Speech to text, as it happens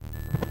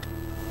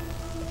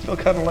feel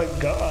kind of like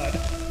God.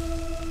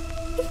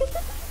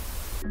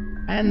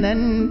 And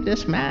then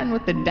this man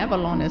with the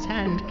devil on his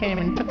hand came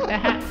and took the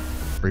hat.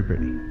 Free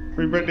Britney.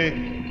 Free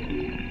Britney.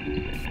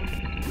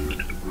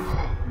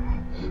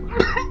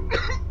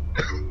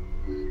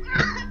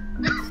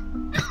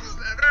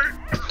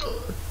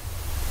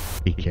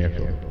 Be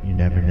careful. You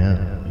never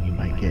know. You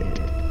might get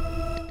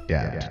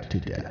stabbed to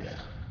death.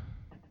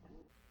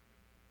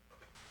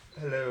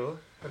 Hello.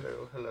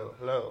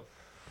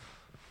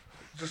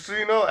 Just so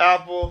you know,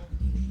 Apple,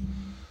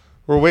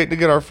 we're waiting to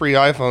get our free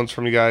iPhones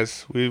from you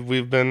guys.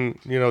 We've been,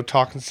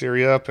 talking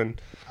Siri up and...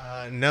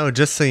 No,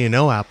 just so you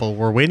know, Apple,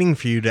 we're waiting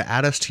for you to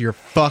add us to your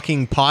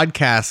fucking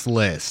podcast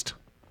list.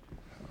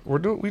 We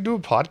do a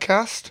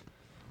podcast?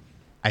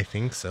 I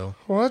think so.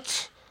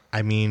 What?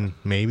 I mean,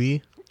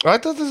 maybe. I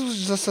thought this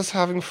was just us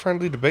having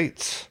friendly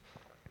debates.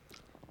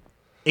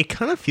 It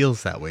kind of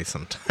feels that way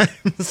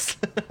sometimes.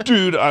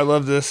 Dude, I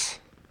love this.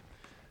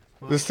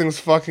 This thing's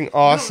fucking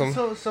awesome.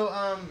 So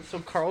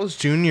Carl's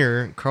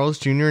Jr.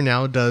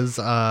 now does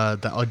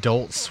the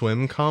Adult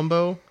Swim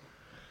combo.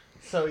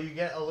 So you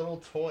get a little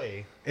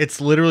toy.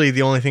 It's literally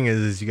the only thing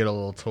is you get a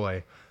little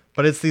toy.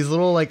 But it's these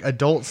little like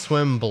Adult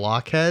Swim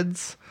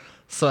blockheads.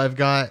 So I've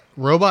got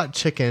Robot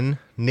Chicken,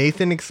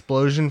 Nathan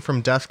Explosion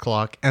from Death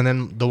Clock, and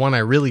then the one I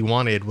really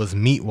wanted was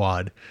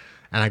Meatwad.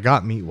 And I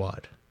got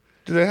Meatwad.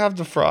 Do they have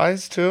the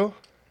fries too?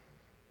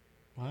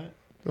 What?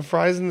 The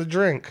fries and the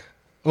drink.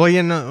 Well,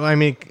 yeah, no, I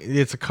mean,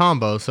 it's a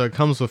combo, so it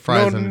comes with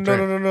fries and a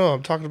drink. No.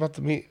 I'm talking about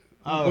the meat.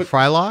 Oh,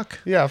 Frylock?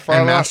 Yeah, Frylock.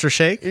 And Master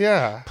Shake?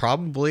 Yeah.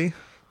 Probably.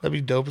 That'd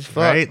be dope as fuck.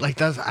 Right? Like,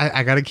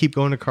 I got to keep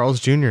going to Carl's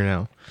Jr.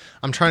 now.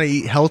 I'm trying to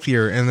eat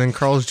healthier, and then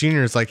Carl's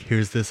Jr. is like,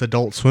 here's this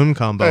Adult Swim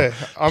combo. Hey,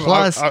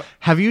 Plus,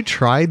 have you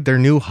tried their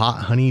new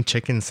hot honey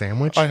chicken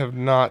sandwich? I have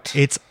not.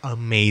 It's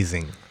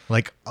amazing.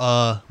 Like,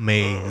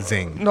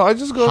 amazing. No, I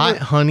just go hot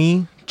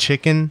honey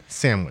chicken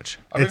sandwich.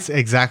 It's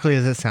exactly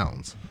as it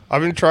sounds.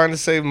 I've been trying to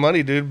save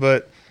money, dude,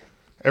 but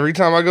every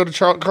time I go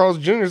to Carl's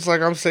Jr., it's like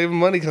I'm saving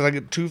money because I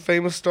get 2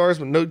 famous stars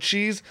with no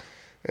cheese,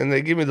 and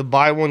they give me the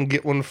buy one,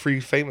 get one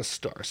free famous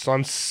star. So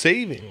I'm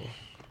saving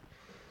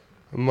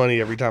money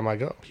every time I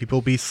go.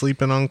 People be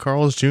sleeping on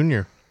Carl's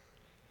Jr.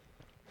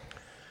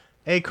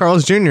 Hey,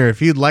 Carl's Jr.,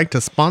 if you'd like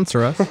to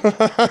sponsor us,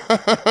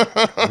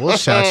 we'll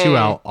shout you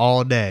out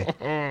all day.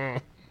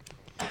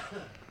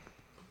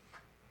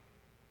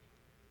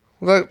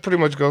 Well, that pretty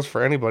much goes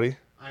for anybody.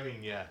 I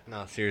mean, yeah.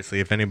 No, seriously,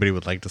 if anybody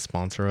would like to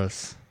sponsor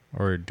us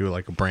or do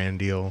like a brand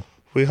deal.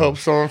 We hope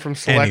someone from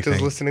Select anything.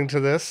 is listening to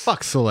this.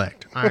 Fuck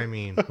Select. I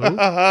mean, who?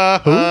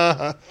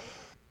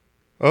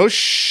 Oh,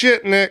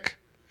 shit, Nick.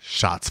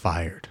 Shots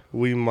fired.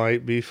 We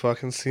might be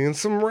fucking seeing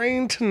some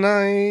rain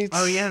tonight.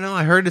 Oh, yeah, no,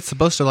 I heard it's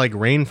supposed to like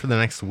rain for the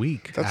next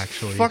week, That's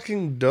actually.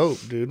 fucking dope,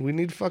 dude. We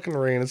need fucking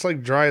rain. It's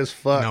like dry as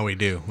fuck. No, we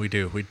do. We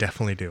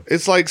definitely do.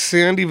 It's like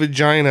sandy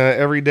vagina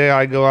every day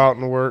I go out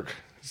and work.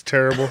 It's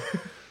terrible.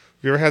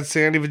 You ever had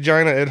sandy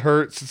vagina? It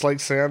hurts. It's like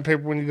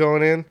sandpaper when you're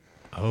going in.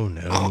 Oh,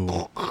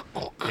 no.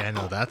 Yeah,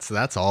 no,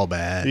 that's all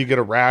bad. You get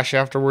a rash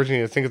afterwards and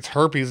you think it's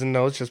herpes, and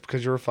no, it's just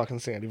because you're a fucking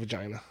sandy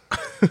vagina.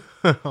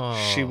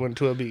 She went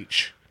to a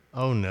beach.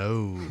 Oh,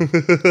 no.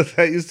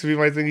 That used to be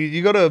my thing.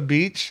 You go to a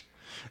beach.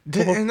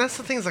 And that's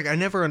the thing is, like, I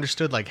never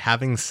understood, like,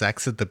 having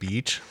sex at the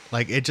beach.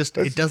 Like, it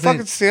doesn't...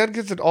 Fucking sand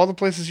gets in all the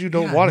places you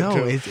don't want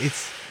it to.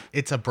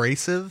 It's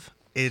abrasive.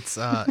 It's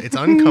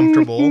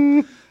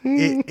uncomfortable.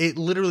 It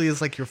literally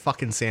is like your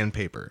fucking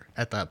sandpaper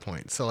at that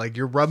point. So like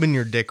you're rubbing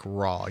your dick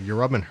raw. You're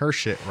rubbing her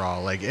shit raw.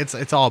 Like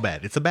it's all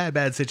bad. It's a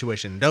bad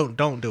situation.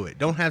 Don't do it.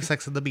 Don't have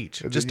sex at the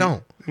beach. Just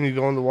don't. And you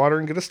go in the water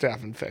and get a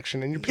staph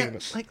infection in your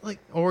penis. Like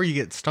or you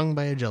get stung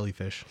by a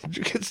jellyfish. Did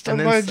you get stung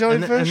by a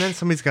jellyfish? And then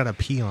somebody's got to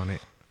pee on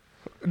it.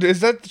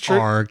 Is that true?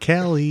 R.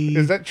 Kelly.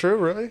 Is that true?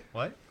 Really?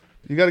 What?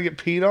 You got to get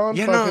peed on?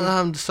 Yeah,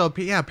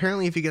 no.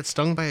 Apparently, if you get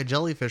stung by a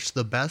jellyfish,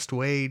 the best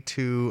way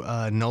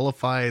to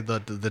nullify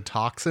the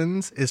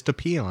toxins is to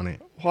pee on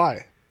it.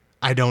 Why?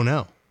 I don't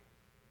know,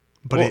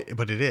 but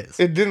it is.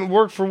 It didn't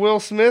work for Will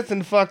Smith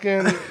in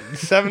fucking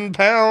 7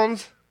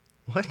 pounds.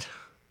 What?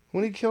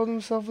 When he killed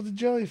himself with a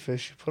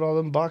jellyfish, he put all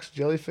them boxed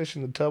jellyfish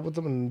in the tub with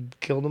him and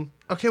killed him.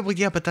 Okay, well,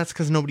 yeah, but that's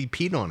because nobody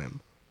peed on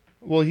him.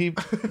 Well,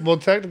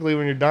 technically,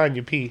 when you're dying,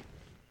 you pee.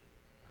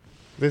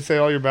 They say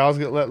all your bowels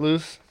get let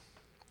loose.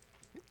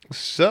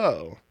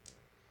 So,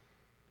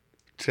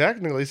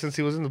 technically, since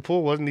he was in the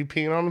pool, wasn't he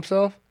peeing on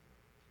himself?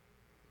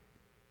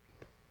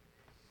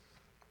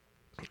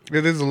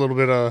 It is a little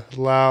bit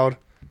loud.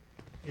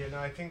 Yeah, no,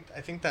 I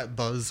think that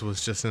buzz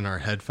was just in our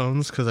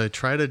headphones because I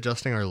tried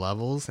adjusting our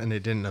levels and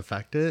it didn't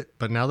affect it.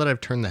 But now that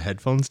I've turned the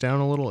headphones down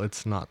a little,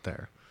 it's not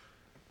there.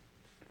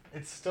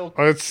 It's still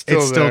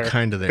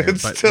kind of there.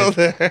 It's still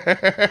there.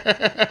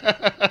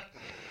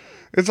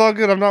 It's all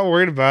good. I'm not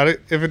worried about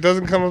it. If it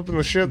doesn't come up in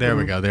the shit, there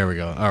we go.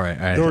 All right.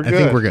 I good.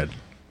 think we're good.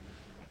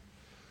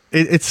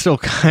 It's still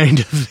kind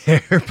of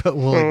there, but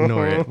we'll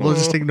ignore it. We'll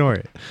just ignore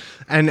it.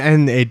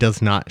 And it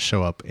does not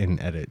show up in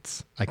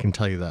edits. I can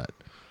tell you that.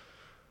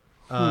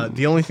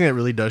 The only thing that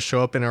really does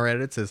show up in our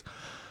edits is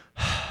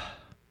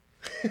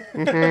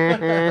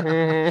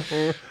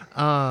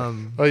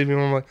Oh, you mean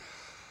I'm like,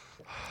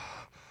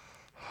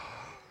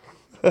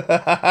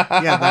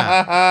 Yeah,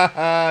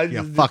 that.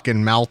 You just,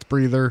 fucking mouth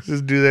breather.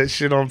 just do that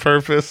shit on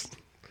purpose.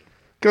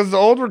 Because the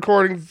old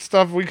recording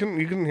stuff, you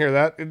couldn't hear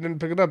that. It didn't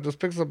pick it up. This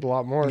picks up a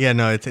lot more. Yeah,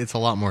 no, it's a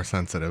lot more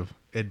sensitive.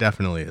 It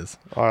definitely is.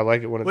 Oh, I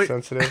like it when it's Wait.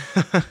 sensitive.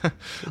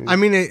 I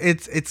mean,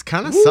 it's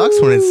kind of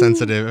sucks when it's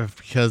sensitive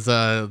because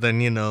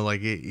then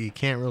like you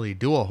can't really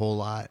do a whole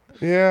lot.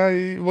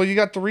 Yeah, well, you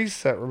got the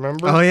reset,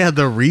 remember? Oh yeah,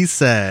 the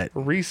reset.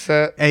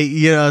 Reset.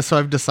 Hey, so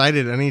I've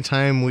decided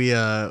anytime we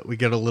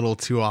get a little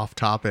too off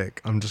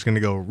topic, I'm just gonna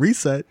go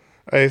reset.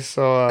 Hey,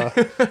 so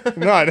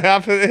no, it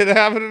happened. It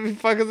happened to me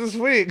fucking this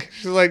week.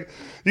 She's like,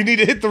 "You need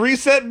to hit the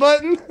reset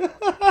button."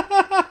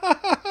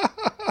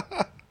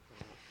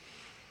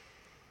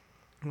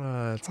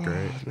 That's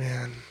great. Oh,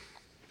 man.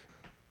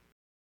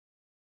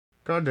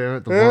 God damn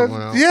it, the blunt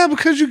went out. Yeah,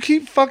 because you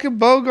keep fucking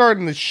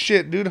bogarting the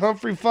shit, dude.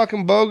 Humphrey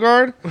fucking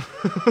Bogart.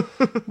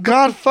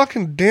 God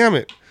fucking damn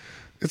it.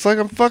 It's like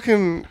I'm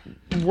fucking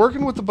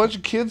working with a bunch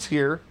of kids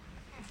here.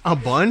 A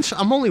bunch?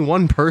 I'm only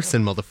one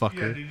person,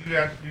 motherfucker.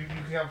 Yeah, dude, you can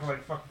have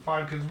like fucking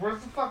 5 kids.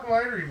 Where's the fucking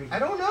lighter even? I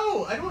don't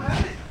know. I don't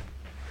have it.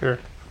 Here.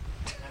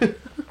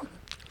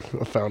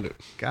 I found it.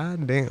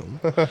 God damn.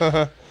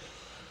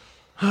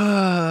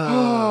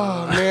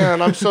 Oh man,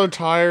 I'm so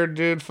tired,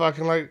 dude.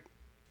 Fucking like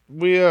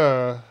we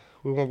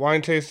went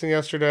wine tasting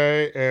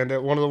yesterday, and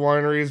at one of the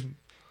wineries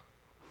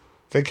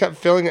they kept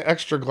filling an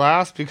extra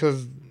glass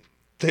because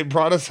they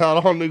brought us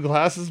out all new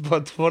glasses,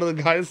 but one of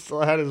the guys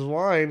still had his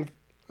wine,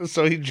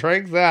 so he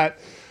drank that.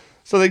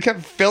 So they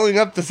kept filling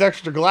up this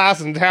extra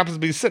glass, and it happens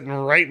to be sitting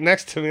right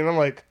next to me, and I'm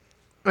like,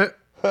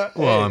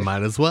 Well, I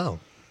might as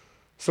well.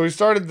 So we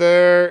started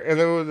there, and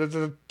then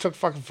it took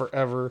fucking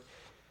forever.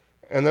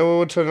 And then we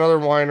went to another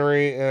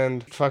winery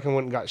and fucking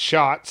went and got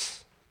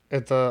shots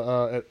at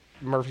the at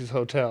Murphy's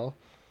Hotel.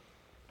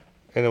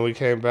 And then we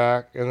came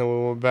back, and then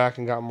we went back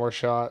and got more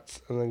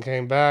shots, and then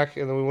came back,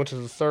 and then we went to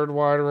the third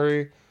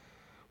winery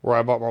where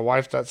I bought my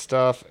wife that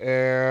stuff,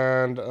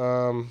 and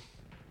the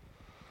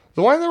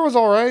wine there was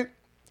all right.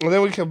 And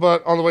then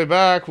but on the way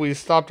back, we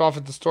stopped off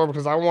at the store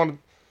because I'm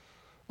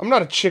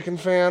not a chicken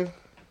fan,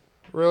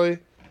 really.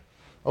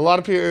 A lot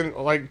of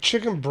people like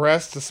chicken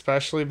breast,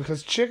 especially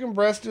because chicken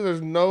breast, dude,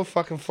 there's no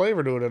fucking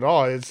flavor to it at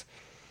all.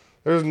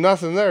 There's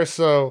nothing there.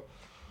 So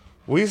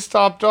we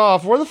stopped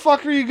off. Where the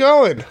fuck are you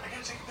going? I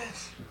gotta take a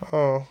piss.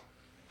 Oh,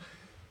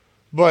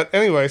 but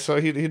anyway,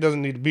 so he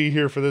doesn't need to be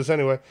here for this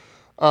anyway.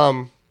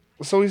 So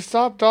we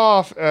stopped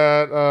off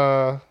at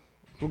a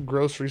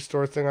grocery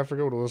store thing. I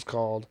forget what it was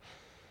called,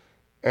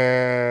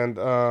 and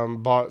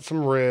bought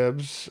some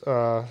ribs,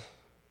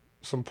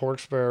 some pork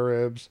spare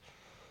ribs.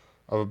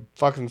 A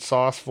fucking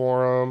sauce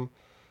for them,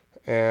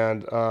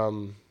 and a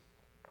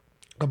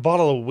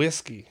bottle of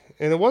whiskey.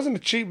 And it wasn't a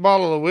cheap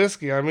bottle of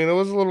whiskey. I mean, it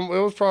was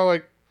probably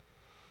like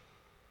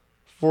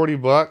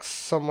 $40,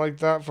 something like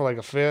that for like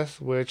a fifth,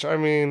 which, I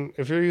mean,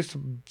 if you're used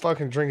to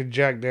fucking drinking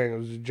Jack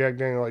Daniels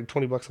like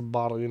 $20 a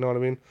bottle, you know what I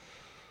mean?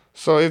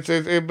 So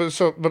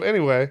but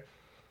anyway,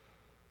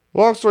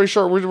 long story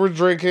short, we're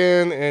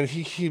drinking, and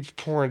he keeps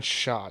pouring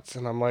shots,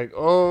 and I'm like,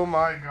 oh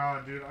my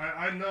God, dude,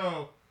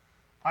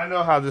 I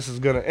know how this is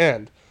going to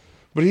end.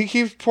 But he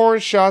keeps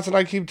pouring shots, and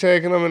I keep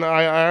taking them, and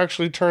I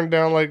actually turned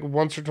down like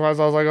once or twice.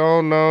 I was like,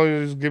 oh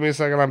no, just give me a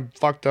second. I'm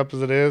fucked up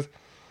as it is.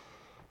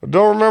 I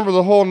don't remember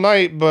the whole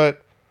night,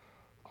 but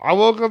I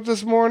woke up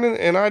this morning,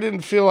 and I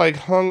didn't feel like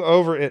hung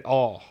over at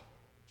all.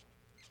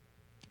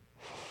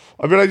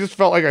 I mean, I just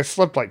felt like I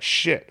slept like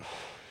shit.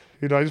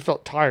 You know, I just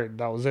felt tired.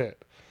 That was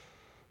it.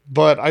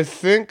 But I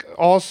think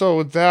also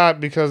with that,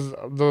 because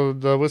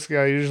the whiskey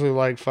I usually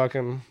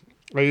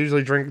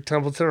drink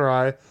Templeton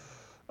Rye.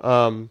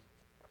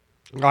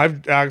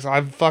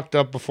 I've fucked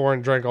up before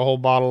and drank a whole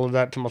bottle of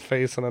that to my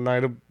face in a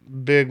night. A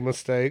big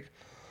mistake.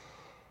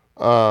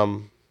 I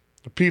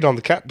peed on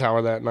the cat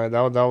tower that night.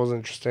 That was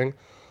interesting.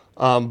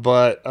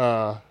 But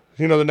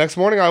the next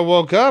morning I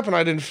woke up and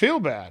I didn't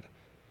feel bad.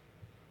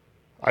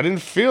 I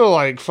didn't feel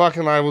like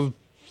fucking I was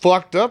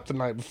fucked up the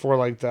night before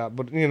like that.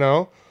 But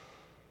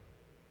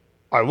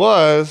I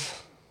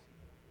was.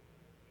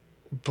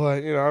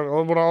 But,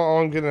 what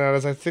all I'm getting at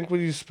is I think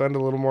when you spend a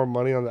little more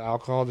money on the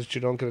alcohol that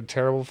you don't get a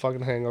terrible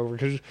fucking hangover.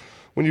 Because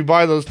when you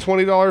buy those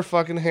 $20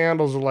 fucking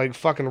handles of like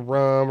fucking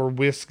rum or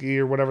whiskey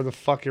or whatever the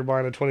fuck you're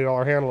buying a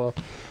 $20 handle of,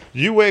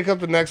 you wake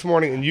up the next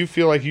morning and you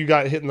feel like you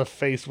got hit in the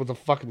face with a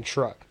fucking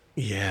truck.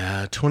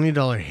 Yeah,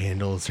 $20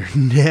 handles are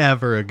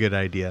never a good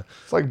idea.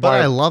 It's like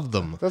but I love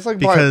them. That's like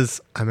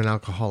because I'm an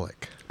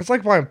alcoholic. It's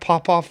like buying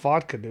Pop-Off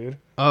vodka, dude.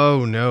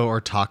 Oh, no,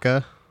 or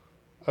Taka.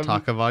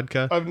 Taka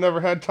vodka? I've never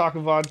had Taka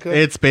vodka.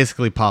 It's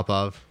basically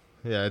Popov.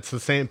 Yeah, it's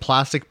the same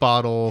plastic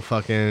bottle,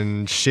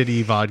 fucking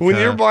shitty vodka. When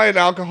you're buying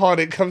alcohol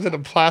and it comes in a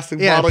plastic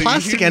bottle. Yeah,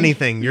 plastic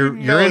anything. You're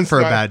in for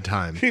a bad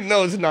time. You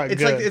know it's not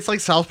good. It's like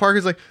South Park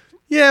is like,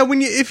 yeah,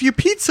 if you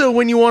pizza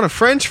when you want a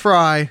French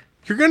fry,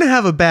 you're gonna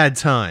have a bad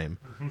time.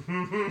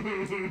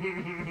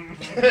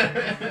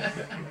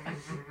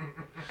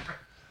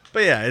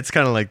 But yeah, it's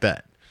kind of like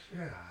that.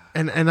 Yeah.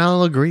 And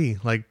I'll agree.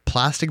 Like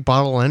plastic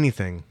bottle,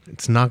 anything,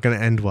 it's not going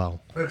to end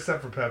well.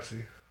 Except for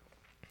Pepsi.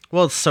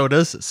 Well,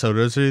 sodas are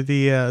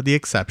the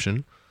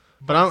exception.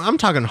 But I'm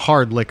talking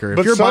hard liquor. If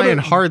But you're soda- buying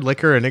hard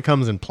liquor and it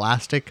comes in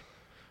plastic,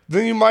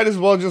 Then you might as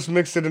well just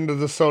mix it into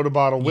the soda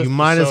bottle with you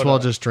might the as well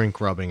soda. just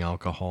drink rubbing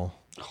alcohol.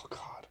 Oh, God.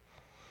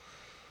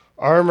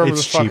 I remember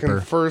It's the fucking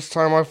cheaper. first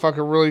time I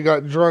fucking really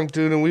got drunk,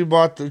 dude, and we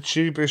bought the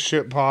cheapest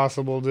shit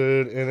possible,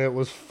 dude, and it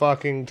was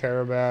fucking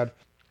terrible.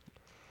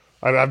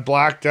 I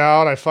blacked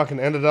out. I fucking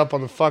ended up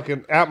on the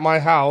fucking, at my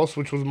house,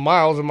 which was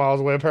miles and miles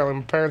away. Apparently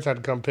my parents had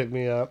to come pick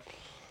me up.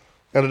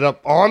 Ended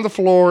up on the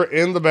floor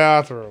in the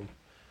bathroom.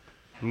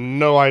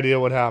 No idea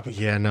what happened.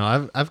 Yeah,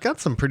 no, I've got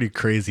some pretty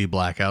crazy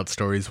blackout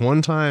stories.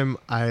 One time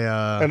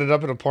I Ended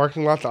up in a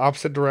parking lot the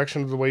opposite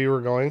direction of the way you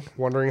were going,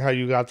 wondering how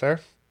you got there.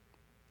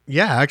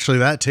 yeah, actually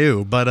that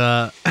too.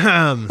 But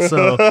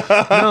so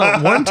no,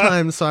 one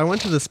time so I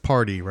went to this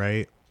party,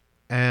 right?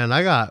 And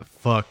I got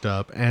fucked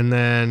up, and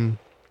then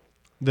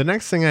the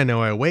next thing I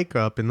know, I wake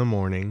up in the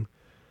morning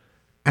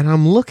and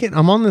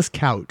I'm on this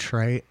couch,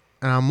 right?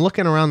 And I'm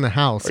looking around the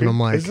house and I'm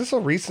like, is this a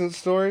recent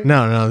story?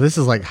 no, this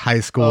is like high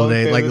school Oh,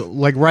 day, okay,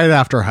 like right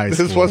after high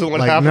school. This wasn't what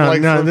happened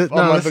like a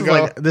month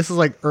ago. This is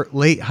like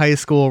late high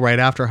school, right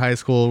after high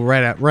school,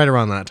 right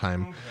around that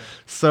time. Okay.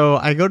 So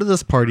I go to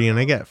this party and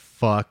I get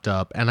fucked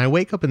up and I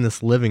wake up in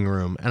this living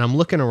room and I'm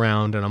looking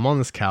around and I'm on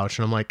this couch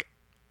and I'm like,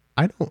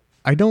 I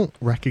don't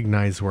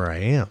recognize where I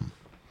am.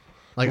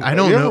 Like I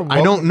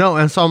don't know.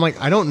 And so I'm like,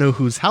 I don't know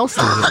whose house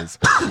this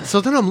is. So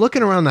then I'm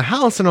looking around the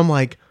house and I'm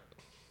like,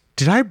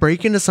 did I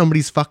break into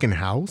somebody's fucking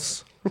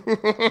house?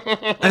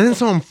 And then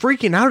so I'm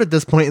freaking out at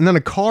this point, and then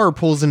a car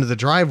pulls into the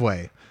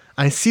driveway.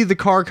 I see the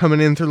car coming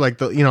in through like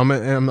I'm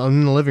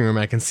in the living room.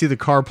 I can see the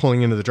car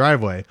pulling into the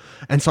driveway.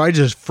 And so I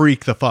just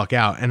freak the fuck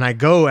out. And I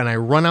go and I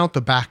run out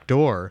the back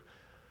door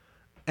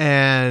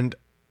and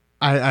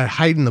I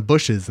hide in the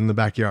bushes in the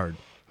backyard.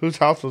 Whose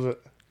house was it?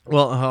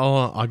 Well,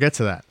 I'll get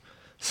to that.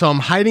 So I'm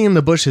hiding in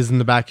the bushes in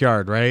the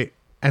backyard, right?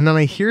 And then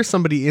I hear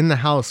somebody in the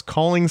house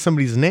calling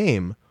somebody's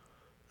name.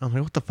 I'm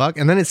like, what the fuck?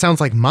 And then it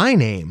sounds like my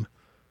name.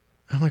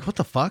 I'm like, what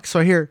the fuck? So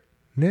I hear,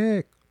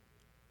 Nick.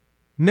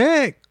 I'm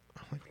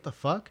like, what the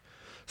fuck?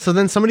 So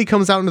then somebody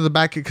comes out into the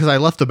back because I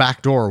left the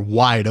back door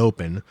wide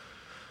open.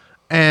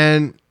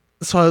 And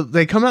so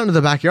they come out into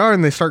the backyard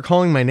and they start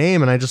calling my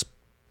name and I just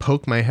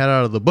poke my head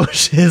out of the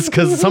bushes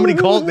because somebody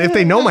called, if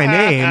they know my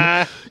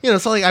name,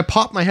 so like I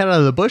pop my head out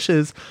of the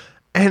bushes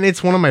and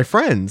it's one of my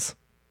friends.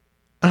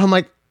 And I'm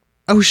like,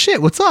 oh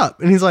shit, what's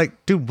up? And he's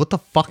like, dude, what the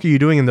fuck are you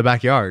doing in the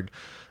backyard?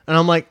 And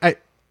I'm like,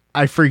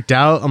 I freaked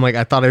out. I'm like,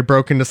 I thought I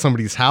broke into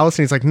somebody's house.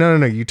 And he's like, no,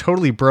 you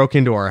totally broke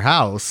into our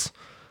house.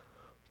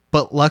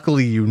 But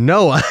luckily you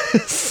know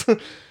us.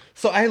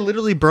 So I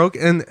literally broke.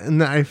 And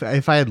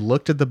if I had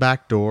looked at the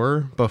back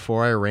door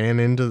before I ran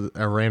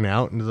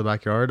out into the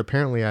backyard,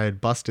 apparently I had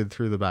busted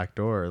through the back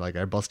door. Like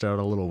I busted out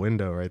a little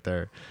window right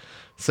there.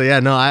 So yeah,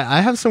 no,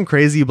 I have some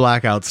crazy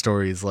blackout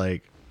stories.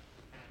 Like,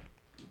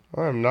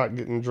 I'm not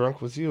getting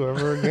drunk with you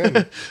ever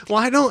again. well,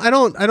 I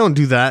don't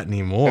do that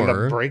anymore. End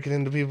up breaking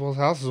into people's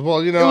houses. Well,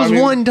 it was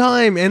one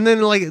time, and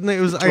then like it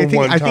was. I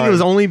think it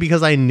was only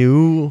because I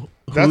knew.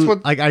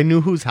 I knew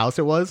whose house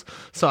it was,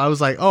 so I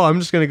was like, "Oh, I'm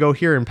just gonna go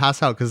here and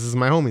pass out because this is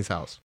my homie's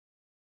house."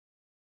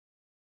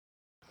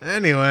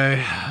 Anyway,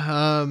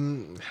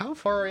 how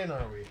far in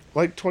are we?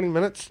 Like 20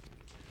 minutes.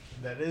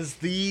 That is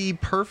the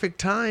perfect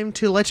time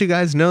to let you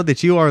guys know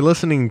that you are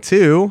listening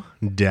to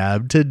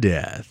Dab to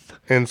Death.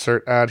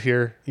 Insert ad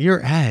here.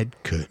 Your ad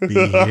could be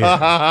here.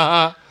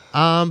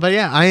 But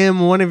yeah, I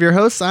am one of your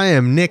hosts. I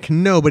am Nick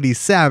Nobody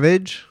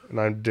Savage. And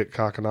I'm Dick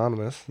Cock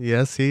Anonymous.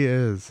 Yes, he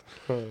is.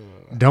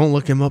 Don't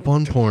look him up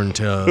on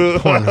Pornhub.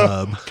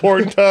 Porntug.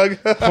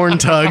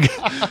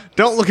 Porntug.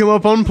 Don't look him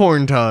up on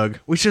Porntug.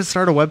 We should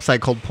start a website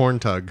called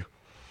Porntug.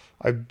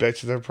 I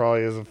bet you there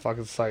probably is a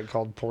fucking site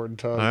called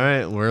Porntug. All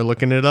right, we're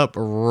looking it up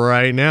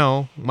right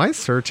now. My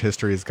search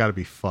history has got to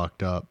be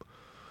fucked up.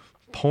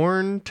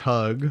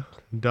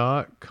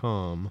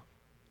 Porntug.com.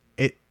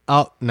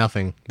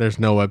 Nothing. There's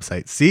no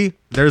website. See?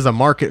 There's a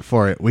market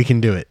for it. We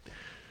can do it.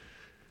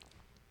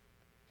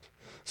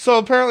 So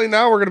apparently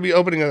now we're going to be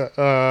opening a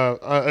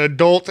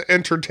adult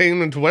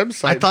entertainment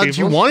website. I thought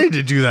you wanted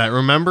to do that.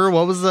 Remember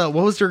what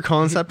was your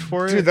concept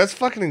for it? Dude, that's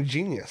fucking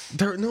ingenious.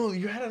 No,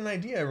 you had an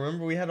idea.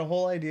 Remember we had a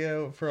whole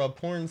idea for a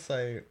porn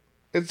site.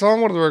 It's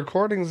on one of the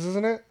recordings,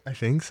 isn't it? I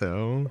think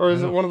so. Or is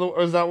that one of the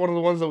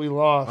ones that we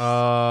lost?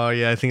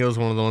 Yeah, I think it was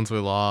one of the ones we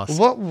lost.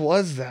 What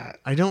was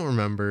that? I don't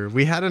remember.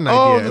 We had an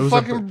Oh, idea. it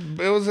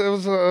was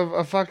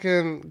a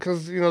fucking,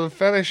 because the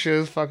fetish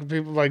is fucking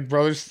people like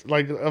brothers,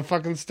 like a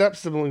fucking step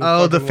sibling.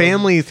 Oh, the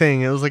family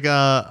thing. It was like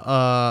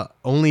a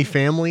only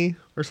family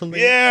or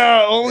something.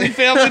 Yeah,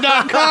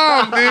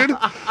 onlyfamily.com, dude.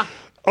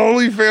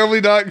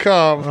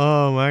 Onlyfamily.com.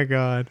 Oh my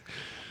god.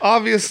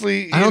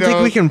 Obviously, I don't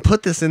think we can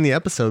put this in the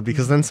episode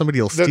because then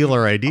somebody will steal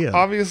our idea.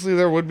 Obviously,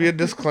 there would be a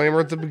disclaimer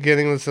at the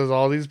beginning that says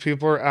all these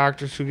people are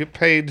actors who get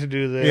paid to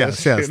do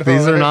this. Yes.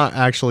 These are not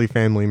actually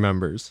family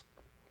members.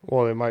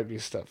 Well, they might be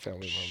step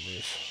family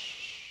members.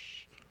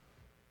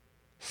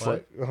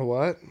 What?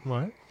 What?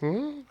 What?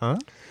 Huh?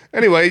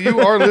 Anyway, you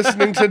are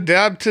listening to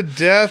Dab to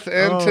Death,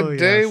 and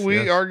today yes, we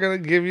yes. are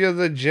going to give you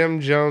the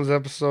Jim Jones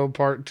episode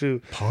part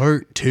 2.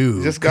 Part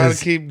 2. Just got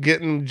to keep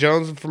getting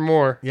Jonesing for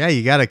more. Yeah,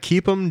 you got to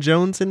keep them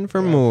Jonesing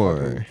for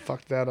more.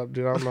 Fuck that up,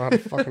 dude. I don't know how to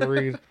fucking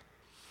read.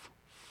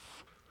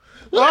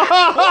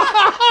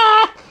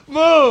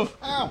 Move!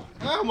 Ow,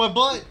 my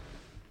butt.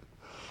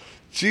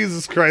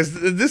 Jesus Christ.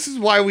 This is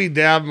why we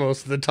dab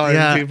most of the time,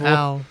 Yeah, people.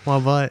 ow, my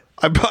butt.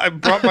 I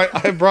brought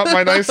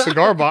my nice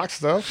cigar box,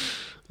 though.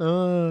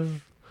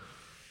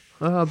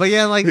 But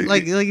yeah, like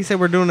you said,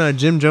 we're doing a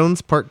Jim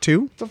Jones part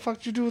 2. What the fuck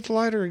did you do with the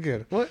lighter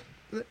again? What?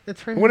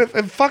 It's right When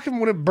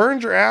it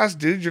burns your ass,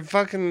 dude, you're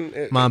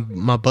fucking... my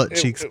butt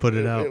cheeks put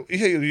it out.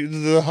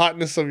 The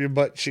hotness of your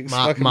butt cheeks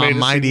My fucking made it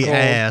mighty seem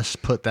cold. ass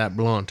put that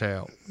blunt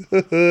out.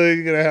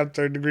 You're gonna have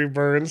 3rd-degree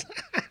burns.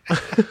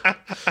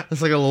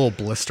 It's like a little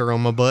blister on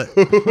my butt.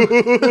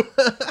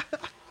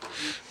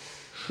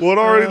 Well, it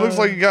already looks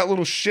like you got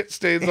little shit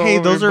stains all Hey,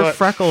 over those your are butt.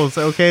 freckles,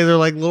 okay? They're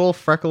like little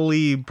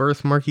freckly,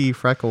 birthmarky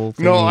freckles.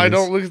 No, I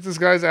don't look at this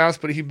guy's ass,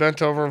 but he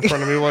bent over in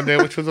front of me one day,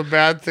 which was a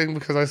bad thing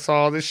because I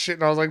saw this shit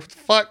and I was like, what the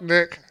fuck,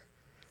 Nick?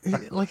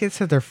 Like I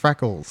said, they're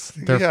freckles.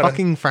 They're Yeah.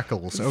 fucking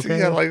freckles, You okay?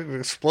 got like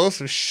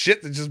explosive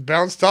shit that just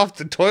bounced off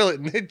the toilet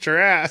and hit your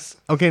ass.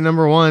 Okay,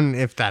 number one,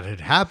 if that had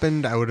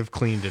happened, I would have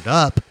cleaned it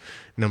up.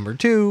 Number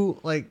two,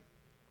 like,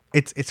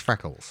 it's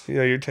freckles. You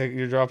know,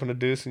 you're dropping a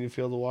deuce and you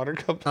feel the water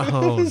come.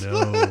 Oh no.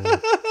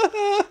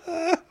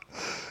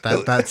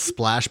 That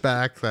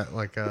splashback, that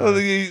like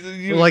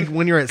like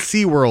when you're at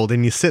SeaWorld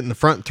and you sit in the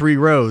front 3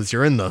 rows,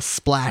 you're in the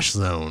splash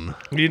zone.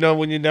 You know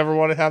when you never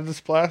want to have the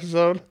splash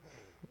zone?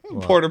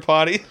 Porta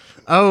potty.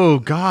 Oh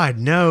God,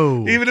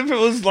 no. Even if it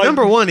was like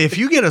Number one, if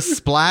you get a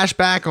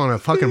splashback on a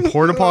fucking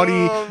porta potty,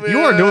 you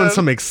are doing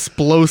some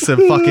explosive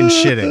fucking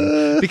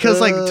shitting. Because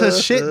like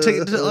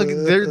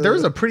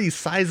there's a pretty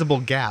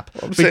sizable gap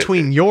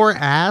between your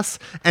ass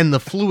and the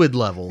fluid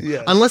level.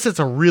 Yes. Unless it's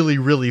a really,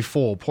 really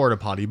full porta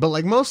potty. But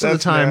like most of the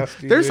That's time,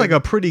 nasty, there's dude. like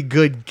a pretty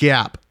good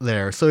gap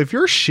there. So if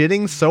you're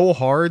shitting so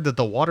hard that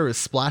the water is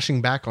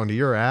splashing back onto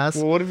your ass.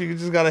 Well, what if you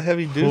just got a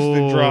heavy deuce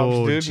that drops,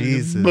 dude? And just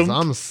Jesus, boom.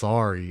 I'm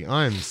sorry.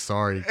 I'm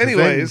sorry.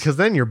 Anyways. Because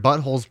then your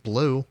butthole's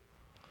blue.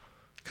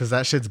 Because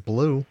that shit's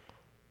blue.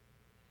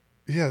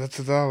 Yeah, that's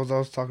what I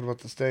was talking about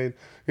the stain.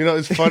 You know,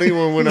 it's funny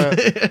when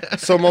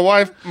so my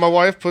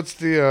wife puts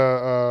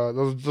the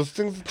those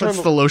things that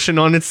Puts the lotion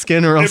on its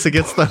skin or else it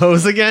gets the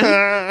hose again.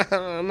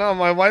 No,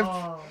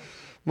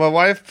 my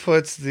wife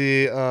puts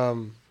the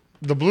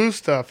blue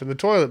stuff in the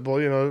toilet bowl,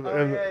 you know,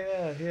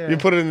 and you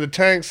put it in the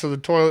tank so the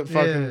toilet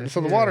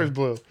the water's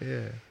blue.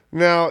 Yeah.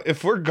 Now,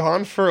 if we're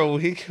gone for a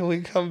week and we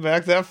come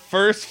back, that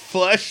first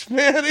flush,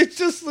 man, it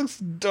just looks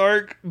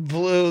dark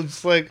blue.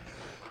 It's like,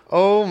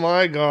 oh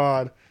my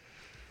God.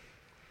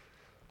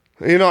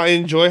 You know, I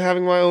enjoy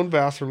having my own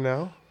bathroom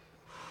now.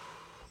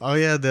 Oh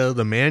yeah,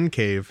 the man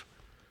cave.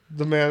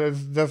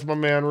 That's my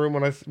man room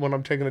when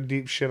I'm taking a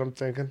deep shit, I'm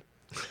thinking.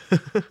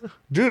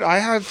 Dude, I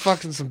had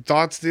fucking some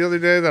thoughts the other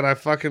day that I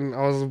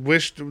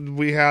wished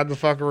we had the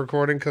fucking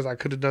recording because I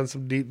could have done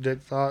some deep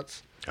dick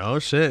thoughts. Oh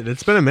shit!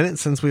 It's been a minute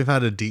since we've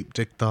had a deep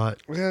dick thought.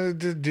 Yeah,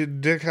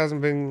 Dick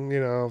hasn't been, you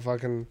know,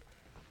 fucking.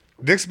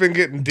 Dick's been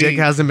getting deep. Dick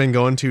hasn't been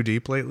going too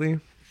deep lately.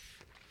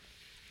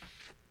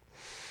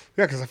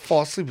 Yeah, because I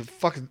fall asleep at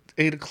fucking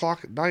 8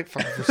 o'clock at night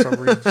fucking for some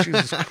reason.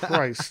 Jesus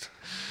Christ.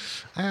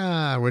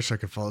 I wish I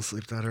could fall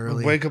asleep that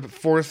early. Wake up at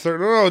 4:30.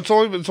 No,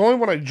 it's only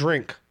when I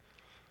drink.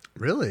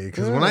 Really?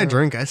 Because when I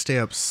drink, I stay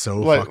up so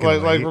Like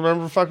fucking late.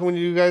 remember fucking when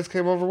you guys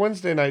came over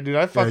Wednesday night, dude?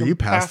 I fucking you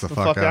passed the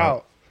fuck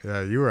out.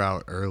 Yeah, you were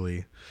out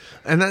early.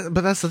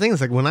 But that's the thing. Is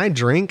like when I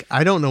drink,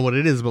 I don't know what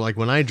it is, but like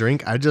when I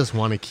drink, I just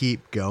want to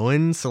keep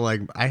going. So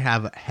like I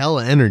have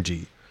hella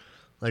energy.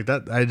 Like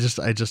that,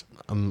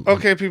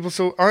 Okay, people.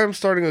 So I am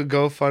starting a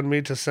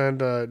GoFundMe to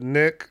send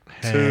Nick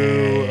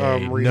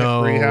to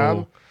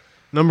rehab.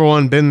 Number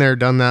one, been there,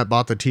 done that.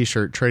 Bought the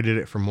T-shirt, traded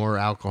it for more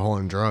alcohol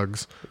and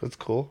drugs. That's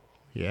cool.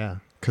 Yeah,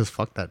 cause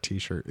fuck that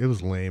T-shirt. It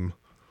was lame.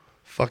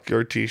 Fuck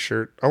your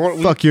T-shirt.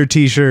 Fuck your We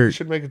T-shirt.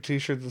 should make a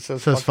T-shirt that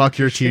says Fuck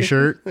your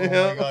T-shirt. Oh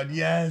my God,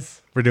 yes.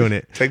 We're doing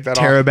it. Take that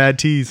Terra off. Bad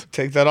Tees.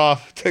 Take that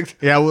off.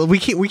 Yeah, well, we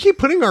keep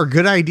putting our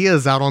good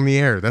ideas out on the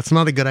air. That's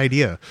not a good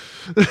idea.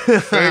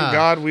 Thank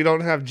God we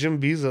don't have Jim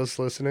Bezos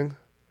listening.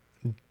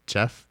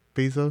 Jeff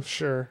Bezos.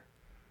 Sure.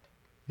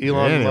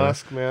 Elon Anyway.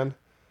 Musk, man.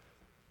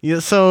 Yeah,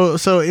 so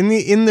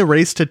in the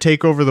race to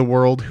take over the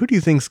world, who do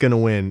you think's gonna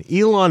win?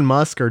 Elon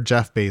Musk or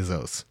Jeff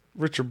Bezos?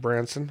 Richard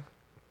Branson.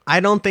 I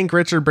don't think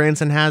Richard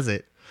Branson has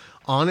it.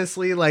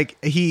 Honestly, like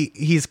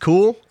he's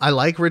cool. I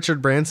like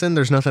Richard Branson.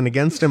 There's nothing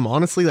against him.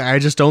 Honestly, I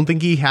just don't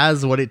think he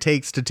has what it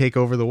takes to take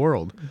over the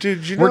world.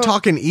 Dude, you know, We're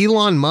talking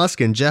Elon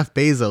Musk and Jeff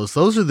Bezos.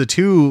 Those are the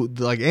two,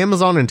 like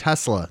Amazon and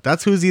Tesla.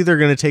 That's who's either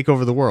going to take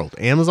over the world,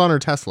 Amazon or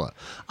Tesla.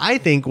 I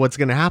think what's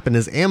going to happen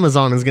is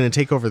Amazon is going to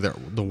take over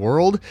the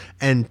world,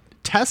 and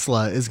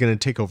Tesla is going to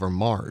take over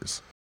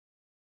Mars.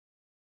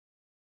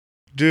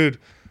 dude.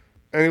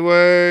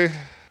 Anyway,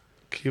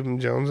 keep him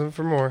jonesing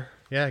for more.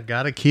 Yeah,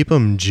 gotta keep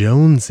them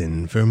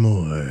jonesing for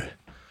more.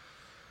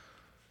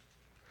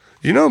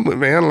 You know,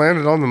 man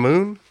landed on the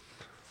moon.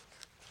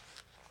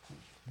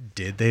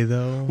 Did they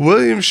though?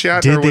 William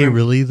Shatner. Did they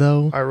really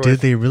though? really Did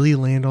they really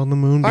land on the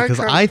moon? Because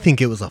kinda- I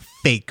think it was a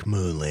fake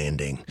moon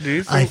landing. Do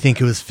you I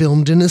think it was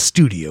filmed in a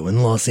studio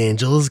in Los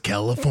Angeles,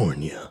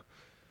 California.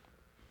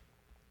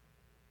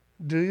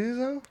 Do you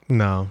though?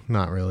 No,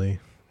 not really.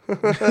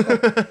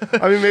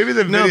 I mean, maybe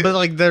the video. No, but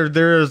like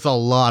there's a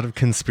lot of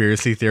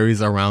conspiracy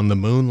theories around the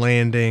moon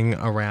landing,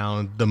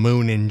 around the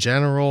moon in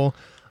general,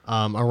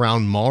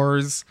 around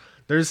Mars.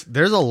 There's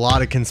a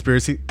lot of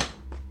conspiracy.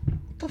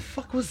 What the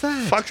fuck was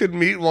that? Fucking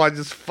Meatwad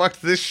just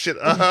fucked this shit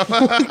up.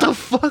 What the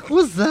fuck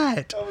was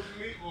that? That was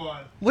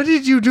Meatwad. What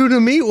did you do to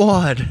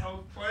Meatwad? I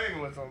was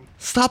playing with him.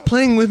 Stop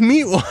playing with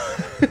Meatwad.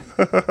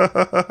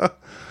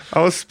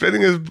 I was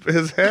spinning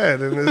his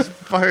head, and his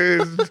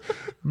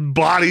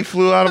body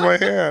flew out of my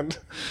hand.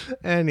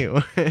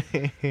 Anyway.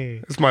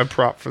 It's my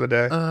prop for the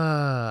day.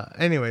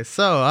 Anyway,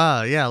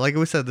 so yeah, like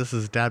we said, this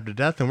is Dab to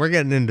Death, and we're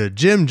getting into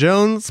Jim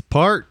Jones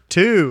Part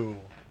 2.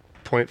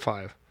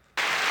 0.5.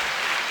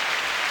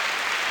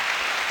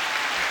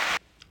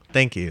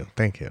 Thank you.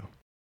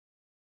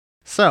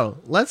 So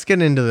let's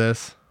get into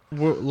this.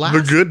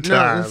 The good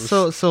times.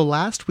 So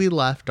last we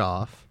left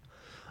off,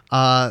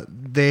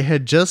 they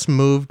had just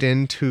moved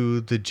into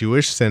the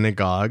Jewish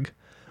synagogue,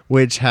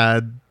 which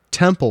had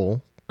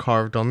temple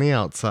carved on the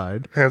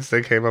outside. Hence,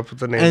 they came up with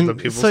the name of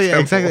the People's Temple.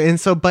 Exactly. And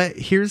so, but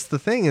here's the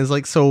thing: is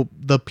like, so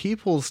the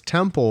People's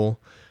Temple,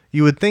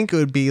 you would think it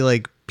would be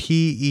like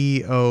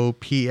PEOPLE''s,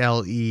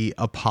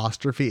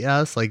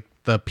 like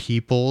the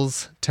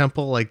People's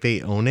Temple, like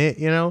they own it,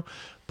 you know,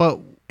 but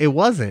it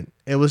wasn't.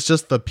 It was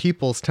just the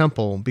People's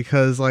Temple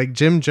because like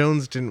Jim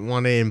Jones didn't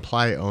want to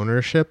imply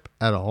ownership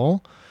at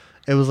all.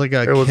 It was like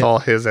it was all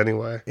his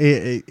anyway.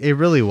 It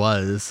really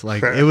was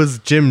like it was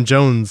Jim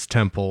Jones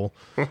Temple,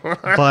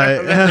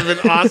 but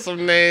that's an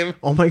awesome name.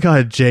 Oh my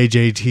God,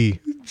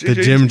 JJT, the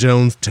Jim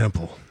Jones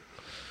Temple.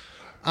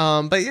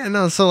 But yeah,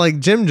 no. So like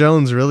Jim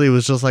Jones really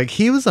was just like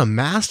he was a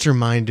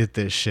mastermind at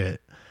this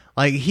shit.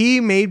 Like he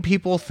made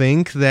people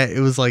think that it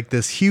was like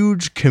this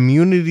huge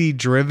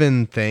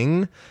community-driven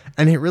thing,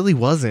 and it really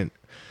wasn't.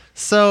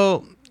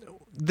 So,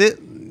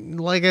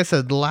 like I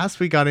said, the last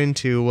we got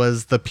into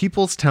was the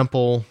People's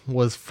Temple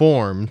was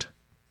formed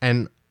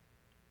and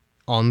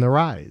on the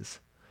rise.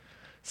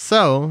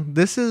 So,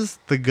 this is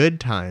the good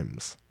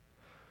times.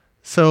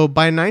 So,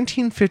 by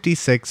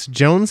 1956,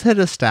 Jones had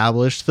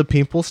established the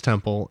People's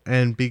Temple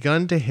and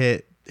begun to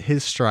hit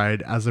his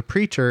stride as a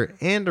preacher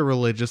and a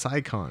religious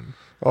icon.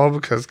 All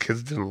because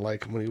kids didn't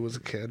like him when he was a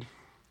kid.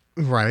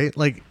 Right?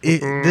 Like,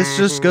 this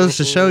just goes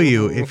to show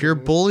you, if you're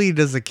bullied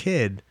as a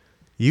kid,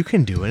 you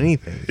can do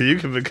anything. You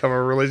can become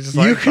a religious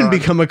icon. You can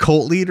become a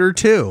cult leader,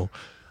 too.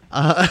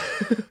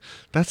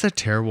 That's a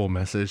terrible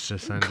message to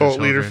send Cult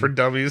to leader children. for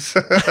dummies.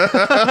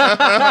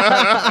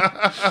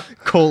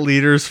 Cult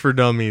leaders for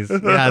dummies.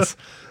 Yes.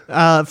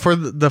 For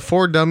the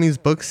For Dummies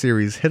book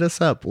series, hit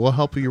us up. We'll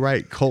help you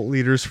write Cult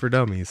Leaders for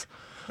Dummies.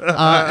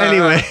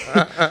 Anyway,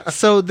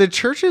 so the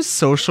church's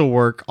social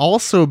work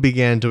also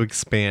began to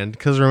expand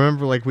because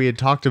remember, like we had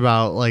talked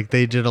about, like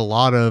they did a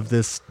lot of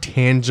this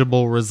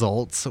tangible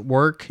results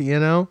work, you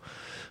know?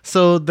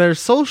 So their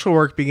social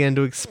work began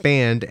to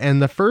expand,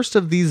 and the first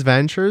of these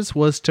ventures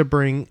was to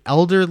bring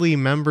elderly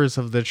members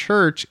of the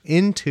church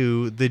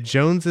into the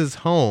Joneses'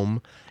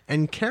 home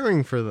and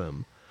caring for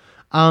them.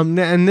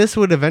 And this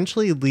would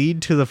eventually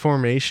lead to the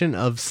formation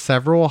of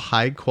several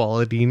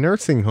high-quality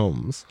nursing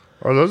homes.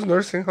 Are those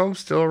nursing homes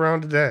still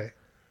around today?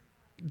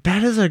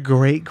 That is a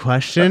great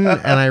question,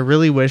 and I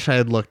really wish I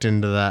had looked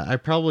into that. I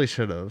probably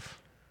should have.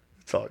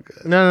 It's all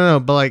good. No,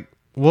 but like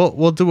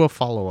we'll do a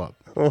follow-up.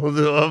 We'll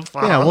do a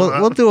follow-up. Yeah,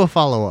 we'll do a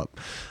follow-up.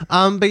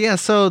 But yeah,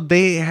 so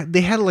they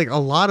had like a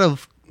lot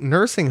of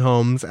nursing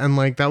homes, and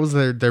like that was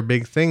their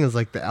big thing is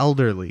like the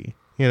elderly,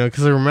 you know,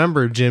 because I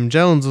remember Jim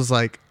Jones was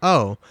like,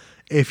 oh,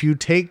 if you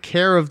take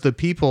care of the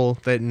people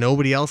that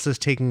nobody else is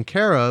taking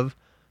care of,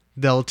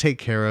 they'll take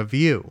care of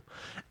you.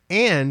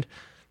 And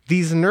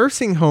these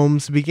nursing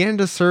homes began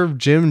to serve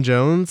Jim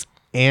Jones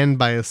and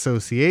by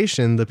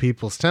association the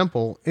People's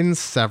Temple in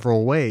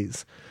several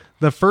ways.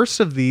 The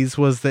first of these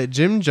was that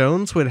Jim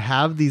Jones would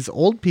have these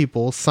old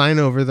people sign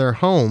over their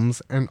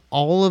homes and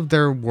all of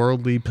their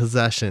worldly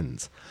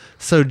possessions.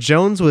 So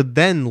Jones would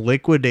then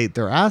liquidate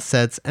their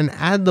assets and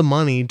add the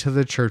money to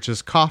the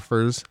church's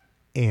coffers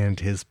and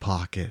his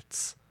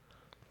pockets.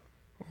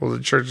 Well, the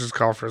church's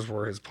coffers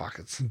were his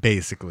pockets.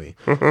 Basically.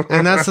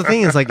 And that's the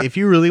thing is like, if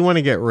you really want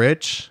to get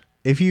rich,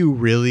 you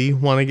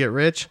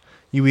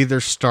either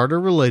start a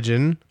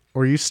religion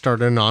or you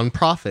start a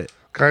nonprofit.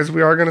 Guys,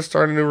 we are going to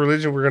start a new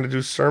religion. We're going to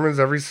do sermons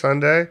every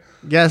Sunday.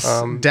 Yes.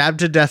 Dab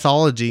to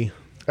Deathology.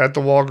 At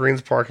the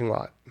Walgreens parking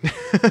lot.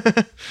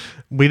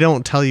 We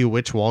don't tell you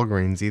which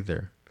Walgreens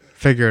either.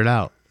 Figure it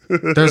out.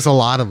 There's a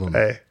lot of them.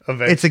 Hey,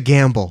 it's a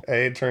gamble.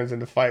 Hey, it turns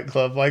into Fight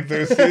Club like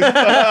this.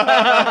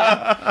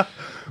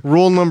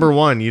 Rule number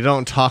 1, you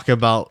don't talk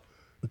about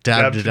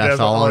Dab to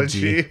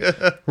Deathology.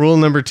 Rule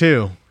number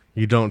 2,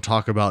 you don't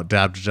talk about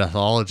Dab to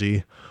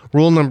Deathology.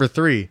 Rule number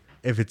 3,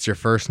 if it's your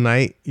first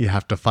night, you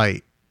have to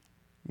fight.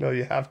 No,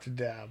 you have to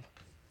dab.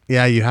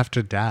 Yeah, you have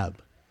to dab.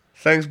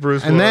 Thanks,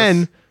 Bruce And Willis.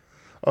 then,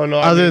 Oh, no.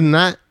 other than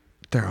that,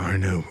 there are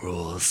no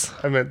rules.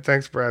 I meant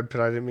thanks, Brad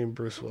Pitt. I didn't mean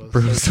Bruce Willis.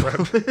 Bruce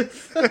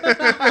Thanks,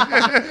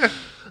 Brad.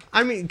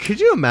 I mean, could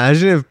you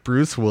imagine if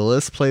Bruce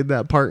Willis played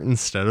that part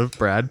instead of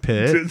Brad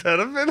Pitt? Dude, that'd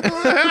have been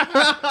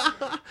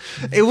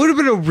It would have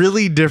been a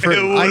really different.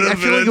 It would I have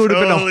feel been like it would have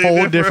been a totally whole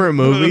different different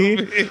movie.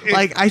 movie.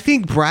 Like, I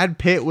think Brad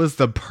Pitt was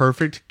the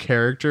perfect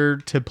character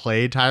to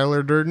play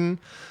Tyler Durden.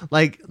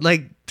 Like,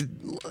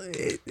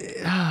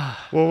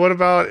 Well, what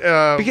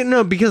about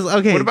because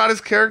okay. what about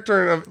his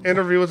character in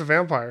Interview with a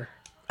Vampire?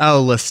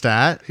 Oh,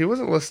 Lestat. He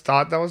wasn't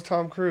Lestat. That was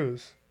Tom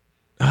Cruise.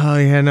 Oh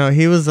yeah, no,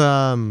 he was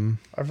I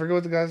forget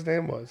what the guy's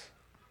name was.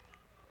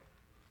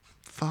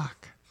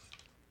 fuck.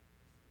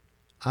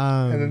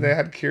 And then they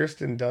had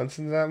Kirsten Dunst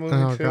in that movie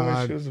Oh, too. When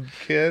God. she was a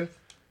kid,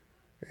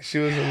 she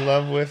was in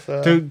love with.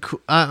 Dude,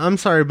 I'm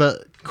sorry,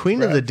 but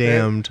Queen of Brad the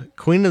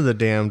Pitt.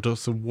 Damned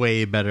was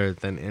way better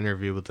than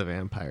Interview with the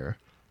Vampire.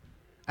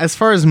 As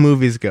far as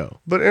movies go.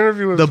 But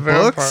Interview with The the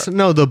books, Vampire.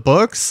 no, the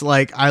books,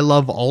 like, I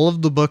love all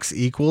of the books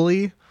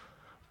equally,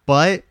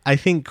 but I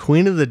think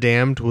Queen of the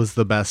Damned was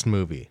the best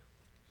movie.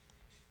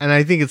 And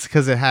I think it's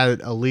because it had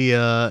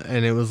Aaliyah,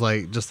 and it was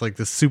like just like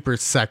the super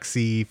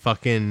sexy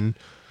fucking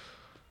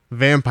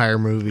vampire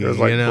movie. It was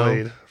like you know?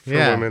 Blade for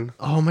women.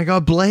 Oh my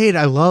god, Blade!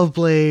 I love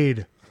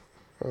Blade.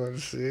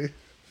 Let's see.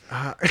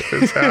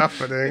 It's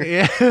happening.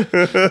 Yeah,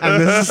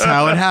 and this is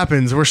how it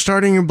happens. We're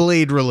starting a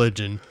Blade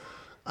religion.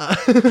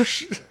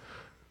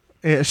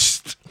 Yeah,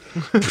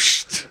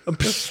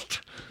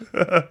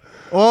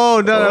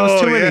 oh no, that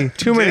was too many.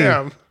 Too many.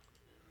 Damn.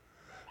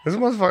 This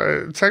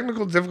motherfucker.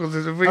 Technical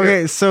difficulties. If we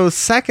Okay, so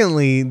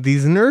secondly,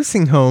 these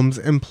nursing homes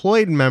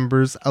employed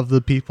members of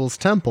the People's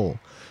Temple.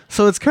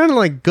 So it's kind of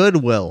like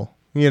Goodwill,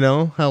 you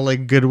know? How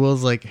like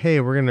Goodwill's like, "Hey,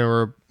 we're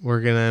going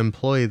to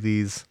employ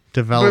these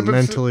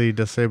developmentally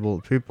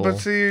disabled people But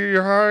see,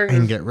 you're hiring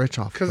and get rich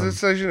off because them." it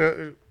says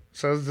it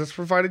says this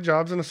provided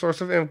jobs and a source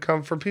of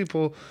income for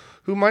people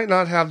who might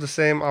not have the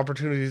same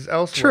opportunities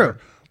elsewhere.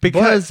 True.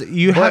 Because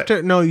you have to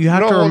hold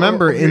on,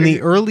 remember in the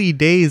here- early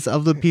days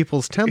of the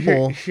People's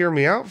Temple. Hear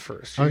me out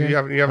first. Okay. You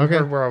haven't Okay.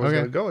 heard where I was Okay.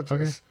 going to go with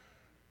Okay. this.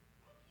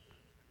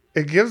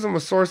 It gives them a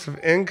source of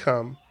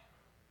income.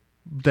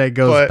 That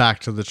goes But- back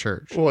to the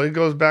church. Well, it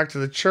goes back to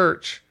the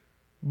church,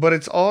 but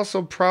it's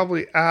also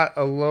probably at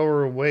a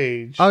lower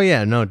wage Oh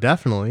yeah, no,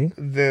 definitely.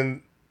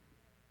 than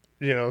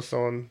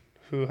someone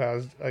who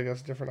has, I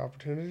guess, different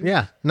opportunities.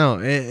 Yeah, no,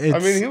 it's. I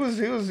mean, he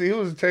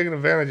was taking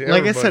advantage of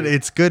like I everybody. said,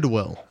 it's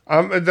Goodwill.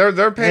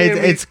 They're paying me.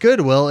 It's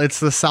Goodwill. It's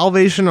the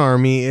Salvation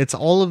Army. It's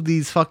all of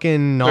these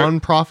fucking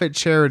non-profit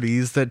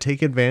charities that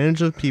take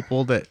advantage of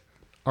people that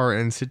are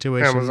in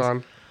situations.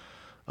 Amazon.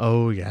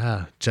 Oh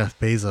yeah, Jeff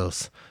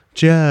Bezos.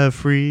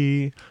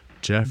 Jeffrey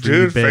Dude,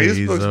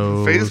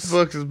 Bezos.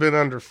 Facebook has been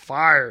under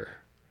fire.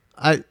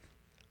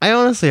 I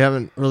honestly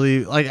haven't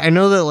really I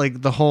know that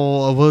like the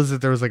whole what was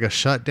it, there was like a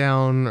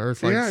shutdown or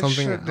it's like Yeah,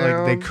 something shut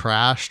like they down.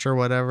 crashed or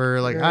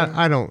whatever. Like Yeah.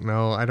 I don't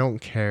know. I don't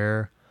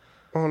care.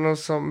 I don't know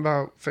something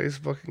about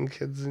Facebook and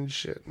kids and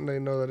shit, and they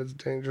know that it's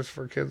dangerous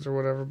for kids or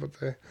whatever. But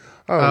they, I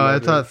don't know, I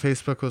dude. thought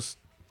Facebook was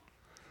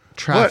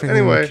trafficking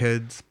anyway,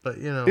 kids, but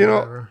you know,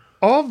 whatever.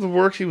 all of the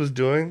work he was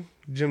doing,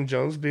 Jim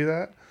Jones be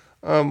that,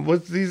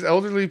 with these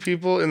elderly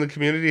people in the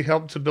community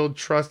helped to build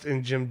trust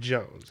in Jim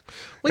Jones.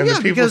 Well, And the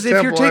yeah, People's because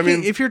if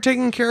Temple, if you're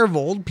taking care of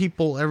old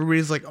people,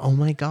 everybody's like, "Oh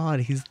my god,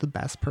 he's the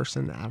best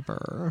person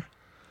ever."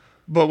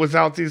 But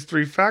without these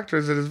three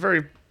factors, it is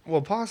very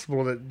well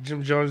possible that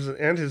Jim Jones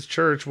and his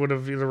church would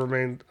have either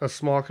remained a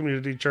small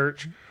community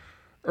church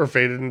or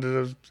faded into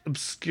the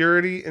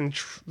obscurity, and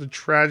the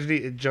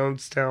tragedy at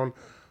Jonestown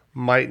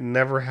might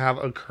never have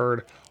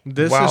occurred.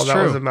 This wow, is that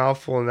true. was a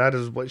mouthful, and that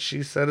is what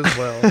she said as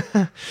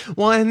well.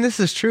 Well, and this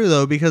is true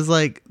though, because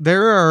like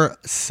there are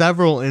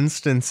several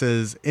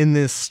instances in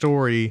this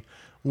story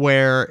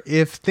where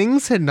if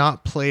things had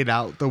not played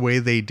out the way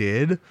they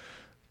did,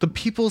 the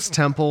People's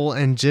Temple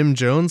and Jim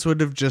Jones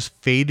would have just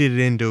faded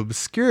into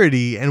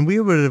obscurity, and we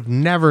would have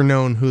never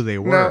known who they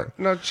were.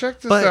 Now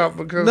check this out,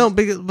 because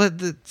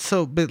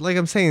but like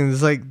I'm saying,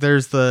 it's like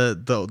there's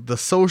the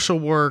social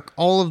work,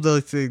 all of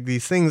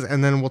these things,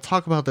 and then we'll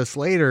talk about this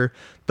later.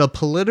 The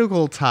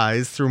political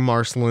ties through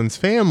Marcelin's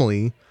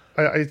family.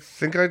 I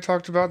think I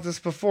talked about this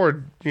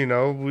before.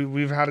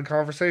 We've had a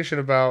conversation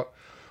about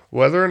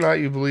whether or not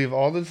you believe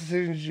all the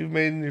decisions you've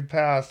made in your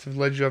past have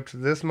led you up to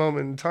this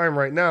moment in time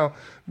right now.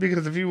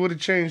 Because if you would have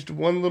changed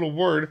one little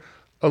word,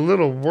 a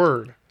little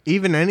word,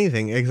 Even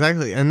anything,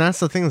 exactly, and that's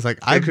the thing. Is like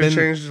it could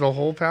change the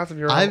whole path of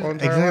your entire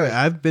life.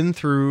 I've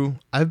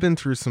been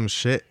through some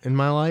shit in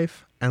my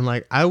life, and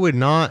like I would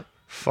not.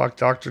 Fuck,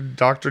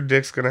 Dr.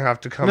 Dick's gonna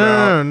have to come No,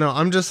 out. no.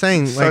 I'm just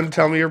saying, Son, like,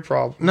 tell me your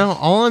problem. no.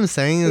 All I'm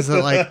saying is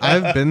that like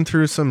I've been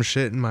through some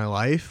shit in my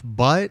life,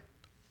 but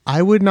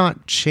I would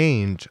not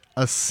change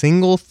a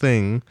single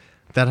thing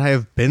that I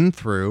have been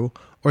through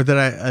or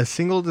a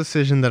single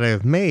decision that I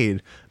have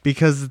made,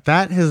 because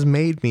that has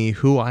made me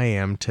who I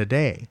am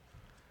today.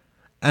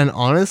 And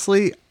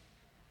honestly,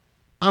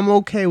 I'm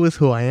okay with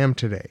who I am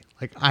today.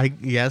 Like,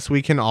 yes,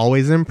 we can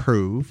always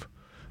improve,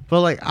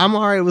 but like, I'm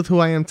all right with who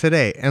I am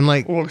today. And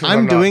like, Well, 'cause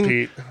I'm not doing,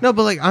 Pete. no,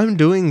 but like, I'm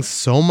doing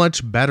so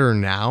much better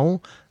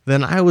now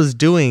than I was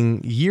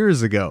doing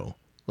years ago.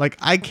 Like,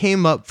 I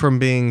came up from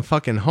being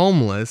fucking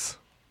homeless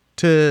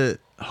to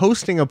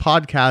hosting a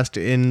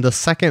podcast in the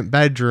second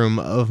bedroom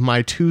of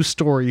my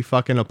 2-story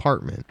fucking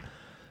apartment.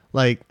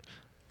 Like,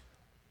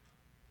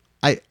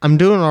 I'm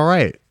doing all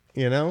right,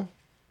 you know?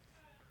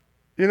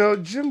 You know,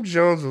 Jim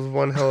Jones was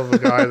one hell of a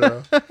guy,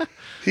 though.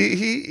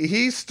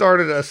 He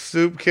started a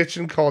soup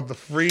kitchen called the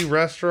Free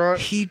Restaurant.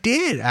 He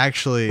did,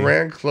 actually.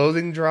 Ran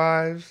clothing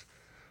drives,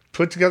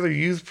 put together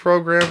youth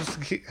programs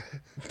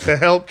to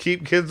help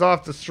keep kids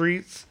off the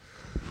streets,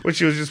 which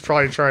he was just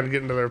probably trying to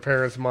get into their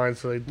parents' minds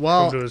so they'd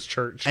come to his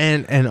church.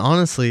 And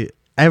honestly,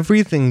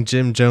 everything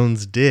Jim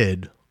Jones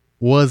did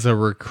was a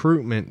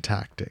recruitment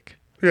tactic.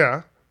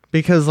 Yeah.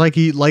 Because like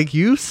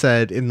you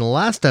said in the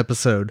last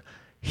episode,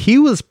 he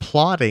was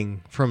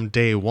plotting from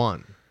day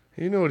one.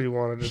 He knew what he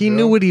wanted to do. He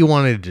knew what he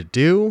wanted to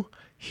do.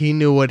 He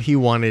knew what he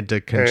wanted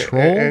to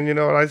control. And you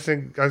know what? I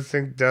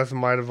think death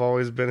might have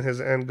always been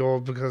his end goal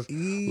because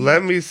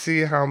let me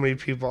see how many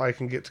people I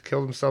can get to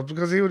kill themselves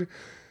because he would.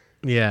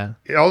 Yeah.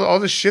 All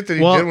the shit that he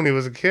did when he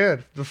was a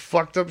kid, the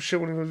fucked up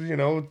shit when he was,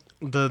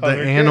 the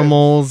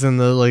animals and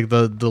the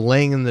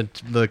laying in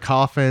the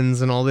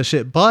coffins and all this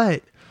shit.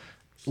 But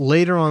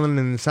later on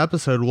in this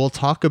episode, we'll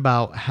talk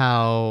about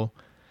how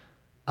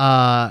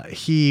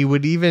he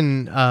would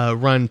even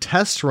run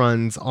test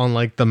runs on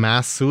like the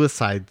mass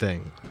suicide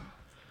thing,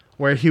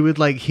 where he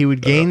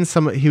would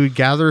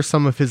gather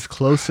some of his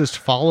closest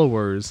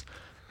followers,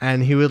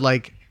 and he would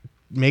like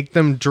make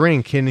them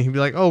drink, and he'd be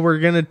like, "Oh, we're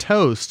gonna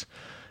toast,"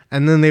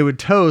 and then they would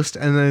toast,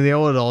 and then they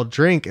would all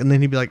drink, and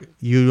then he'd be like,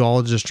 "You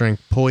all just drank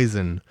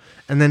poison,"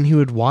 and then he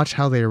would watch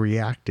how they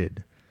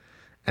reacted.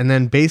 And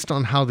then based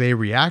on how they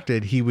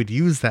reacted, he would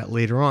use that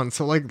later on.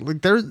 So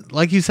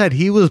like you said,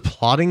 he was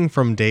plotting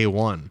from day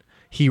one.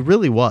 He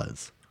really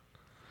was.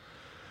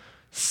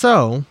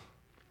 So,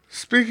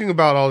 speaking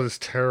about all this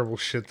terrible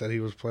shit that he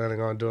was planning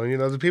on doing,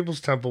 the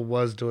People's Temple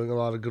was doing a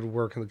lot of good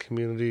work in the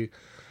community,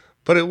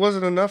 but it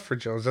wasn't enough for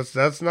Jones.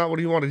 That's not what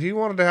he wanted. He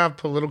wanted to have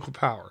political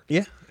power.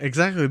 Yeah,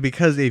 exactly.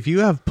 Because if you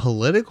have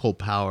political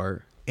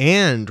power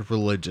and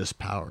religious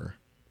power,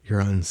 you're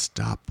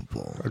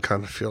unstoppable. I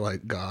kind of feel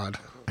like God.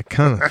 I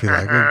kind of feel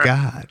like a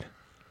god.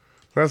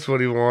 That's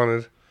what he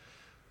wanted.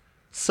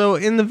 So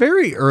in the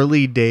very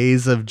early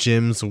days of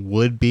Jim's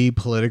would-be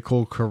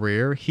political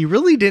career, he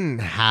really didn't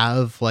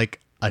have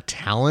like a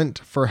talent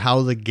for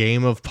how the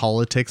game of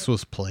politics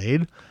was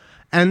played.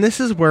 And this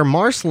is where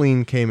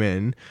Marceline came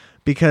in,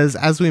 because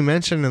as we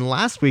mentioned in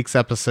last week's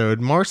episode,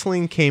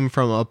 Marceline came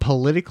from a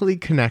politically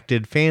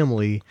connected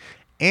family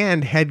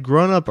and had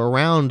grown up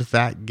around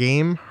that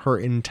game her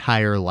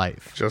entire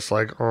life. Just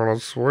like Arnold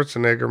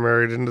Schwarzenegger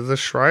married into the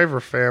Shriver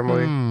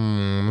family.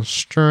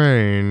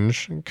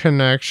 Strange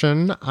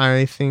connection,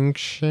 I think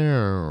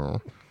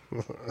so.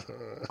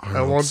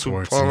 Arnold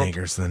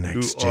Schwarzenegger's the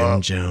next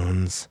Jim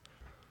Jones.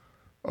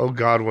 Oh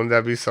God, wouldn't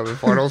that be something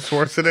if Arnold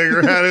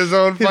Schwarzenegger had his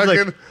own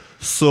fucking... Like,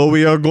 so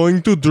we are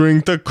going to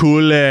drink the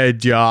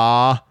Kool-Aid,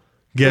 yeah?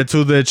 Get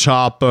to the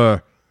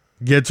chopper.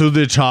 Get to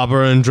the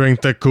chopper and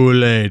drink the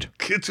Kool-Aid.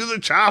 Get to the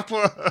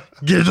chopper.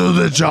 Get to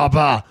the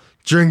chopper.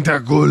 Drink the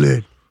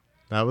Kool-Aid.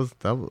 That was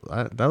I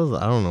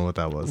don't know what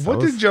that was.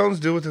 What did Jones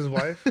do with his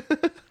wife?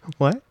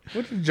 What?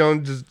 What did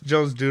Jones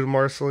do to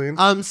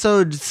Marceline?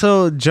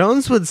 So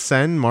Jones would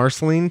send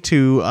Marceline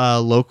to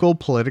local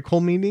political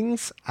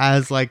meetings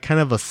as like kind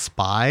of a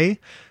spy,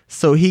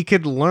 so he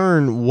could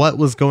learn what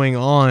was going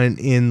on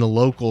in the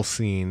local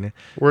scene.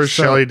 Where's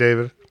Shelley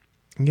David?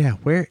 Yeah,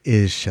 where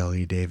is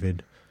Shelley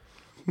David?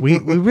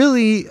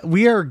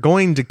 We are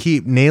going to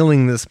keep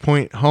nailing this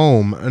point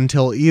home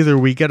until either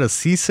we get a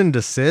cease and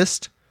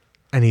desist,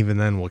 and even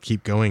then we'll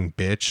keep going,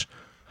 bitch.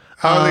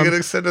 How are they going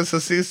to send us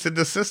a cease and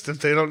desist if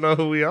they don't know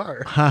who we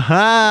are?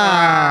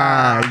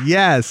 Haha.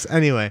 Yes.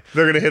 Anyway.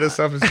 They're going to hit us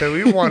up and say,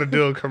 we want to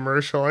do a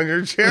commercial on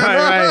your channel.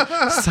 Right.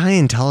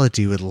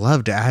 Scientology would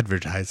love to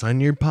advertise on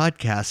your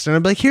podcast. And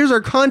I'm like, here's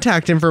our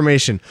contact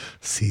information.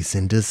 Cease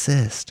and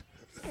desist.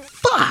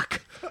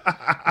 Fuck.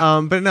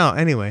 But no,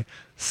 anyway.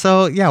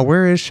 So, yeah,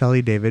 where is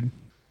Shelley David?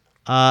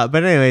 But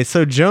anyway,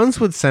 so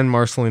Jones would send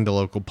Marceline to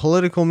local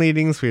political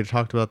meetings. We had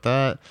talked about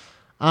that.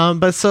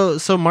 But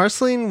so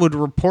Marceline would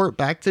report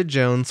back to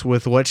Jones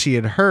with what she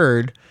had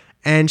heard,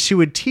 and she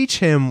would teach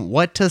him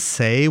what to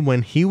say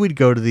when he would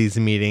go to these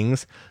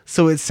meetings,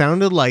 so it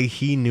sounded like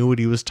he knew what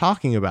he was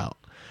talking about.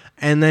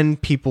 And then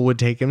people would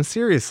take him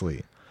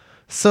seriously.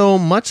 So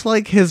much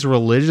like his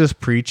religious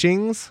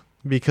preachings,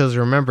 because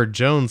remember,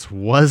 Jones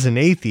was an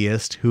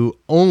atheist who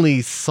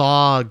only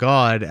saw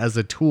God as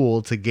a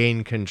tool to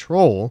gain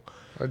control.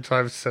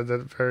 I've said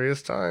that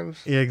various times.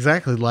 Yeah,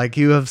 exactly, like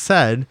you have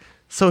said.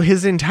 So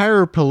his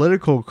entire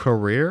political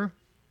career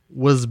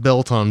was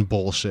built on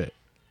bullshit,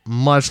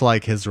 much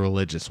like his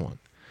religious one.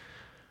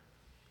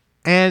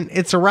 And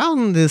it's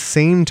around this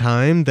same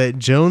time that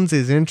Jones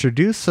is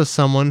introduced to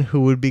someone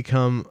who would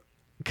become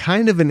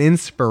kind of an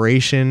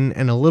inspiration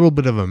and a little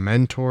bit of a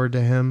mentor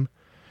to him.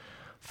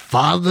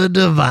 Father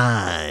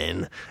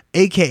Divine,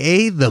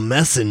 a.k.a. The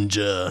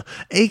Messenger,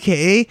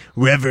 a.k.a.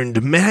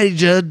 Reverend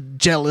Major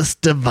Jealous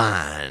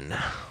Divine.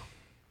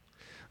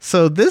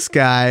 So this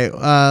guy,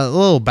 a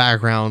little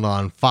background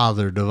on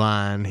Father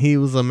Divine. He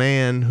was a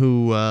man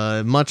who,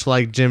 much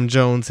like Jim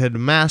Jones, had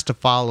amassed a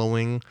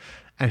following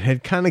and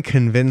had kind of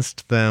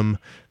convinced them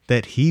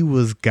that he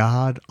was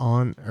God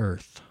on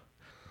earth.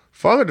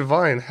 Father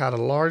Divine had a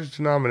large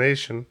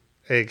denomination,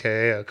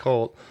 aka a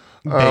cult,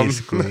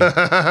 Basically.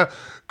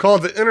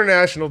 called the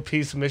International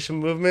Peace Mission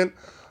Movement.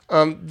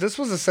 This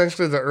was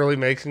essentially the early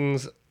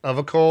makings of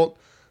a cult.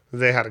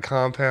 They had a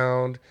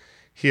compound.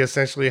 He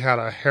essentially had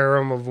a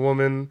harem of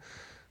women,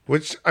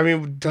 which, I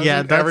mean,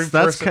 doesn't every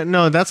person...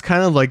 That's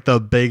kind of like the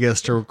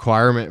biggest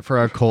requirement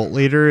for a cult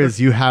leader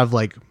is you have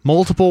like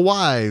multiple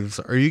wives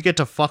or you get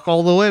to fuck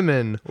all the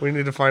women. We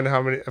need to find out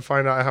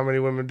how many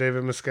women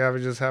David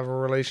Miscavige is having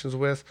relations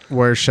with.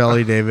 Where's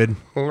Shelley, David?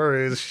 Where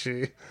is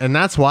she? And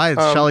that's why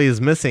Shelley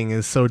is missing,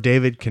 is so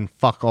David can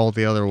fuck all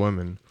the other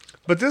women.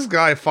 But this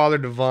guy, Father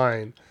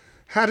Divine,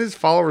 had his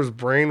followers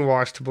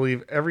brainwashed to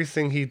believe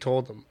everything he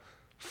told them.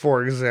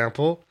 For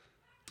example...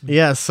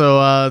 Yeah,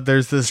 so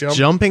there's this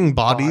jumping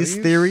bodies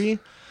theory.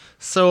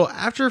 So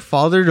after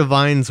Father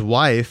Divine's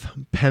wife,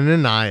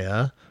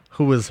 Penaniah,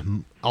 who was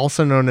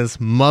also known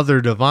as Mother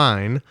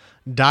Divine,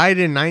 died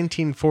in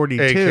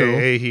 1942.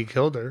 AKA he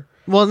killed her.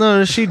 Well,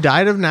 no, she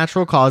died of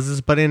natural causes,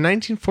 but in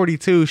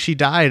 1942 she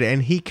died,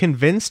 and he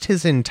convinced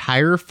his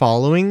entire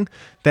following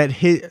that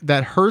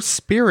her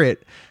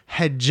spirit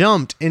had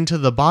jumped into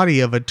the body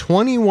of a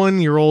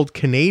 21-year-old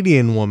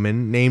Canadian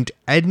woman named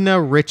Edna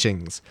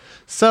Richings.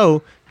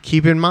 So...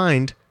 keep in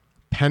mind,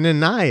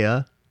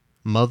 Penaniah,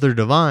 Mother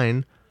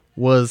Divine,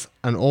 was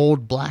an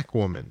old black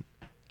woman.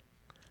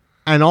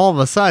 And all of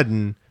a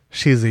sudden,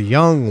 she's a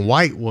young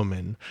white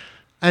woman.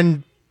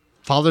 And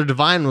Father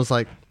Divine was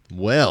like,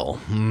 well,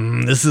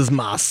 this is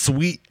my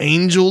sweet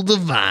angel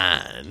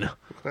divine.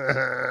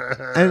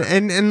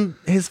 and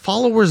his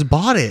followers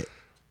bought it.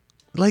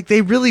 Like,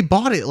 they really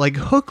bought it. Like,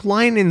 hook,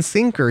 line, and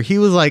sinker. He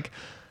was like,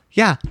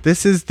 yeah,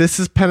 this is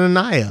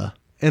Penaniah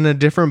in a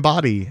different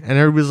body. And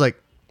everybody's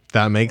like,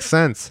 that makes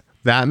sense.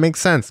 That makes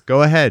sense.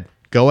 Go ahead.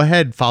 Go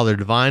ahead, Father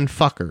Divine.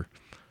 Fuck her.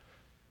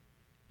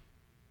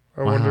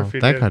 I wonder if he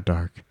that did. got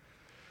dark.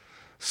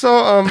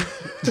 So,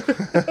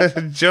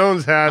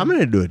 Jones had... I'm going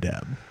to do a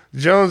dab.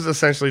 Jones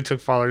essentially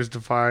took Father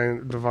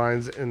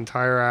Divine's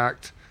entire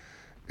act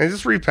and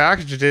just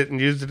repackaged it and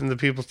used it in the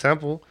People's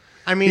Temple.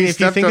 I mean, if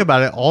you think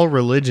about it, all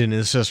religion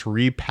is just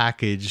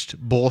repackaged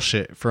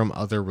bullshit from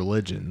other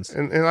religions.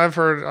 And I've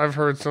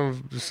heard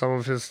some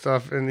of his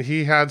stuff, and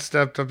he had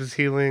stepped up his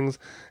healings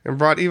and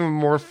brought even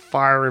more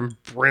fire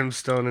and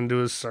brimstone into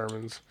his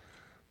sermons.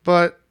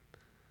 But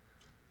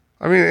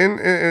I mean,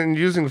 in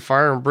using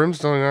fire and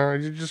brimstone,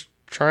 you're just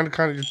trying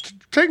to you're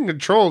taking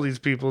control of these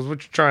people is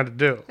what you're trying to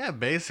do. Yeah,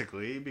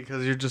 basically,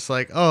 because you're just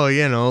like, oh,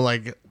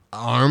 like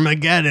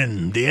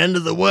Armageddon, the end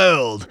of the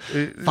world,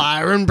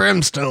 fire and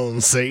brimstone,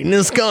 Satan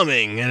is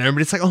coming, and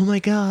everybody's like, oh my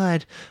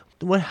God,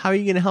 how are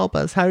you going to help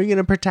us? How are you going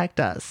to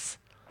protect us?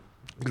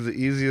 Because the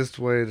easiest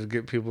way to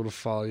get people to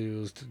follow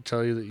you is to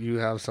tell you that you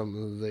have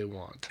something that they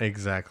want.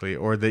 Exactly,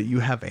 or that you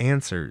have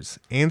answers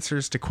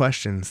to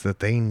questions that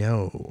they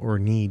know or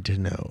need to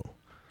know.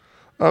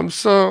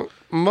 So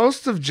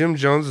most of Jim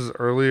Jones's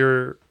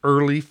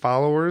early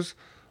followers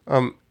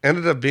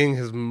ended up being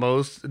his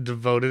most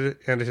devoted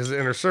and his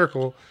inner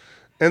circle.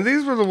 And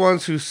these were the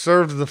ones who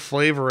served the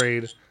Flavor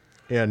Aid.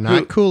 Yeah,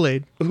 not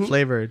Kool-Aid,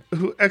 flavored.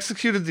 Who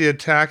executed the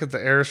attack at the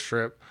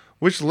airstrip,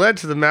 which led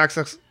to the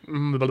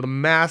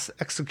mass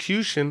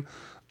execution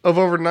of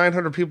over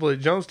 900 people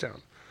at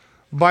Jonestown.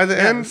 By the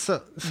end...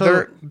 So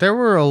there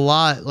were a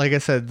lot, like I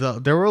said,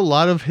 there were a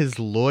lot of his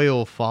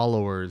loyal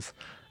followers.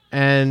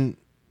 And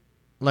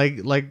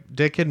like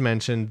Dick had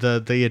mentioned,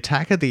 the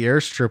attack at the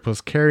airstrip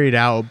was carried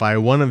out by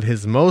one of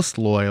his most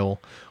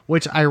loyal,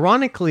 which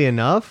ironically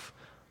enough...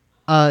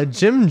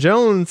 Jim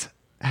Jones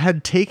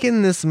had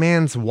taken this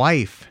man's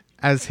wife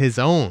as his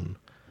own.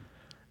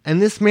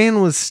 And this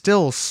man was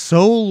still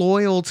so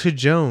loyal to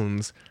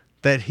Jones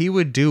that he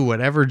would do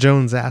whatever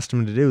Jones asked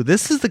him to do.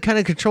 This is the kind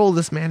of control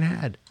this man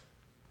had.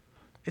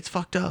 It's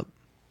fucked up.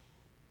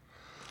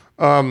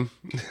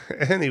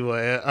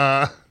 Anyway,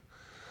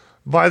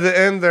 by the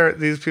end,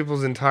 these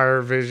people's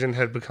entire vision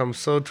had become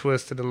so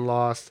twisted and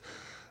lost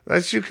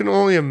that you can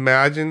only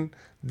imagine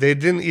they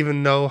didn't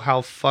even know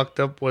how fucked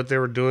up what they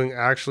were doing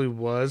actually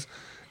was.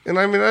 And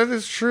I mean, that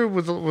is true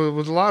with a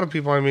lot of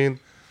people. I mean,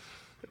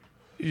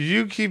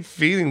 you keep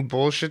feeding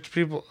bullshit to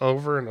people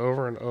over and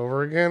over and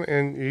over again,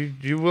 and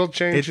you will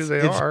change who they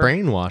are. It's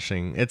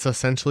brainwashing. It's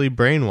essentially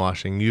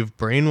brainwashing. You've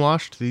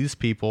brainwashed these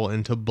people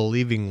into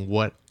believing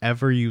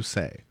whatever you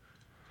say.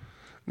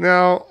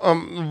 Now,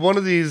 one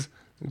of these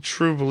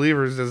true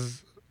believers,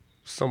 as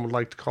some would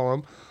like to call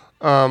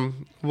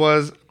him,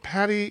 was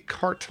Patty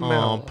Cartmel.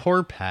 Oh,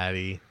 poor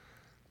Patty.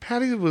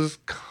 Patty was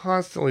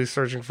constantly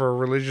searching for a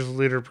religious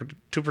leader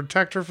to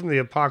protect her from the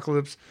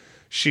apocalypse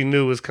she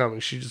knew was coming.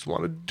 She just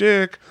wanted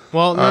dick.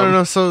 Well,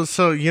 no. So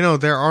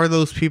there are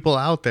those people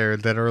out there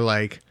that are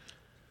like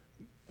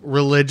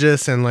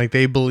religious and like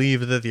they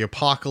believe that the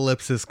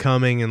apocalypse is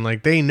coming and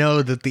like they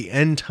know that the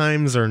end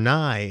times are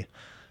nigh.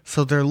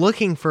 So they're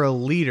looking for a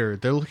leader.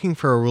 They're looking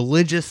for a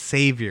religious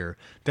savior.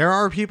 There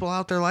are people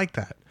out there like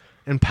that.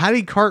 And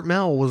Patty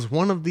Cartmel was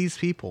one of these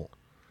people.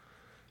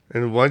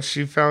 And once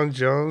she found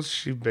Jones,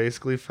 she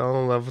basically fell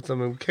in love with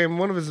him and became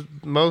one of his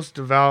most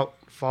devout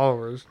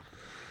followers.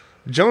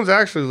 Jones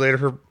actually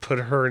later put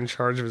her in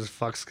charge of his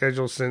fuck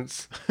schedule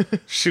since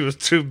she was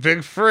too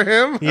big for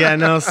him. Yeah,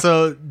 no,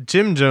 so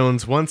Jim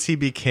Jones, once he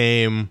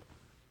became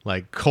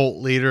like cult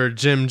leader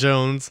Jim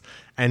Jones,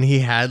 and he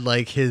had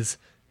like his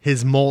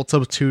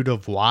multitude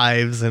of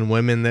wives and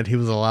women that he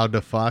was allowed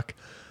to fuck,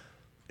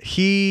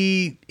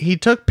 he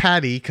took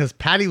Patty, because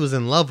Patty was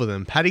in love with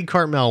him. Patty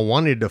Cartmel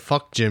wanted to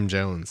fuck Jim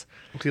Jones.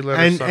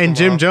 And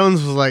Jim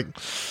Jones was like,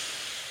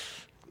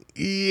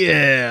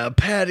 yeah,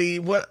 Patty,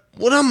 what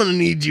I'm gonna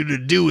need you to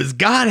do is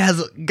God has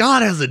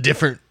a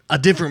different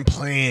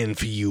plan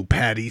for you,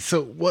 Patty.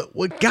 So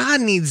what God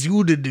needs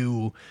you to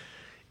do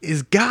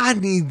is God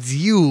needs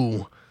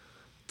you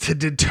to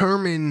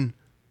determine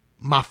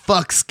my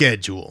fuck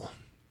schedule,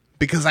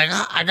 because I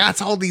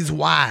got all these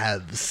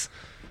wives,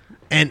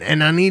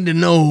 and I need to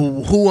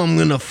know who I'm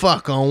gonna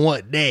fuck on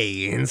what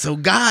day, and so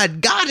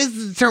God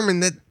has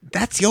determined that.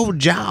 That's your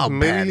job,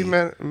 Maybe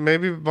Patty.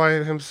 maybe by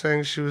him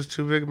saying she was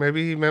too big,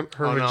 maybe he meant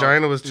her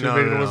vagina was too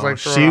big and was like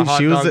she throwing a hot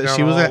dog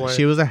down the hallway.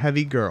 She was a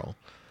heavy girl.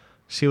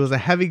 She was a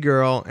heavy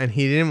girl, and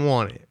he didn't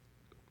want it.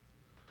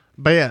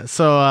 But yeah,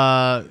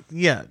 so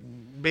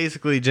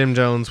basically Jim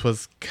Jones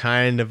was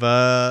kind of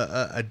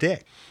a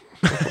dick.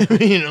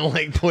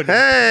 Like put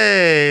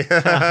Hey!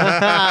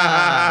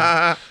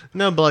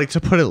 No, but like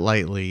to put it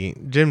lightly,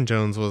 Jim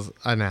Jones was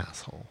an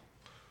asshole.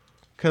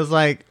 'Cause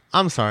like,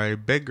 I'm sorry,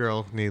 big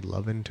girls need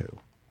loving too.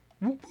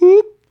 Whoop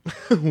whoop.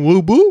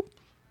 Whoop whoop.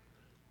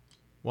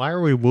 Why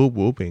are we whoop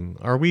whooping?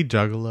 Are we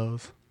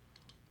juggalos?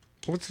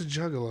 What's a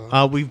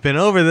juggalo? We've been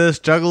over this.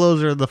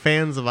 Juggalos are the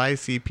fans of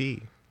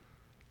ICP.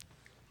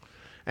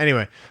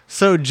 Anyway,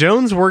 so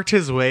Jones worked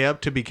his way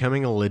up to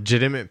becoming a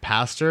legitimate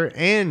pastor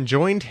and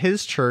joined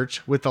his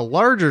church with a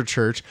larger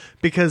church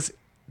because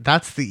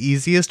that's the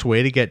easiest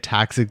way to get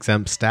tax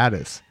exempt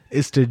status,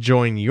 is to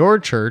join your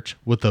church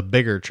with a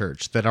bigger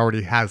church that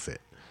already has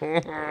it.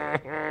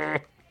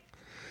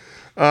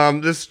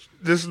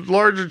 This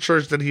larger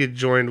church that he had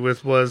joined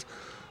with was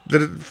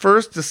the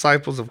First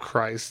Disciples of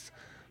Christ,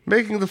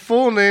 making the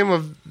full name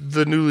of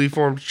the newly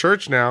formed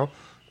church now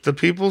the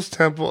People's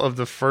Temple of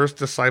the First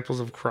Disciples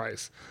of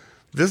Christ.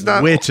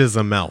 Which is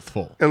a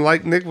mouthful. And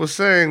like Nick was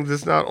saying,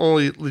 this not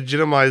only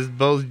legitimized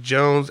both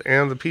Jones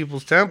and the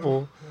People's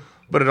Temple,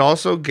 but it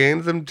also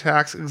gained them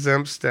tax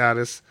exempt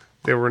status.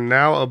 They were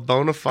now a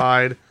bona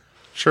fide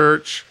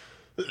church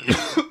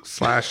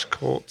 /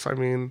 cults. I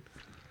mean,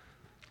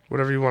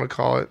 whatever you want to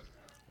call it.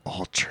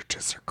 All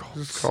churches are cults.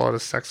 Just call it a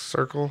sex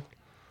circle.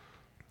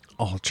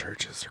 All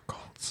churches are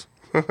cults.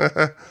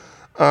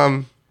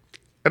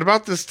 At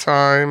about this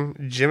time,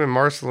 Jim and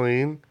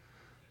Marceline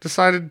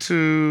decided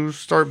to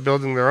start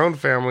building their own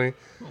family.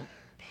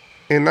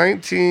 In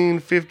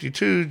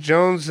 1952,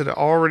 Jones had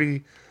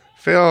already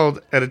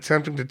failed at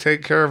attempting to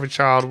take care of a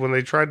child when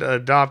they tried to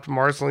adopt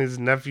Marceline's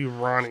nephew,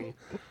 Ronnie.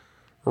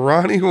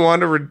 Ronnie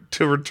wanted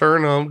to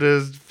return home to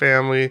his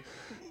family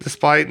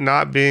despite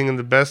not being in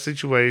the best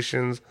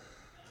situations,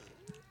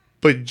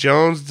 but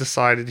Jones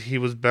decided he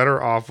was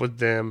better off with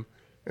them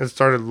and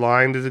started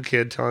lying to the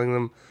kid, telling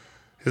them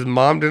his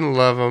mom didn't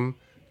love him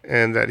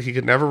and that he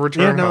could never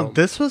return home.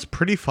 This was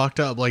pretty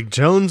fucked up. Like,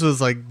 Jones was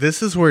like,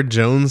 this is where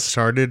Jones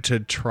started to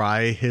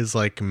try his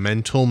like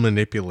mental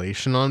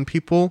manipulation on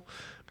people,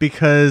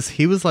 because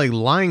he was like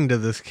lying to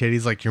this kid.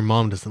 He's like, your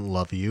mom doesn't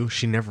love you.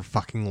 She never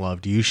fucking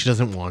loved you. She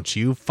doesn't want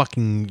you.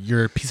 Fucking,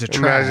 you're a piece of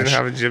trash. Imagine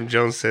having Jim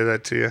Jones say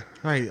that to you.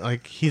 Right.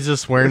 Like, he's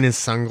just wearing his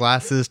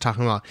sunglasses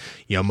talking about,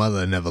 your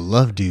mother never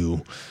loved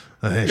you.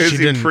 Is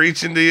he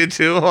preaching to you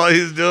too while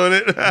he's doing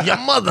it? Your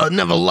mother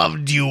never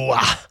loved you,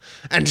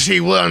 and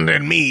she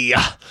wanted me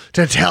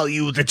to tell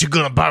you that you're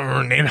gonna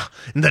burn in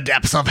the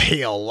depths of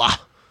hell.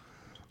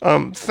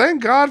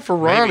 Thank God for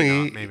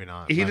Ronnie. Maybe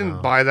not. He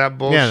didn't buy that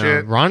bullshit.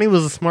 Yeah, no, Ronnie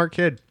was a smart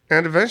kid.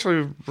 And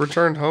eventually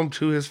returned home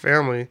to his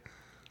family.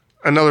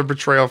 Another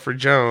betrayal for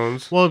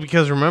Jones. Well,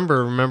 because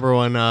remember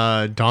when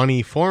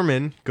Donnie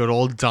Foreman, good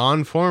old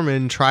Don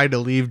Foreman, tried to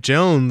leave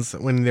Jones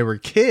when they were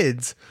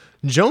kids.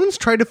 Jones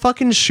tried to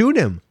fucking shoot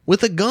him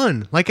with a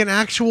gun, like an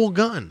actual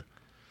gun.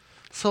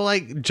 So,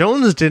 like,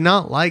 Jones did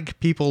not like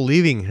people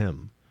leaving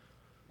him.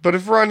 But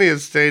if Ronnie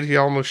had stayed, he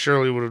almost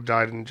surely would have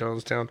died in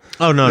Jonestown.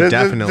 Oh no,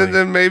 definitely.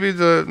 Then maybe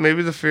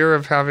the fear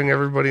of having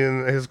everybody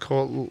in his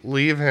cult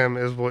leave him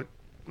is what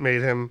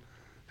made him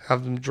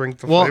have them drink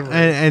the flavor. Well,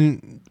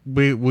 and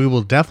we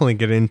will definitely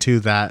get into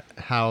that,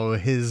 how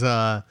his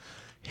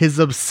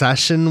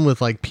obsession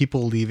with like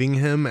people leaving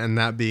him and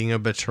that being a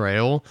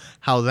betrayal,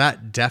 how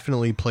that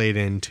definitely played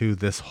into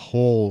this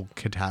whole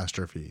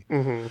catastrophe.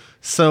 Mm-hmm.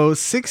 So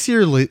 6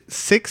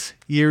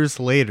 years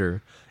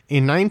later,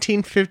 in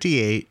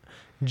 1958,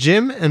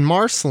 Jim and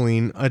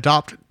Marceline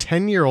adopt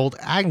 10-year-old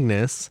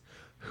Agnes,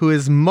 who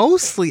is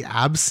mostly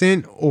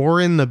absent or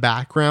in the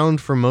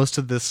background for most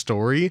of this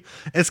story.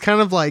 It's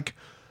kind of like,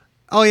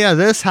 oh yeah,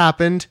 this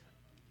happened,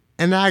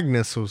 and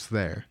Agnes was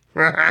there.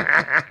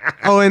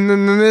 Oh, and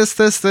then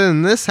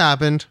this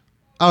happened.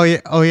 Oh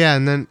yeah,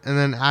 and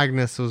then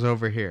Agnes was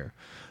over here.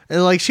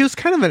 And like she was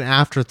kind of an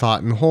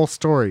afterthought in the whole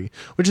story,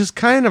 which is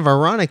kind of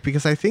ironic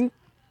because I think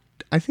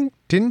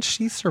didn't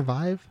she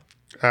survive?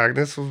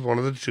 Agnes was one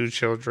of the 2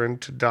 children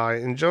to die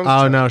in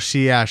Jonestown. Oh no,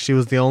 she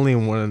was the only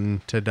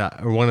one to die,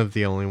 or one of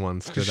the only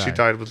ones to die. She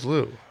died with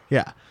Lou.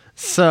 Yeah.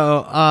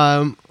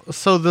 So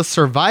so the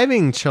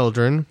surviving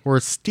children were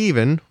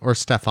Stephen or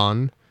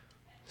Stefan.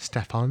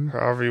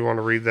 However you want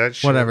to read that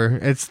shit. Whatever.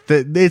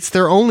 It's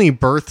their only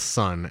birth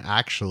son,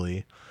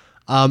 actually.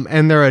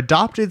 And their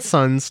adopted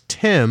sons,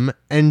 Tim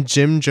and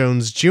Jim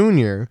Jones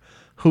Jr.,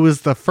 who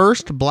was the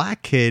first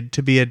black kid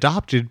to be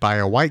adopted by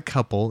a white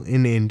couple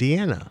in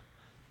Indiana.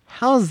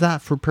 How's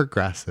that for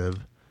progressive?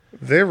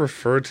 They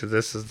refer to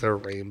this as their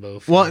rainbow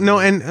family. Well,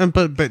 no,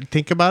 but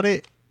think about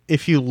it.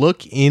 If you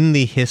look in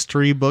the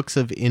history books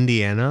of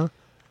Indiana,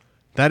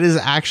 that is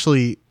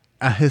actually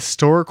a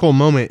historical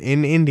moment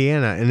in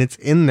Indiana, and it's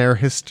in their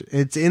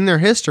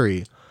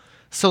history.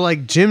 So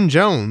like Jim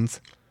Jones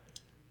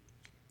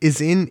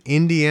is in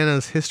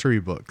Indiana's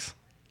history books.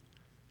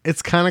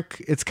 It's kind of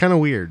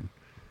weird.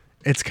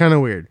 It's kind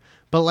of weird.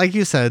 But like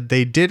you said,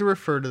 they did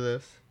refer to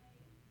this.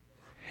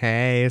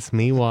 Hey, it's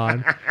me,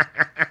 Wad.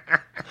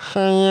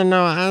 Hey,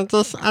 I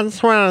just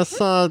want to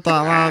say that,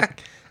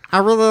 like, I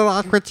really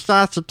like what you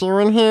guys are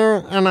doing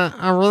here, and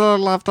I really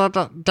love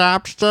that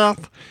dab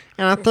stuff,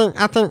 and I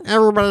think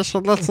everybody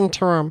should listen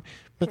to him,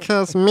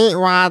 because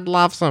Meatwad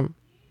loves him.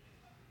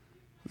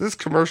 This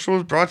commercial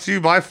is brought to you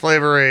by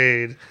Flavor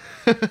Aid.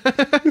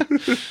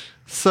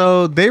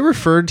 So they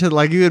referred to,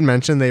 like you had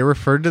mentioned, they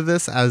referred to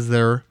this as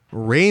their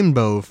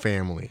rainbow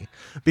family,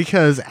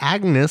 because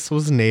Agnes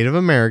was Native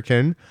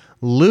American,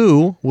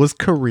 Lou was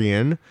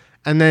Korean,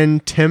 and then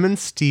Tim and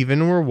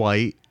Stephen were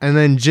white, and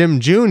then Jim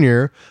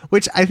Jr.,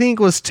 which I think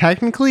was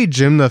technically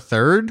Jim the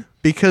Third,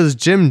 because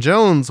Jim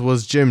Jones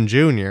was Jim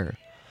Jr.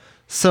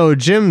 So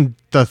Jim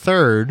the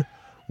Third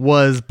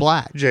was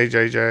black.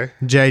 JJJ.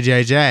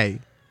 JJJ.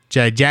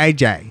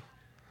 JJJ.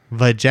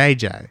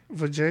 Vajayjay.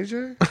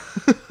 Vajayjay?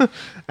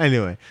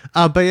 Anyway,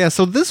 but yeah,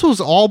 so this was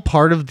all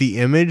part of the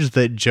image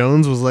that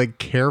Jones was like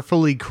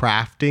carefully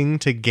crafting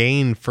to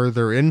gain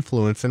further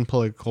influence and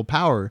political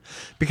power,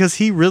 because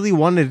he really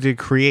wanted to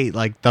create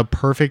like the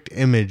perfect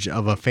image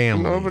of a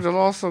family. No, but it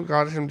also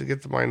got him to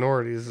get the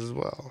minorities as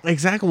well.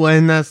 Exactly,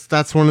 and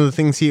that's one of the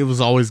things he was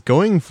always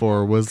going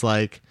for, was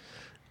like,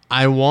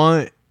 I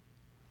want,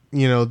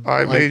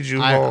 I made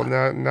you whole.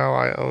 Now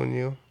I own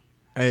you.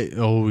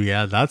 Oh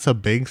yeah, that's a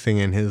big thing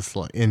in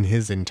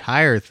his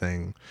entire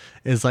thing.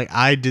 Is like,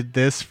 I did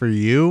this for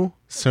you,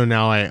 so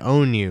now I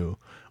own you,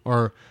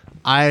 or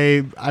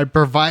I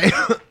provide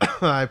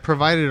I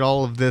provided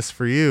all of this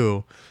for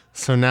you,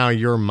 so now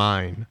you're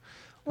mine.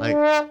 Like,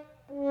 I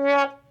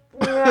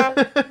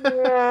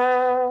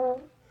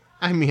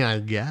mean, I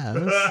guess.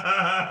 No,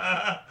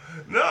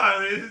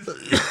 I mean,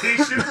 he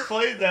should have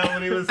played that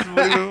when he was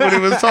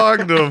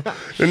talking to him.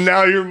 And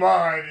now you're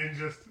mine, and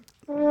just.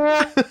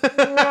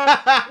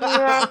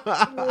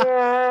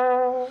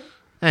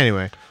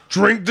 Anyway,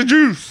 drink the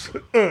juice.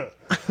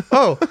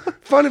 Oh,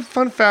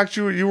 fun fact: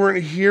 you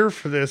weren't here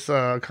for this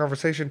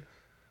conversation.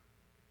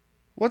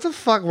 What the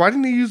fuck? Why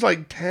didn't he use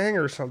like Tang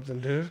or something,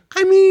 dude?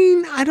 I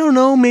mean, I don't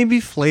know. Maybe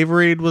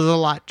Flavor Aid was a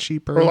lot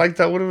cheaper. Or like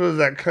that. What was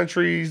that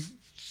country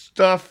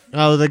stuff?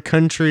 Oh, the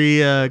country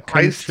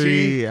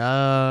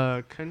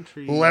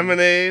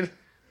lemonade.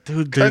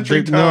 Dude,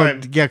 Country Time.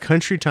 No,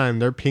 Country Time.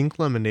 Their pink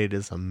lemonade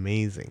is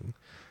amazing.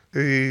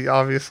 He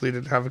obviously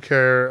didn't have a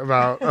care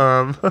about,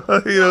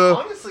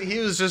 Honestly, he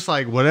was just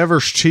like,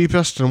 whatever's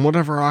cheapest and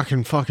whatever I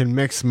can fucking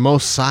mix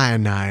most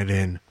cyanide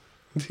in.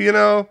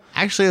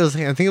 Actually, I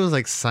think it was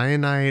like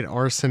cyanide,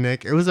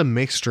 arsenic. It was a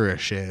mixture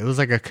of shit. It was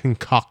like a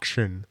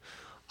concoction.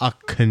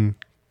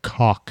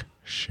 Cock.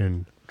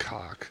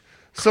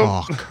 So,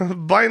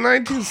 by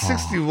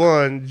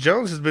 1961,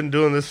 Jones has been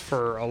doing this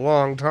for a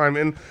long time,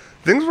 and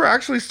things were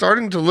actually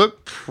starting to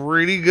look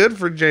pretty good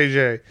for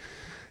JJ.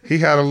 He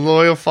had a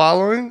loyal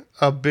following,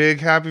 a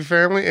big happy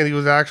family, and he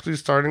was actually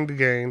starting to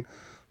gain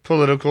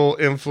political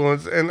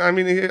influence. And I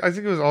mean, I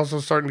think he was also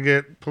starting to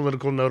get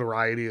political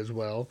notoriety as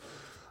well.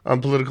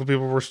 Political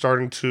people were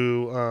starting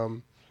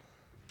to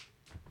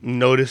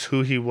notice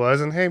who he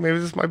was, and hey, maybe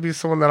this might be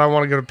someone that I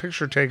want to get a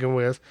picture taken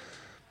with,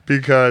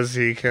 because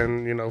he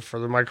can,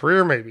 further my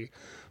career. Maybe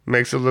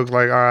makes it look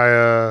like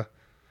I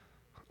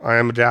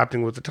am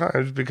adapting with the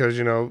times, because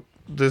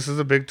this is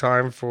a big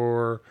time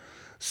for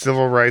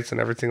civil rights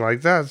and everything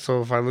like that. So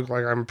if I look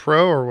like I'm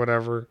pro or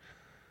whatever,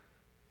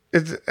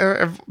 it's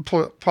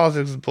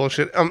politics is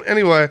bullshit.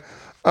 Anyway,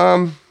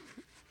 as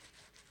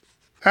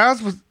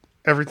with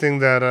everything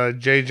that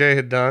JJ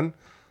had done,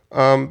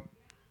 there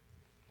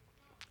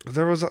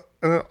was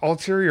an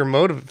ulterior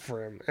motive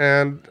for him,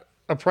 and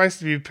a price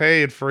to be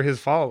paid for his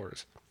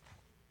followers.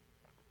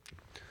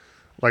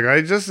 Like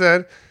I just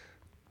said,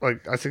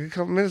 like I think a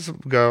couple minutes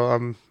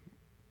ago,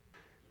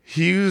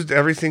 he used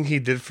everything he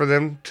did for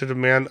them to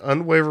demand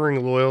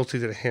unwavering loyalty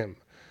to him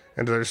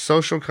and to their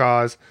social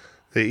cause.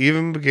 They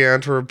even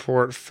began to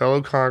report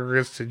fellow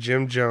congregants to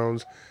Jim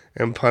Jones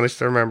and punish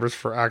their members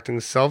for acting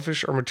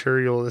selfish or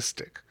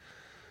materialistic.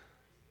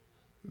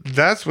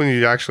 That's when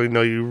you actually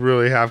know you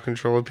really have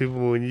control of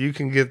people, when you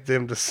can get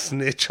them to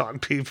snitch on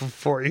people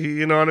for you.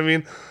 You know what I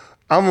mean?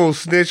 I'm going to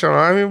snitch on.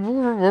 I mean,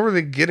 what were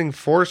they getting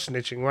for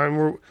snitching? I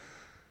mean,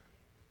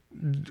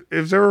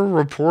 if they were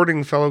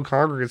reporting fellow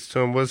congregants to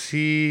him, was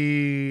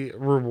he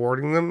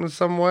rewarding them in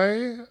some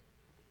way?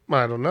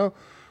 I don't know.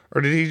 Or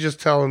did he just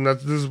tell them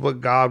that this is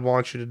what God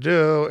wants you to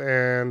do?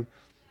 And,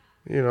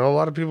 you know, a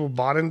lot of people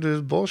bought into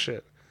his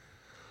bullshit.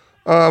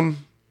 The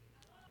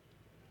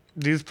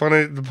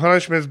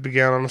punishments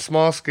began on a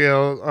small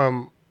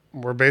scale,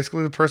 where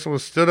basically the person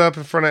was stood up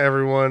in front of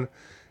everyone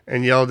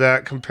and yelled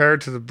at,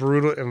 compared to the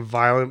brutal and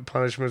violent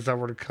punishments that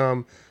were to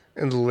come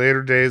in the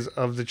later days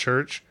of the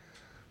church.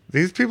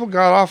 These people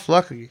got off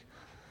lucky.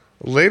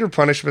 Later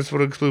punishments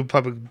would include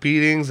public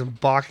beatings and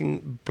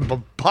boxing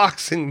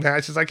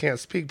matches. I can't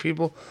speak,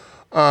 people.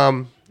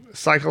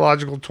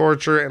 Psychological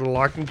torture and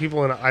locking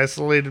people in an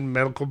isolated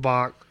metal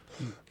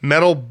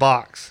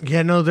box.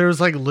 Yeah, no, there was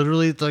like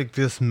literally like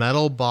this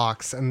metal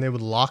box, and they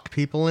would lock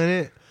people in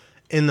it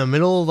in the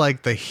middle of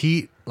like the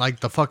heat,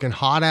 like the fucking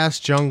hot ass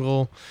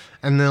jungle,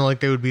 and then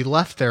like they would be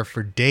left there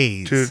for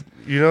days. Dude,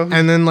 you know?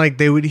 And then like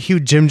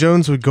Jim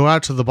Jones would go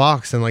out to the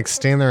box and like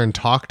stand there and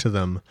talk to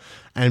them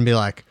and be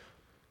like,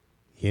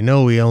 you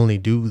know, we only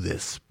do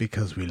this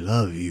because we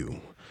love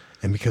you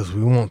and because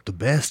we want the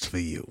best for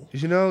you.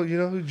 You know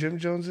who Jim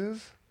Jones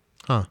is?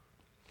 Huh?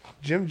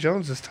 Jim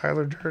Jones is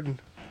Tyler Durden.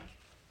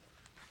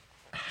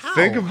 How?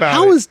 Think about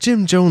How it. is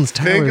Jim Jones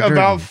Tyler Think Durden?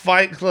 about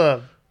Fight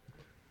Club.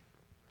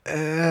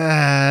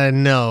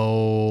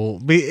 No.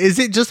 Is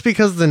it just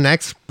because the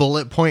next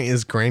bullet point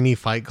is Granny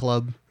Fight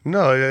Club?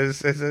 No,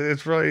 it's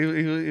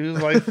really he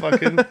was like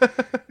fucking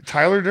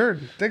Tyler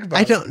Durden. Think about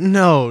it. I don't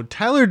know.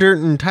 Tyler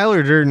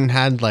Durden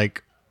had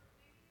like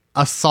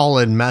a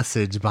solid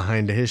message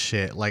behind his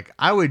shit. Like,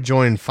 I would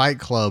join Fight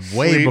Club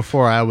way Sleep.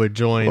 before I would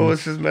join. What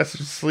was his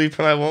message? Sleep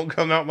and I won't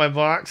come out my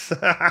box.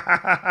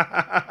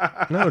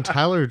 No,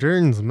 Tyler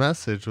Durden's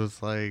message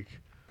was like,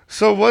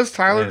 So was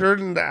Tyler Yeah.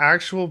 Durden the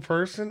actual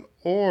person,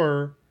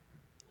 or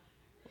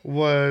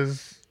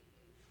was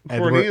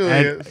Edward,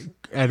 Cornelius?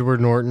 Edward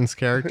Norton's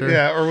character.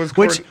 Yeah, or was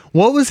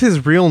What was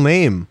his real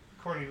name?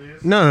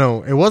 Cornelius?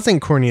 No, it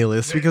wasn't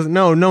Cornelius because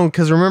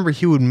because remember,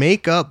 he would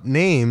make up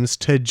names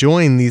to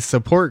join these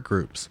support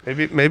groups.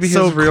 Maybe his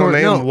So real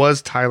name no.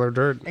 was Tyler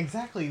Durden.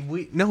 Exactly.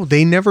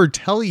 They never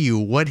tell you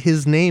what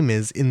his name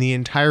is in the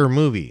entire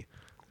movie.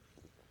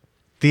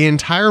 The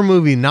entire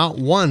movie, not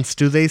once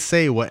do they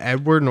say what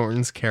Edward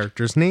Norton's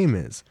character's name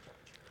is.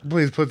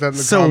 Please put that in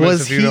the So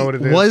comments if you know what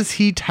it is. was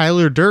he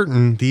Tyler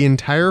Durden the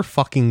entire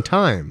fucking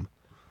time?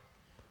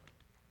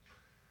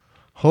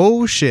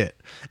 Oh shit.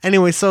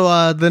 Anyway,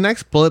 so the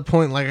next bullet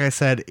point, like I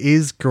said,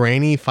 is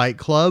Granny Fight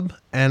Club,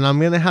 and I'm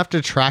gonna have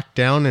to track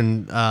down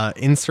and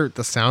insert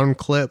the sound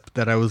clip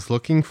that I was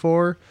looking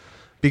for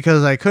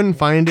because I couldn't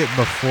find it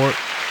before.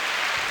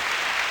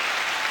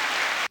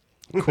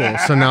 Cool.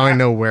 So now I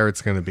know where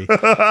it's gonna be.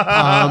 But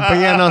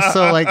yeah, no.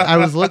 So like, I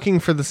was looking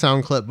for the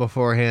sound clip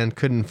beforehand,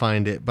 couldn't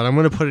find it, but I'm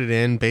gonna put it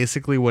in.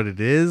 Basically, what it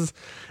is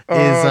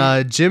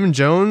Jim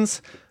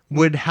Jones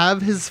would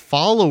have his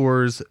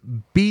followers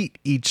beat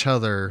each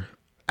other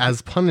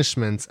as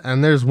punishments,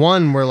 and there's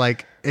one where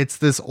like it's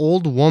this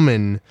old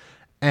woman,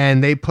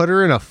 and they put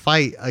her in a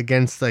fight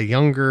against a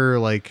younger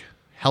like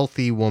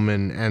healthy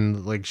woman,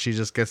 and like she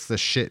just gets the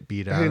shit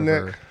beat out of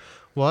her. Nick.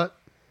 What?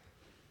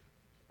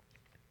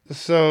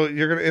 So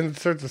you're gonna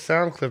insert the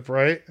sound clip,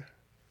 right?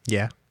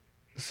 Yeah.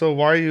 So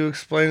why are you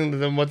explaining to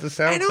them what the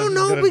sound I clip don't is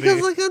know gonna because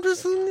be? like I'm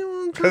just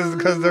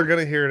Because they're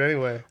gonna hear it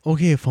anyway.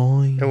 okay,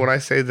 fine. And when I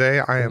say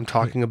they, I am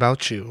talking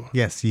about you,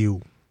 Yes,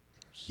 you.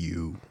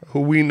 who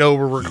we know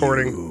we're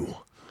recording.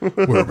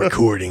 We're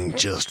recording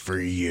just for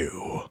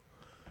you.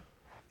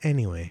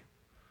 Anyway.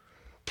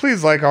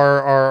 Please like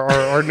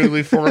our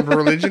newly formed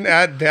religion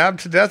at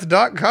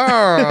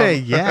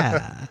dabtodeath.com.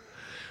 Yeah.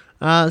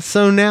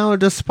 So now,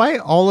 despite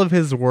all of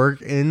his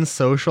work in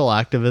social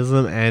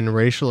activism and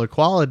racial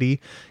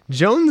equality,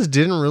 Jones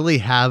didn't really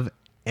have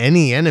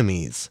any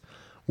enemies,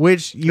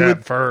 which you At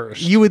would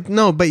first. you would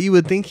know, but you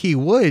would think he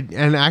would,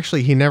 and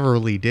actually he never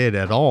really did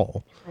at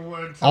all.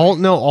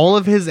 All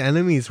of his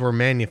enemies were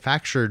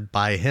manufactured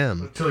by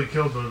him. Until he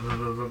killed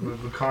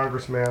the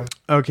congressman.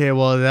 Okay,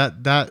 well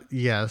that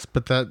yes,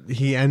 but that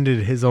he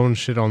ended his own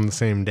shit on the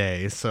same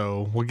day,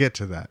 so we'll get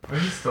to that.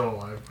 He's still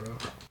alive, bro.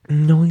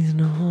 No, he's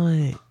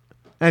not.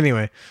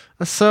 Anyway,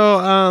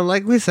 so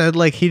like we said,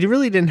 like he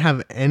really didn't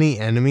have any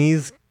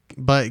enemies,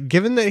 but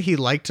given that he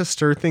liked to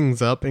stir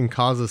things up and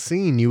cause a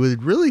scene, you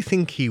would really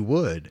think he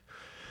would.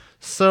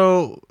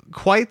 So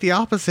quite the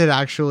opposite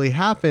actually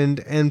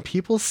happened, and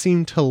people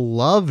seemed to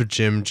love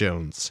Jim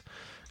Jones.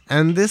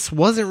 And this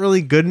wasn't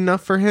really good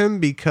enough for him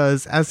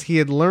because, as he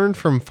had learned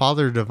from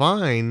Father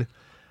Divine,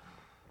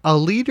 a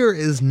leader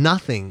is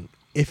nothing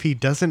if he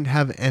doesn't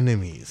have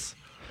enemies.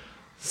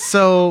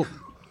 So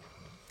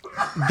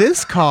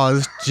this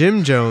caused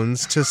Jim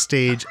Jones to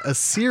stage a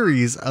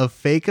series of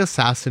fake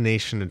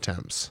assassination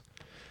attempts.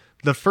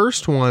 The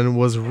first one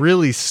was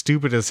really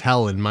stupid as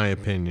hell, in my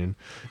opinion.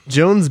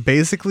 Jones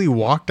basically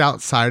walked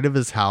outside of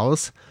his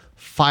house,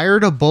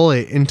 fired a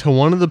bullet into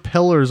one of the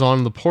pillars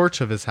on the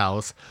porch of his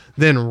house,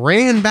 then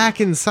ran back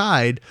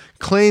inside,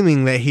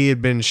 claiming that he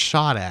had been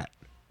shot at.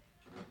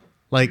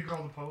 Like,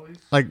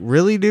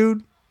 really,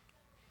 dude?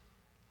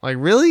 Like,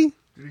 really?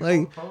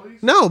 Like,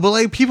 no, but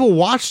like people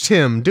watched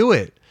him do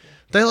it.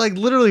 They like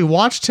literally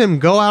watched him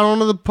go out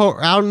onto the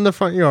out in the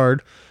front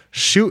yard,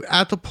 shoot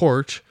at the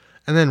porch,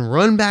 and then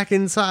run back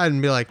inside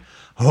and be like,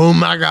 "Oh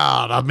my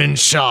God, I've been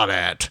shot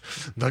at.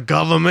 The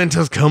government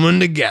is coming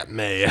to get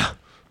me."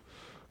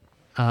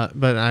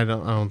 But I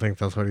don't think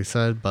that's what he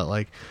said. But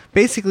like,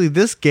 basically,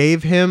 this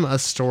gave him a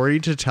story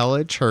to tell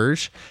at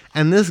church,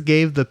 and this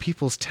gave the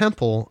People's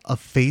Temple a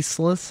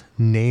faceless,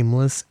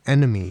 nameless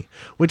enemy,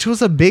 which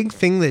was a big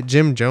thing that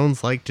Jim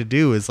Jones liked to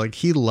do. Is like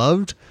he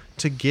loved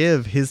to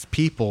give his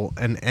people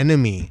an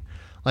enemy,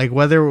 like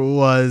whether it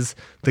was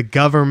the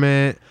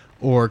government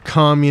or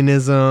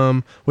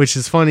communism, which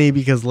is funny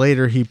because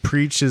later he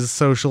preaches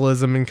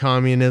socialism and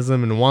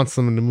communism and wants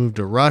them to move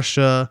to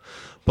Russia.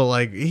 But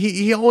like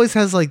he always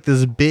has like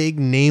this big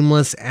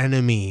nameless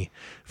enemy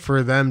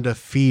for them to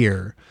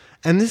fear.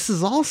 And this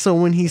is also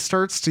when he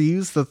starts to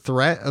use the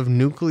threat of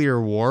nuclear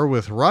war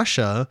with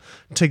Russia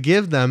to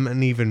give them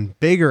an even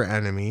bigger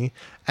enemy,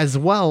 as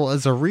well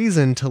as a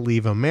reason to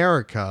leave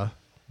America,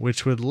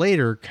 which would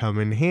later come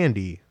in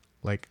handy.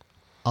 Like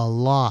a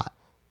lot.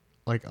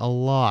 Like a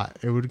lot.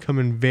 It would come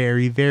in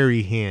very,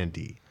 very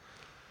handy.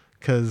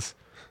 Because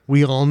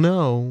we all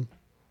know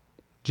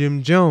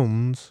Jim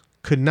Jones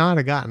could not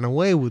have gotten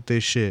away with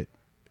this shit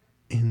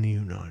in the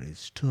United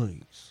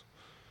States.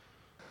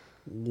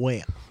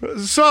 Well.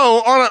 So,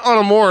 on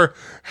a more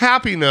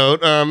happy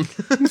note,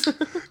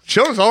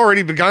 Jones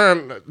already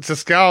begun to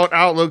scout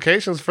out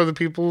locations for the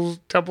People's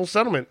Temple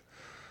settlement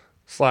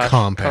 /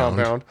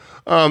 compound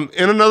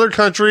in another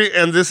country,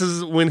 and this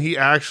is when he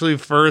actually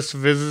first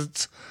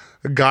visits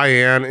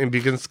Guyana and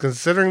begins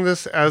considering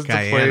this as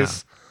the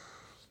place.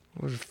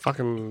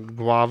 Fucking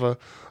guava.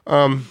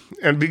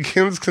 And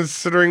begins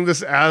considering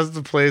this as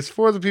the place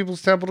for the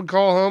People's Temple to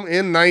call home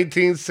in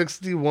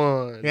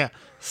 1961. Yeah.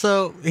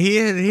 So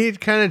he'd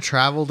kind of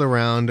traveled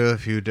around to a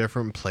few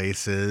different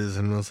places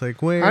and was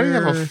like, where? How do you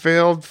have a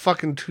failed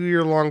fucking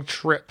 2-year-long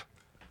trip?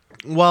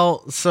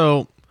 Well,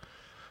 so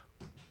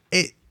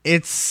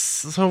it's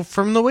so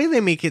from the way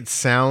they make it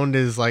sound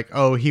is like,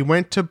 oh, he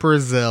went to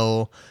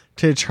Brazil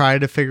to try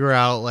to figure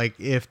out like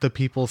if the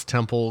People's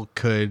Temple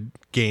could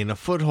gain a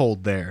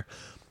foothold there.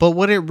 But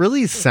what it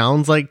really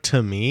sounds like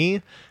to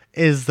me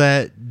is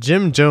that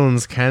Jim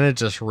Jones kind of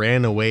just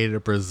ran away to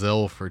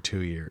Brazil for 2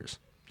 years.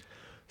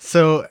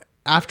 So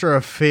after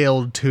a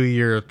failed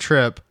 2-year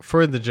trip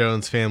for the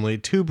Jones family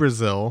to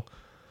Brazil,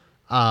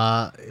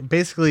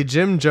 basically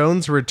Jim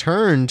Jones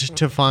returned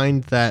to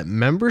find that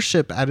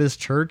membership at his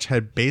church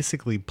had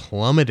basically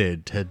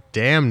plummeted to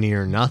damn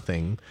near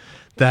nothing,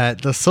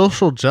 that the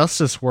social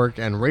justice work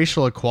and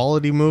racial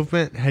equality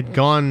movement had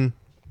gotten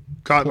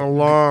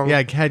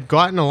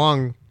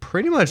along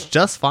pretty much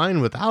just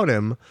fine without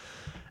him,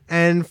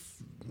 and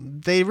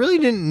they really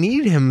didn't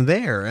need him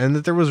there, and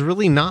that there was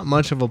really not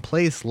much of a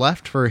place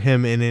left for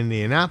him in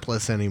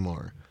Indianapolis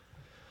anymore.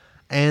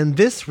 And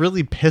this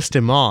really pissed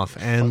him off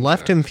and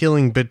left him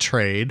feeling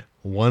betrayed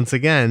once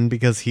again,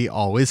 because he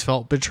always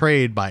felt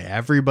betrayed by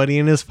everybody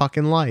in his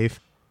fucking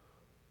life.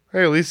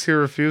 Hey, at least he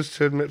refused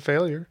to admit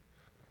failure.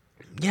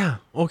 Yeah,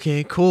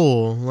 okay,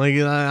 cool. Like,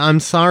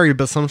 I'm sorry,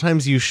 but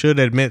sometimes you should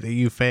admit that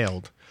you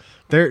failed.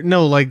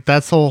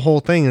 That's the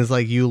whole thing is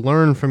like you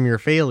learn from your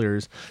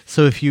failures.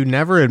 So if you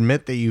never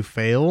admit that you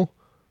fail,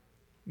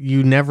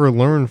 you never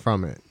learn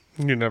from it.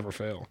 You never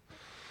fail.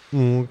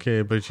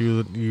 Okay, but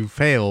you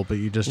fail, but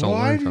you just don't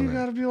learn from it. Why do you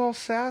gotta be all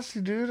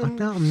sassy, dude? I'm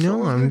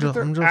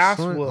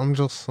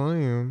just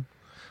saying.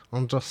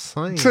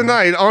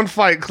 Tonight on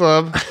Fight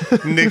Club,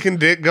 Nick and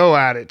Dick go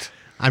at it.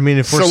 I mean,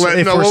 if we're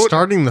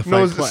starting the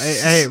Fight Club,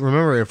 hey,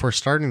 remember, if we're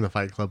starting the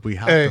Fight Club, we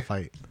have to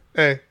fight.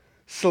 Hey,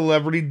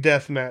 celebrity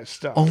deathmatch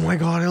stuff. Oh my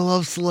God, I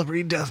love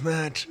celebrity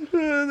deathmatch.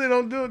 They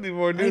don't do it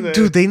anymore, do they?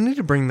 Dude, they need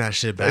to bring that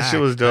shit back. That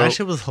shit was dope. That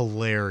shit was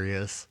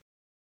hilarious.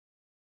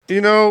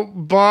 You know,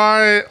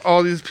 by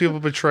all these people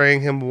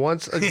betraying him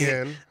once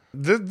again,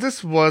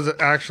 this was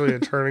actually a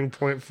turning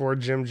point for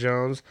Jim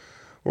Jones,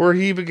 where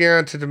he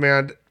began to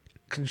demand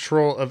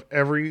control of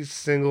every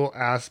single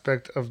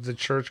aspect of the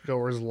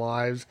churchgoers'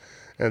 lives,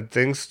 and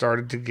things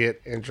started to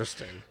get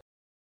interesting.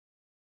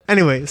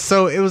 Anyway,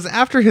 so it was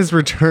after his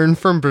return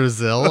from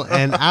Brazil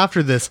and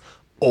after this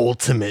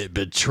ultimate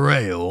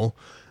betrayal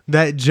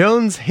that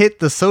Jones hit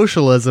the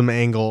socialism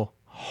angle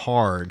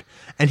hard.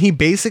 And he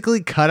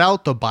basically cut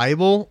out the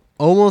Bible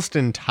almost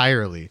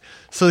entirely.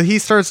 So he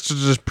starts to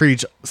just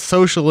preach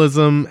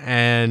socialism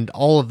and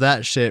all of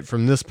that shit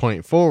from this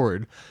point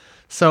forward.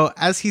 So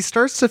as he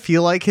starts to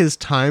feel like his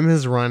time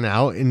has run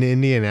out in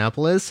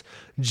Indianapolis,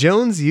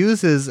 Jones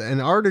uses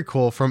an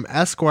article from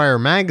Esquire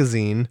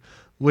magazine,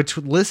 which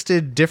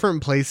listed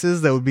different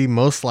places that would be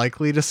most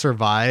likely to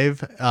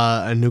survive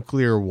a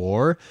nuclear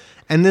war.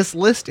 And this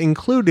list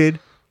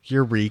included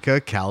Eureka,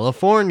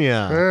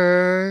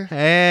 California.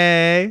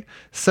 Hey.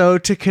 So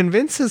to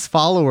convince his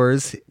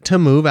followers to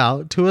move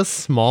out to a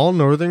small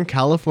Northern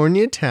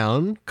California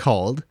town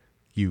called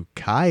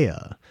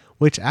Ukiah,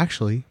 which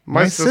actually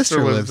my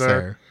sister lives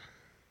there.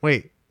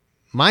 Wait,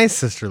 my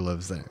sister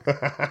lives there.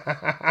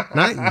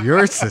 Not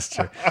your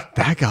sister.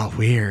 That got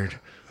weird.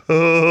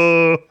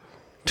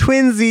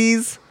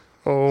 Twinsies.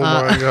 Oh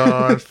my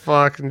God.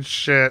 Fucking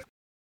shit.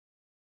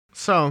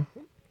 So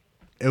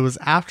it was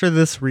after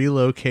this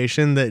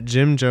relocation that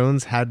Jim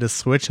Jones had to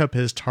switch up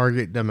his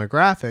target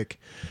demographic,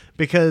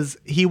 because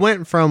he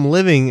went from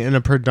living in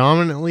a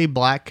predominantly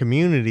black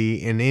community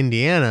in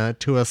Indiana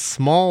to a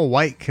small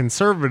white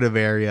conservative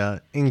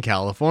area in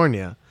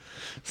California.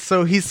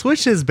 So he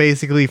switches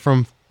basically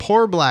from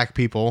poor black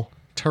people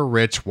to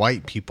rich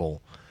white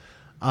people.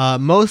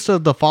 Most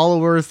of the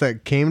followers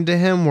that came to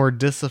him were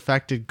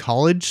disaffected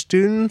college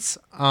students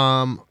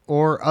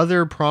or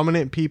other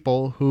prominent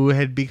people who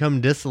had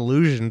become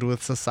disillusioned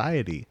with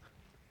society.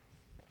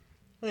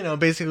 You know,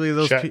 basically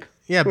those people.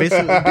 Yeah,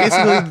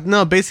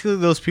 basically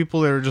those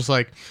people that were just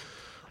like,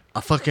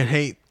 I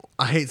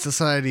hate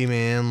society,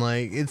 man.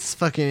 Like, it's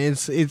fucking,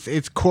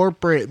 it's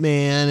corporate,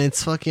 man.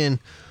 It's fucking,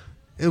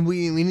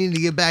 we need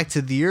to get back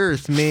to the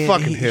earth, man.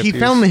 Fucking He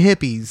found the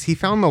hippies. He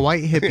found the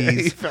white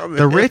hippies. found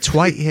the rich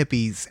white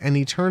hippies, and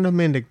he turned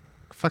them into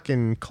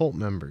fucking cult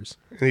members.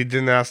 And he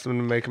didn't ask them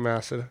to make him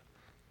acid.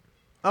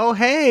 Oh,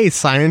 hey,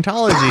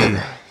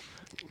 Scientology.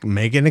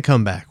 Making a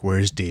comeback.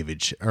 Where's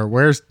David?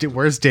 Where's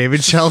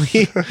David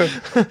Shelley?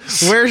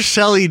 Where's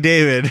Shelley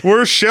David?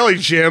 Where's Shelley,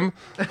 Jim?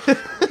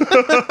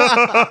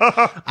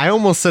 I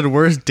almost said,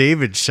 where's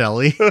David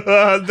Shelley?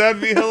 That'd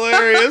be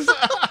hilarious.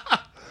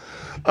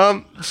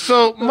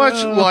 So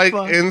much like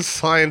in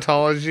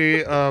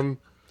Scientology,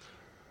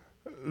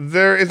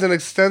 there is an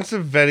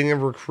extensive vetting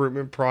and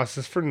recruitment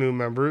process for new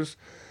members,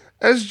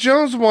 as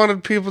Jones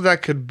wanted people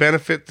that could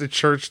benefit the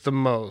church the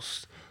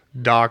most.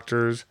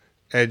 Doctors,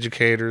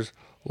 educators,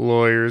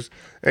 lawyers,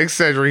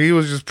 etc. He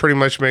was just pretty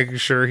much making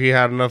sure he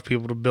had enough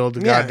people to build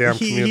the goddamn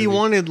community. He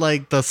wanted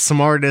like the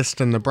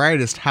smartest and the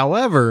brightest.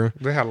 However,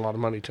 they had a lot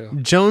of money too.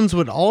 Jones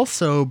would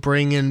also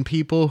bring in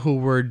people who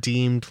were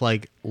deemed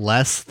like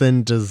less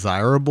than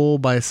desirable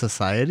by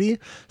society.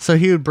 So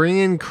he would bring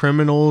in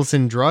criminals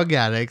and drug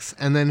addicts,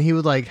 and then he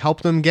would like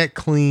help them get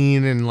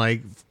clean and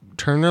like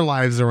turn their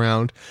lives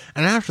around.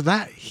 And after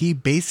that, he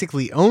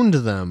basically owned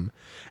them.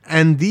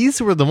 And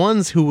these were the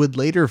ones who would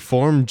later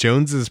form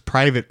Jones's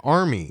private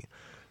army.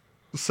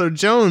 So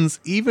Jones,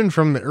 even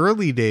from the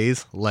early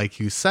days, like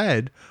you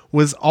said,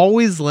 was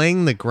always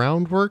laying the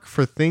groundwork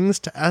for things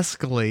to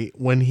escalate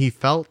when he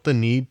felt the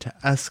need to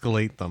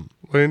escalate them.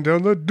 Laying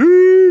down the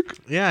dick.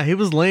 Yeah, he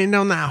was laying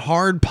down that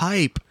hard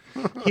pipe.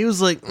 He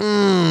was like,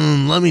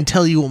 let me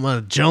tell you what my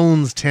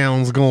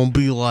Jonestown's gonna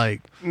be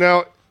like.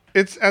 Now,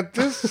 it's at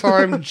this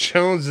time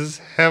Jones is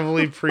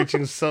heavily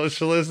preaching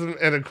socialism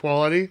and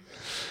equality,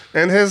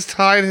 and has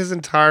tied his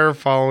entire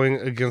following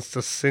against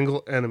a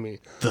single enemy.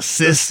 The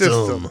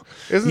system.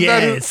 Isn't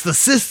that it's the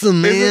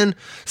system, man.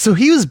 So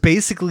he was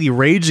basically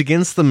Rage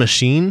Against the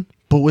Machine,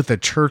 but with a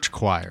church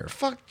choir.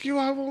 Fuck you,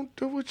 I won't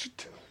do what you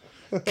do.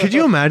 Could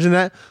you imagine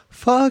that?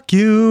 Fuck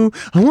you,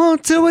 I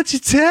won't do what you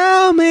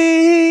tell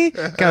me.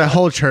 Got a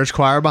whole church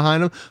choir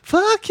behind him.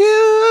 Fuck you,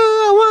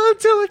 I won't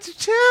do what you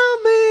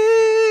tell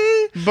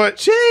me. But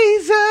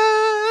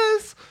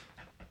Jesus.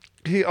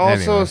 he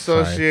also Anyway,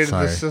 associated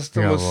sorry. the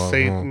system Yeah, with well,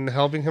 Satan,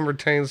 helping him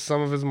retain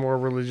some of his more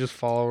religious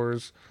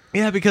followers.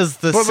 Yeah, because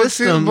the But see,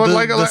 system, but the,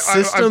 like- the like,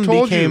 system I've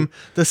told became you.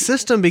 the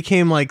system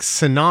became like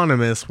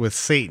synonymous with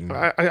Satan.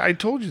 I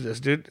told you this,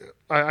 dude.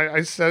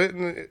 I said it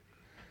in the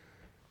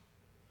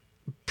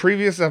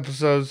previous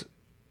episodes.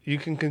 You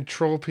can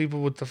control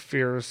people with the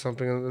fear of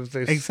something. And if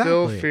they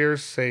still Exactly. fear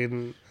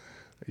Satan,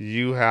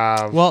 you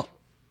have... Well,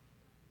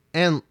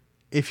 and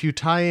if you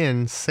tie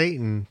in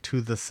Satan to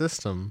the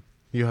system,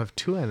 you have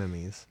two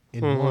enemies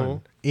in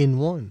one. In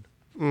one.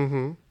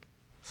 Mm-hmm.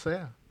 So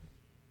yeah.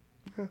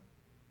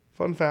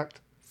 Fun fact.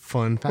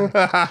 Fun fact.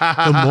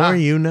 The more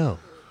you know.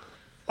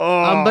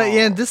 But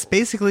yeah, this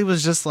basically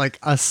was just like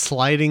a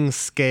sliding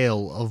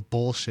scale of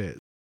bullshit.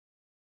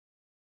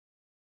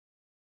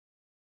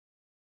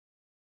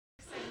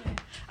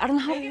 I don't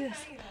know how to do this.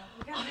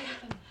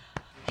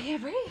 I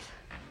can't breathe.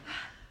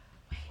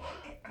 Wait,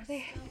 are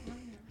they?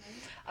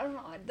 I don't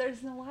know.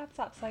 There's no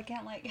laptop, so I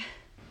can't like.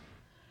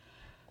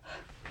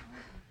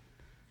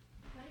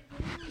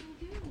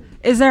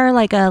 Is there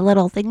like a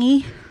little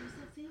thingy?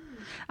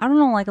 I don't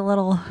know, like a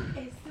little.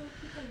 It's still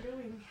keep on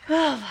going.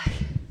 Oh,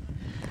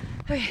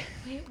 wait,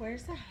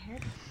 Where's the hair?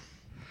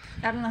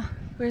 I don't know.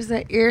 Where's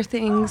the ear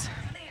things?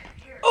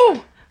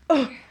 Oh,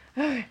 oh.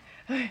 Okay.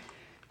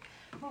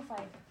 Move,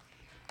 wife.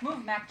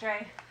 Move, Mac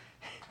Dre.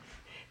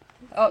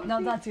 Oh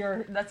no, that's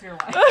your wife.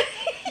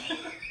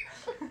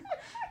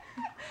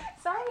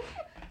 Sorry.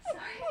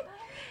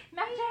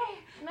 Mac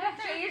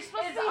Dre, you're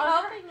supposed to be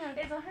helping her.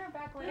 It's on her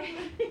back leg.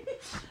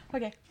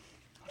 Okay.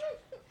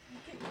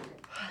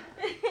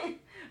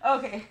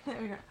 Okay.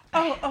 There we go.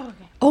 Oh,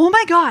 okay. Oh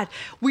my God,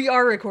 we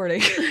are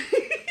recording.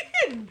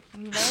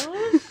 No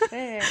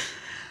shit.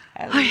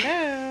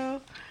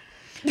 Hello.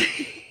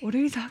 What are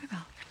you talking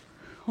about?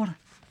 Hold on.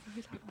 What are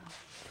you talking about?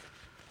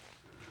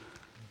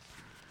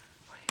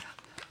 What are you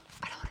talking about?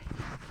 I don't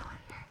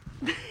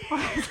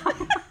want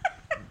to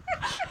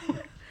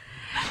hear.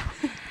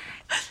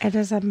 It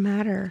doesn't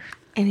matter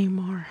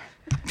anymore.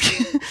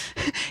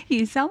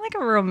 You sound like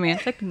a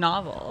romantic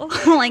novel.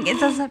 Like it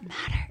doesn't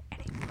matter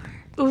anymore.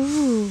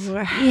 Ooh.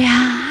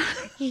 Yeah.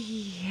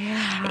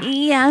 Yeah.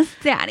 Yes,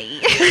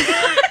 Daddy.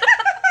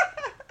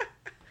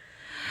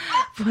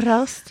 What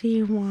else do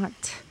you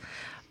want?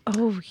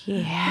 Oh,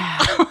 yeah.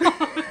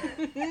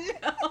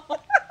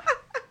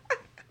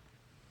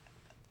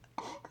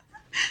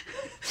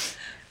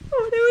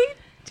 What do we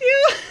do?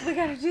 We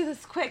gotta do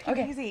this quick and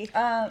easy.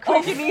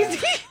 Quick and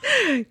easy.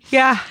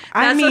 Yeah,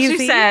 I'm That's what easy.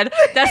 she said.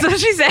 That's what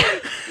she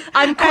said.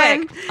 I'm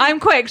quick. I'm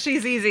quick.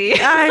 She's easy.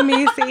 I'm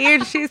easy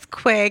and she's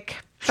quick,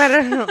 but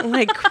I don't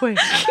like quick.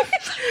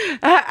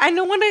 I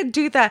don't want to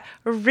do the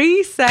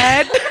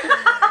reset.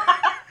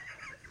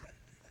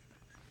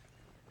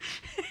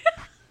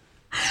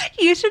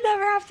 You should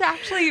never have to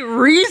actually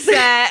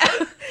reset.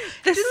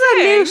 This is a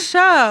new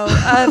show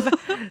of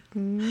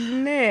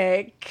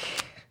Nick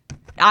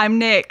I'm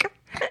Nick.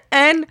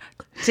 and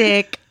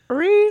Dick.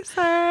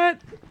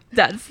 Reset.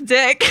 That's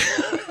Dick.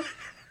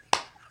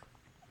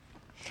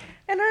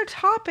 And our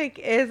topic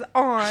is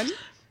on.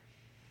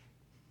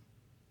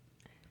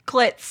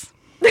 Clits.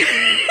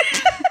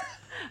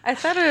 I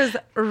thought it was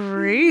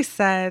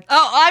reset.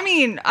 Oh, I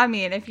mean,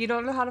 if you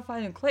don't know how to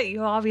find a clit,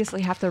 you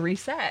obviously have to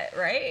reset,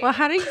 right? Well,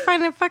 how do you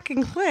find a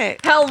fucking clit?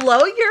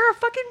 Hello, you're a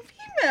fucking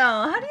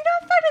female. How do you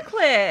not find a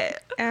clit?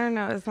 I don't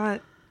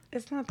know.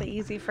 It's not that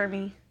easy for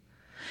me.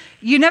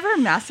 You never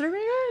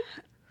masturbated?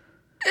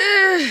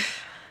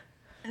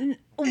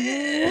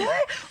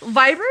 What?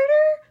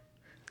 Vibrator?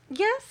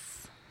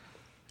 Yes.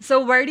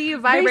 So where do you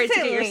vibrate to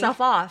Recently. get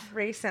yourself off?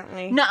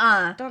 Recently.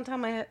 Nuh-uh. Don't tell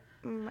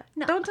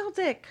Don't tell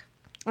Dick.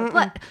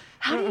 But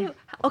how do you?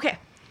 Okay,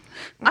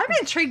 I'm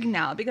intrigued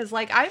now because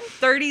like I'm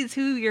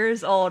 32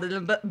 years old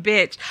and a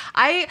bitch.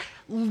 I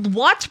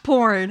watch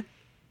porn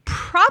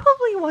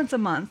probably once a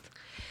month,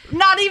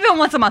 not even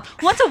once a month,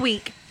 once a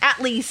week at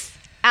least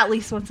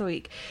once a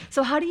week.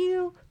 So how do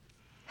you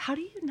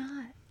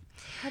not?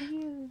 How do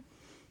you?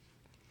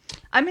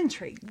 I'm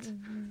intrigued.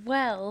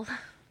 Well,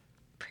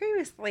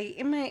 previously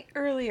in my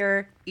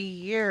earlier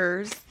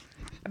years,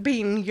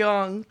 being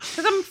young,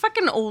 because I'm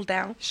fucking old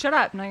now. Shut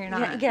up! No, you're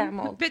not. Yeah, I'm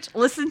old. Bitch,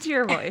 listen to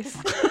your voice.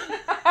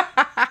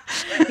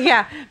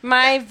 Yeah,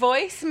 my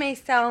voice may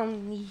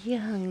sound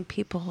young,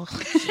 people.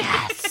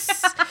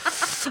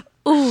 Yes.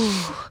 Ooh.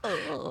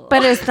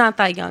 But it's not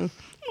that young.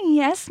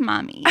 Yes,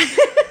 mommy.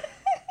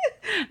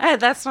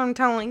 That's what I'm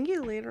telling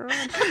you later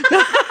on.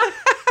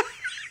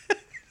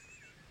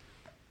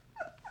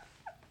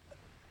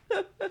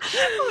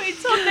 Wait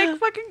till Nick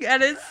fucking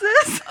edits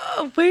this.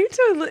 Wait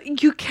till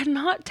you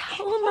cannot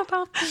tell him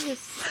about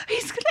this.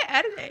 He's gonna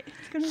edit it.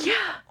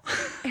 Yeah.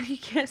 And he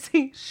can't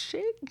say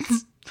shit.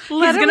 He's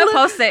gonna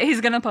post it. He's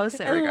gonna post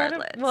it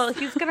regardless. Well,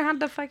 he's gonna have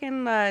to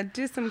fucking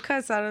do some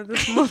cuts out of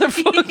this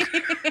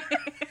motherfucker.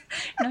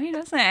 No, he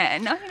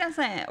doesn't. No, he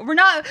doesn't. We're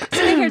not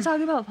sitting here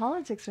talking about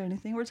politics or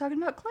anything. We're talking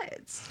about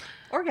clits.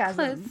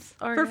 Orgasms.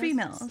 For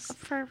females.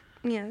 For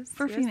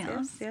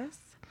females. Yes.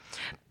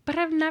 But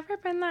I've never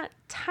been that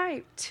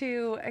type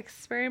to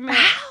experiment.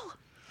 How?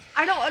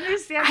 I don't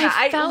understand that.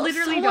 I felt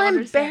literally so don't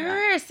understand that.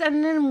 embarrassed,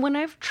 and then when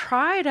I've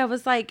tried, I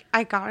was like,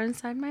 I got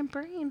inside my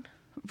brain,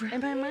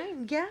 in my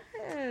mind.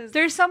 Yes.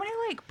 There's so many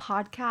like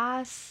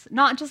podcasts,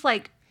 not just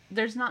like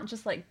there's not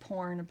just like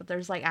porn, but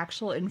there's like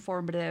actual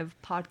informative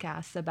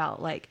podcasts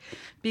about like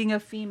being a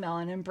female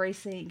and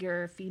embracing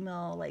your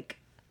female like.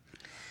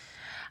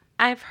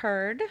 I've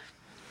heard.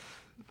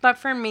 But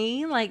for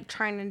me, like,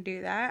 trying to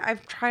do that,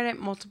 I've tried it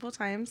multiple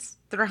times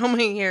throughout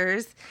my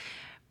years.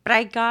 But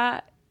I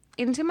got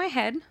into my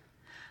head,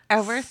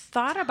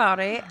 overthought about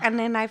it, and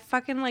then I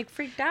fucking, like,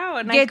 freaked out.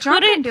 And Get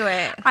drunk and do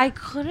it. I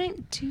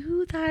couldn't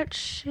do that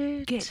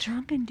shit. Get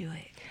drunk and do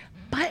it.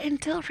 But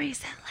until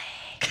recently.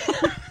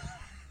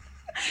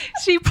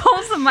 She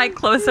pulls the mic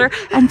closer.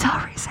 Until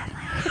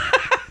recently.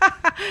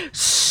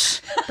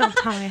 Shh. Don't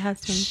tell my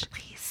husband,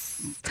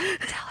 please.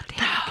 Tell Dick.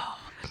 No.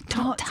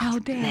 Don't tell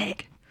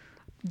Dick.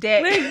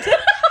 Dick. We're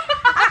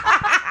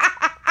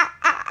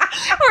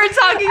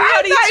talking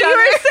about each other. You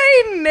were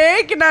saying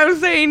Nick, and I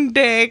was saying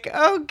Dick.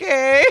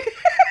 Okay.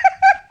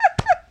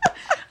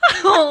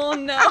 Oh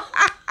no.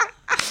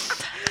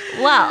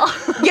 Well,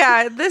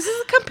 yeah, this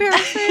is a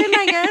comparison,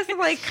 I guess.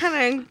 Like,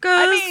 kind of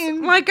goes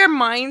like our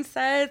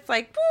mindsets,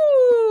 like,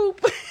 woo.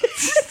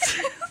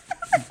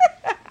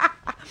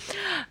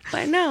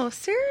 But no,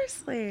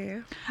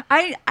 seriously.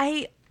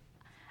 I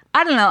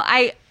I don't know.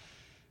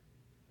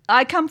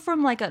 I come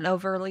from like an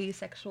overly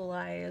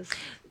sexualized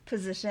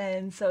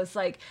position, so it's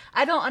like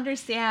I don't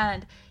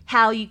understand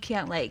how you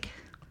can't like.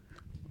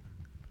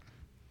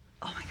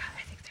 Oh my god,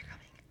 I think they're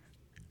coming.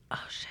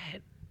 Oh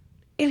shit.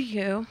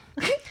 Anywho.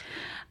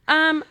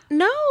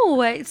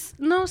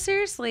 No,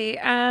 seriously.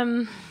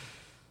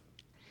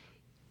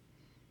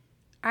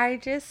 I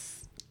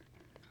just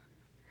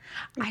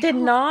did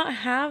not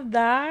have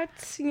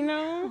that, you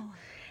know?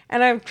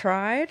 And I've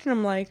tried and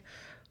I'm like,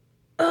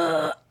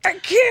 I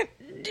can't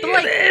do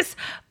this.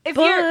 If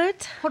but you're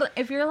hold on,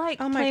 if you're like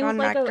oh my playing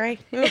god, with,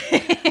 like, Mac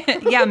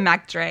Dre. yeah,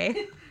 Mac Dre.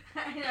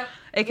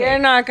 Okay. You're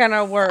not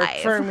gonna work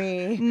 5. for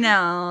me.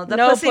 No, the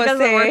No pussy doesn't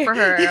pussy. work for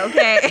her.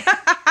 Okay.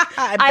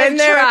 I've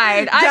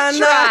tried. I've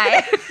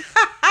tried.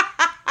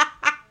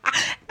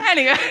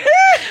 Anyway,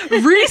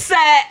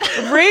 reset.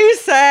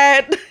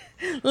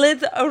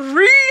 Let's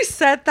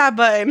reset that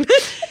button.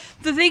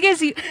 The thing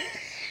is, you.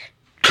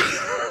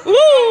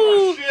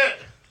 Ooh.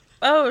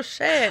 Oh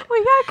shit.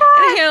 We got caught.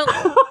 Anyhow,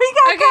 We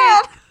got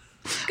caught.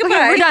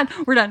 Goodbye. Okay,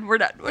 we're done.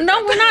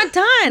 No, we're not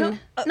done.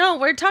 No,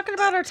 we're talking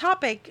about our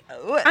topic.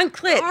 On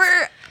clips.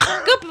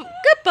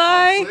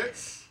 Goodbye.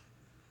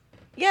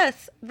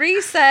 Yes.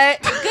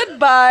 Reset.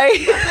 Goodbye.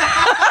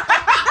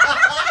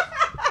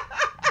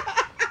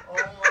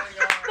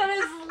 That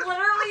is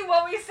literally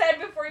what we said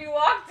before you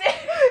walked in.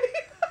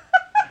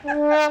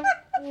 What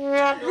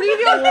are you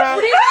doing?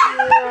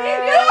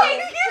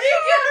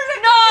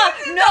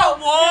 No.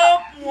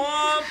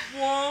 Womp,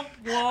 womp,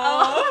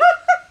 Oh.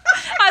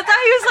 I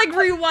thought he was like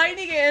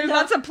rewinding it and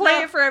about to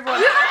play it for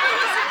everyone.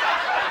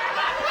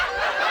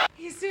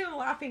 He's doing a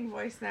laughing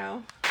voice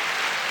now.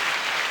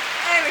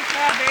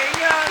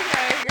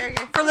 Okay.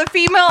 For the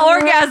female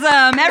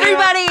orgasm,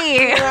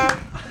 everybody.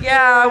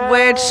 Yeah,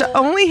 which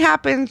only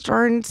happens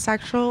during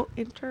sexual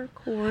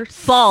intercourse.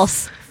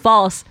 False.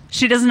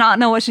 She does not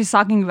know what she's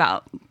talking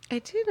about. I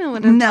do know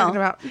what I'm No. talking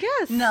about.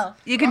 Yes. No,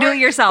 you can do it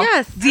yourself.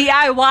 Yes.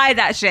 DIY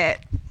that shit.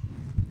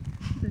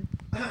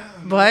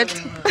 What?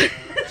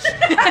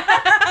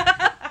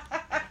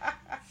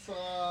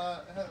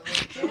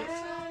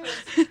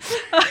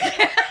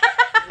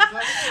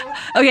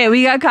 Okay,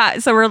 we got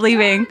caught, so we're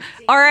leaving.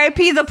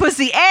 R.I.P. the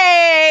pussy.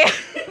 Hey!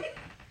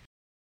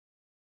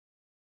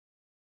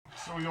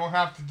 So we don't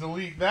have to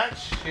delete that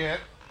shit.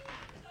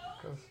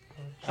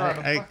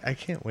 I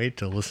can't wait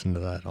to listen to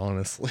that,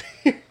 honestly.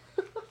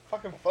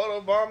 Fucking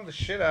photobomb the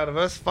shit out of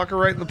us. Fuck her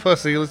right in the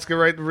pussy. Let's get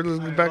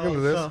back into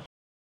this.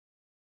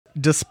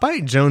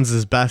 Despite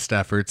Jones's best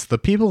efforts, the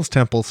People's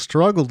Temple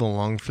struggled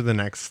along for the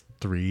next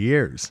 3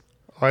 years.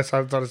 Oh, I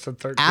thought it said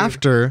 13.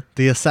 After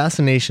the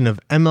assassination of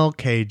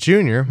MLK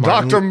Jr.,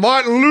 Dr.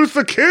 Martin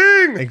Luther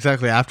King!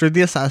 Exactly. After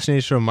the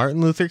assassination of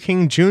Martin Luther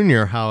King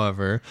Jr.,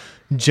 however,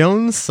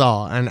 Jones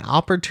saw an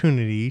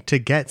opportunity to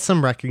get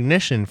some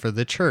recognition for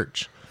the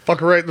church. Fuck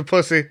her right in the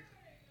pussy.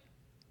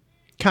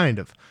 Kind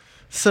of.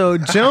 So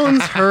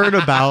Jones heard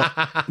about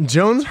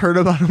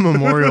a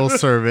memorial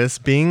service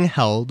being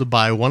held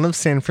by one of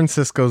San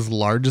Francisco's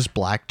largest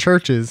black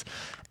churches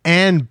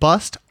and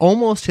bussed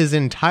almost his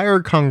entire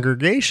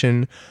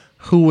congregation,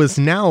 who was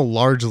now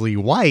largely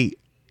white,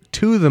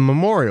 to the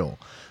memorial.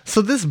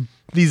 So these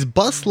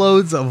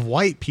busloads of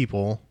white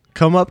people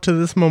come up to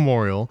this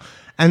memorial,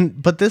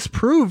 but this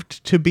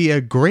proved to be a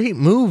great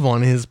move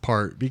on his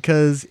part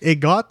because it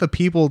got the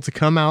people to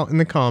come out in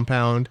the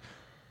compound.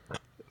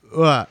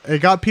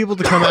 It got people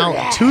to come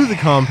out to the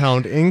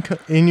compound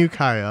in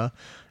Ukiah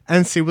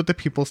and see what the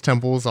People's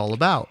Temple was all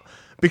about.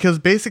 Because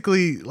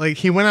basically, like,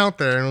 he went out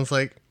there and was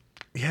like,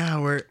 yeah,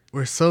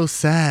 we're so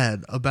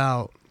sad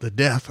about the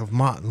death of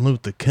Martin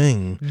Luther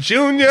King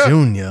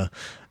Jr.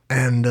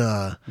 And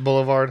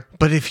Boulevard.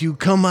 but if you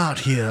come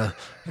out here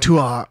to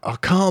our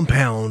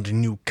compound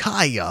in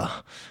Ukiah,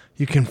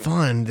 you can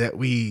find that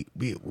we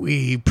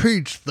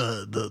preach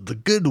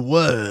the good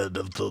word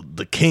of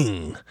the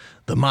king,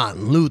 the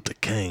Martin Luther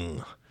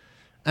King.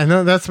 And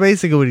that's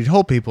basically what he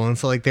told people. And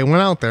so, like, they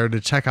went out there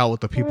to check out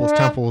what the People's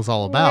Temple was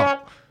all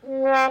about.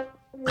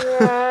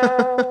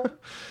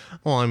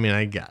 Well, I mean,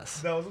 I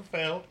guess. That was a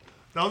fail.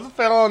 That was a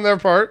fail on their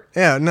part.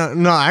 Yeah,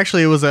 no,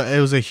 actually, it was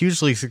a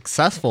hugely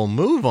successful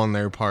move on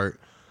their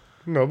part.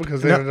 No,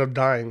 because they ended up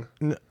dying.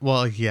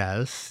 Well,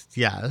 yes,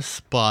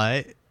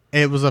 but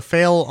it was a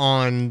fail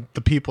on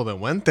the people that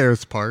went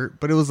there's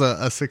part, but it was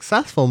a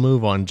successul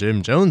move on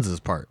Jim Jones's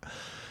part.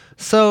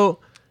 So,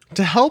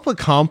 to help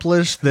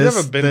accomplish this... You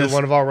ever been to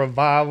one of our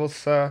revivals,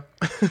 sir?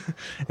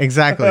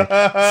 Exactly.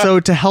 So,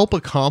 to help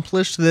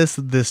accomplish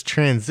this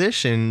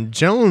transition,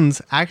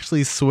 Jones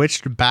actually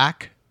switched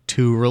back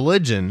to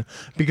religion.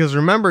 Because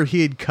remember,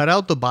 he had cut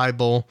out the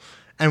Bible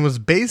and was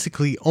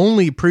basically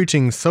only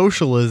preaching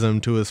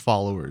socialism to his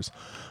followers.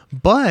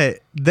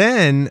 But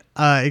then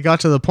it got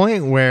to the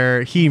point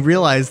where he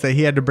realized that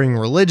he had to bring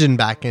religion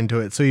back into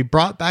it. So he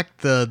brought back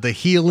the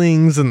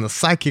healings and the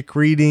psychic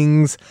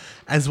readings,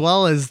 as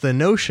well as the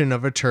notion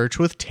of a church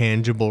with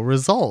tangible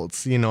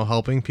results, you know,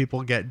 helping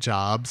people get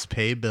jobs,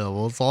 pay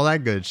bills, all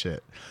that good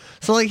shit.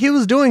 So, like, he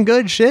was doing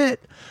good shit,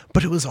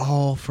 but it was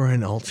all for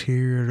an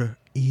ulterior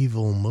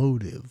evil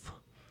motive.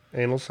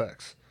 Anal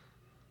sex.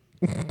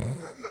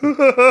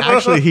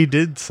 Actually, he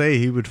did say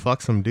he would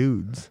fuck some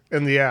dudes.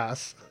 In the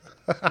ass.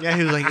 Yeah,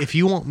 he was like, if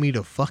you want me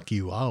to fuck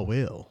you, I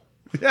will.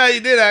 Yeah, he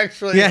did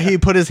actually. Yeah, he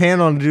put his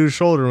hand on the dude's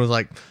shoulder and was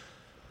like,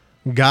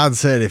 God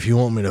said, if you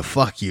want me to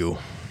fuck you,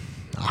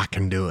 I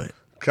can do it.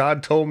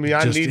 God told me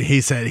He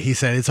said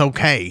it's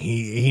okay.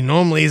 He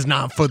normally is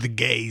not for the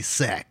gay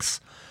sex,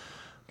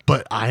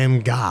 but I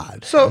am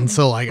God.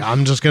 So like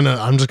I'm just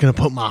gonna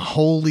put my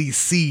holy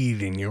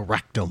seed in your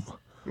rectum.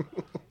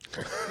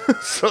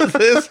 So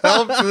this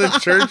helped the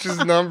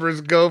church's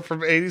numbers go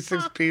from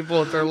 86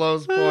 people at their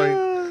lowest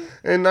point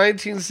in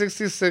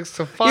 1966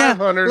 to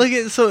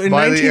 500 so in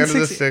by the end of the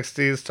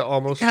 1960 60s to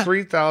almost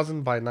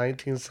 3,000 by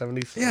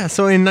 1976. Yeah,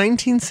 so in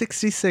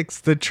 1966,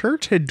 the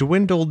church had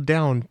dwindled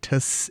down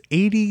to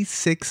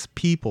 86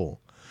 people.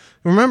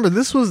 Remember,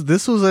 this was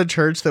a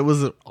church that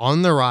was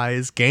on the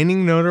rise,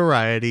 gaining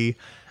notoriety,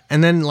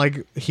 and then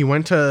like he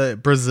went to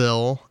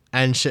Brazil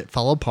and shit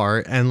fell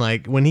apart, and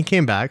like when he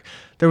came back,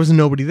 there was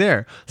nobody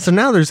there. So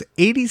now there's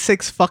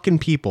 86 fucking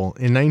people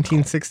in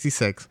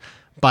 1966.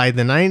 By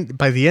the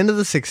end of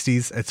the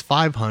 60s, it's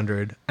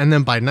 500, and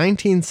then by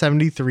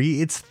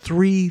 1973, it's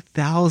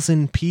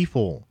 3,000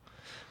 people.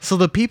 So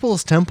the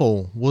People's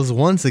Temple was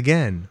once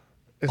again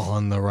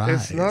on the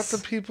rise. It's not the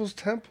People's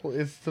Temple.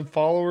 It's the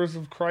followers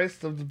of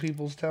Christ of the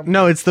People's Temple.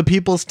 No, it's the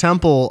People's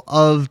Temple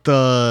of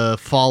the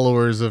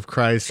followers of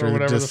Christ or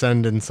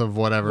descendants of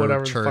whatever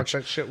church. The fuck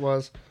that shit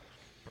was.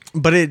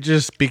 But it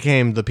just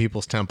became the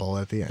People's Temple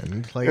at the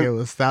end. Like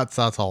that's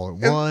all it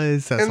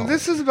was.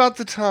 This is about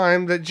the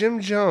time that Jim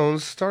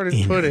Jones started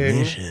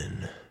putting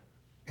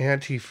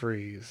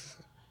antifreeze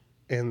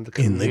in the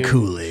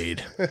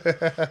Kool-Aid.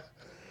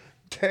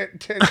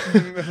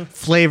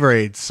 Flavor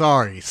Aid.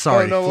 Sorry.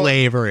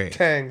 Flavor Aid.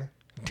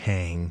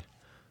 Tang.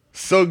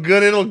 So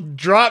good it'll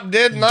drop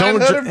dead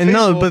 900 people.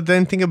 No, but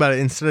then think about it.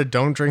 Instead of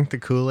don't drink the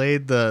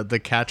Kool-Aid,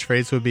 the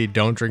catchphrase would be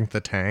don't drink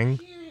the Tang.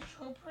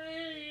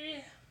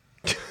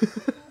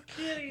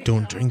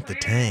 Don't drink the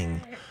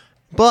Tang.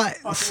 But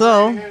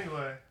so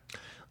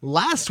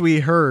last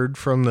we heard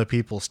from the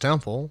People's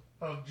Temple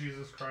of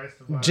Jesus Christ,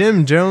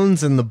 Jim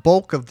Jones and the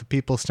bulk of the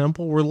People's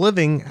Temple were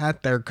living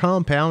at their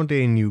compound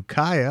in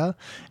Ukiah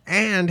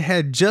and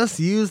had just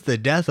used the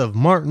death of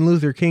Martin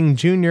Luther King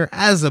Jr.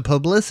 as a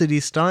publicity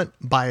stunt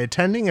by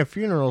attending a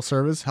funeral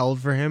service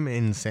held for him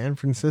in San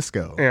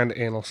Francisco. And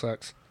anal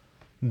sex.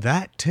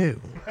 That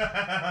too.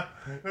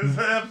 This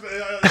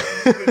episode,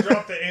 they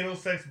dropped the anal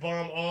sex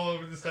bomb all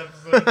over this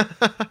episode.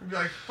 You'd be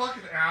like,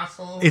 fucking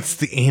asshole. It's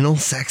the anal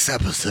sex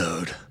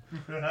episode.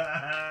 Oops,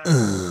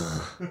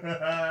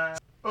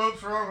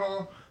 wrong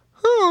hole.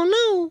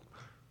 Oh no.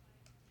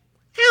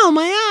 Ow,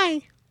 my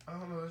eye. I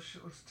don't know, this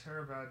shit looks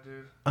terrible,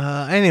 dude.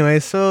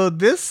 Anyway, so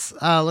this,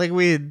 like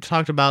we had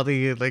talked about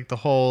the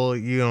whole,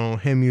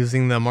 him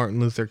using the Martin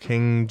Luther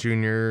King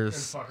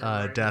Jr.'s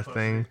death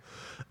thing.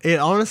 It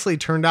honestly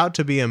turned out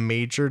to be a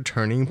major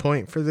turning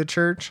point for the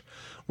church,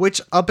 which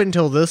up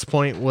until this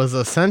point was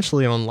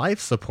essentially on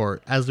life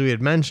support. As we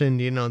had mentioned,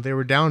 they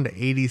were down to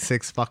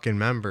 86 fucking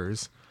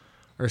members,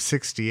 or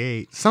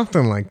 68,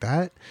 something like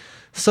that.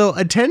 So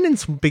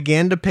attendance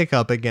began to pick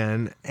up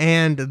again,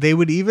 and they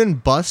would even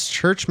bus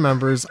church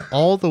members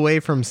all the way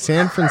from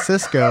San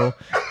Francisco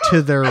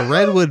to their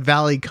Redwood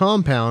Valley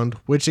compound,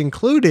 which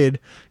included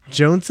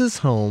Jones's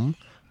home,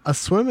 a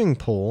swimming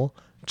pool,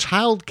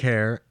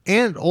 childcare,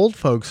 and old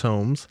folks'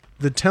 homes,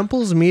 the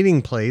temple's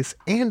meeting place,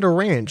 and a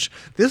ranch.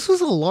 This was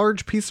a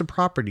large piece of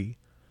property.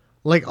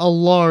 Like a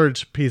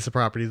large piece of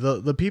property.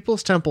 The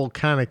People's Temple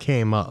kind of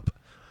came up.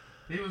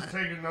 He was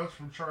taking notes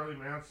from Charlie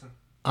Manson.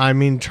 I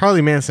mean,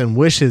 Charlie Manson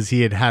wishes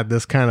he had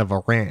this kind of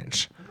a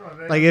ranch.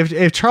 Like,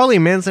 if Charlie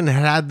Manson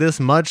had this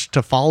much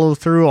to follow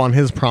through on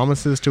his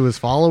promises to his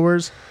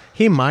followers,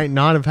 he might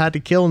not have had to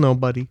kill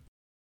nobody.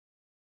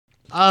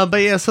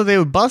 But yeah, so they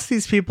would bust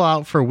these people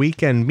out for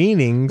weekend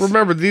meetings.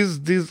 Remember,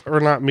 these are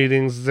not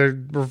meetings. They're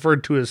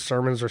referred to as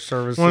sermons or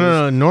services. Well,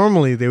 no.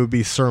 Normally, they would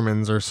be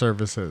sermons or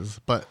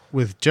services. But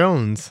with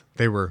Jones,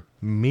 they were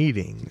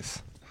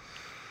meetings.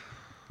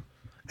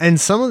 And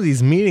some of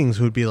these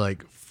meetings would be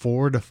like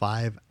 4 to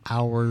 5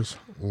 hours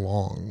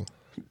long.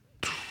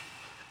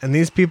 And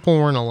these people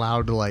weren't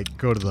allowed to like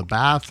go to the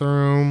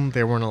bathroom.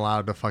 They weren't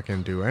allowed to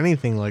fucking do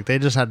anything. Like, they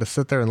just had to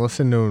sit there and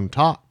listen to him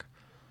talk.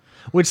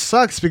 Which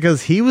sucks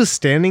because he was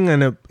standing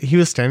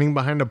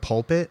behind a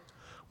pulpit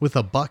with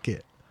a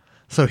bucket.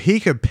 So he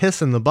could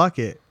piss in the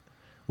bucket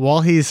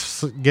while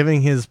he's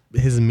giving his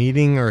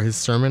meeting or his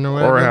sermon or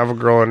whatever. Or have a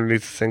girl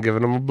underneath the thing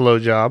giving him a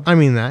blowjob. I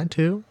mean, that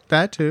too.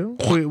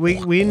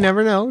 We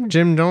never know.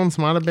 Jim Jones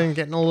might have been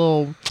getting a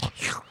little...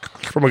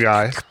 From a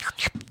guy.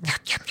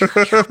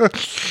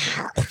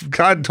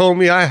 God told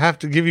me I have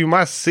to give you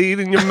my seed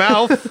in your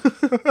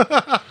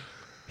mouth.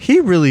 He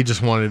really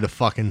just wanted to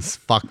fucking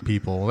fuck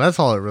people. That's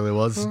all it really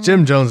was.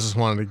 Jim Jones just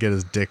wanted to get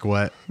his dick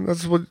wet.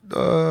 That's what...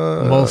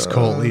 Most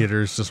cult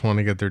leaders just want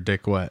to get their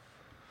dick wet.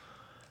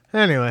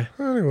 Anyways.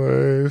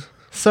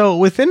 So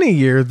within a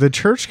year, the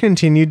church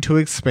continued to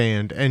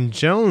expand, and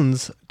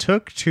Jones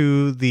took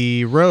to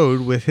the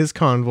road with his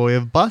convoy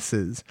of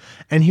buses,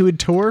 and he would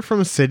tour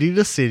from city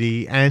to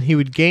city, and he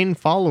would gain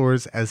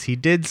followers as he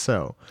did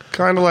so.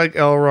 Kind of like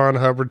L. Ron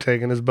Hubbard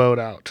taking his boat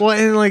out. Well,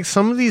 and like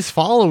some of these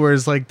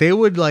followers, like they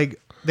would go to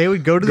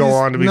Go these,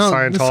 on to be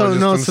Scientologists so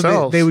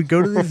themselves. they would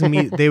go to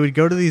these they would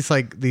go to these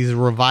like these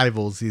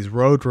revivals, these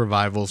road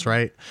revivals,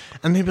 right?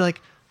 And they'd be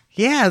like,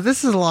 "Yeah,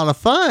 this is a lot of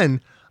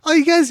fun. Oh,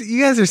 you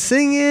guys are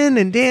singing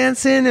and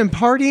dancing and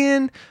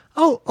partying.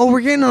 Oh,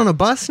 we're getting on a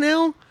bus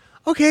now.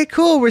 Okay,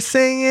 cool. We're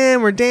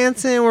singing, we're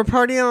dancing, we're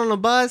partying on a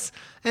bus.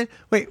 And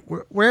wait,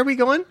 where are we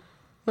going?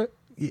 What?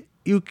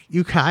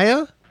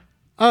 Ukiah?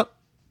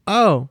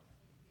 Oh.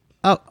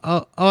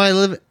 I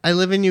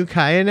live in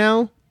Ukiah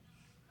now.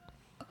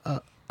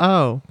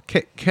 Can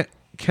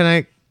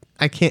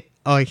I can't.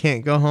 Oh, I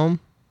can't go home.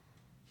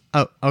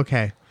 Oh,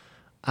 okay.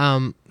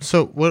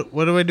 So what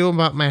do I do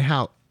about my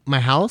house? My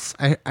house?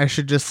 I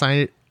should just sign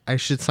it. I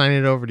should sign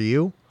it over to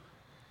you.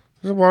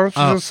 Why don't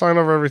you just sign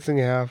over everything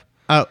you have?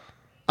 Oh,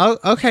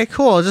 okay,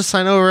 cool. I'll just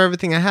sign over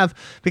everything I have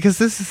because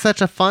this is such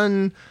a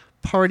fun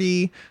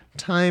party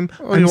time.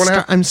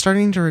 I'm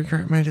starting to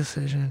regret my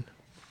decision.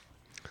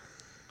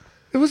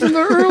 It was in the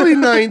early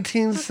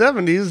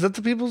 1970s that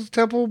the People's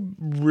Temple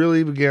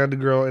really began to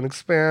grow and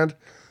expand,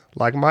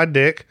 like my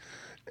dick,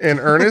 in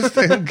earnest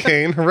and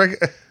gain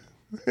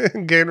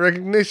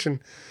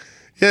recognition.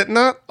 Yet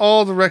not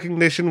all the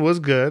recognition was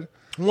good.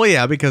 Well,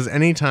 yeah, because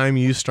anytime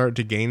you start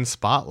to gain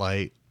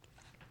spotlight,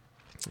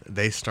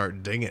 they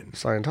start digging.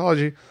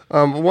 Scientology.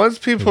 Once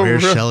people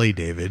Where's Shelley,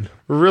 David?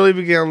 really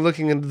began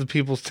looking into the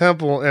People's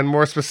Temple, and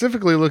more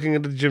specifically looking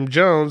into Jim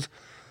Jones,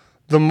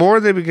 the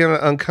more they began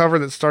to uncover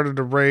that started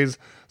to raise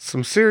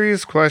some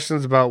serious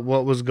questions about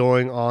what was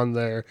going on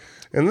there.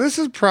 And this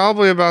is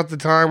probably about the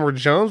time where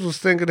Jones was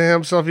thinking to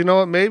himself, you know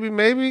what, maybe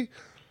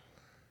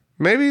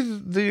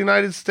the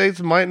United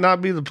States might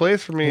not be the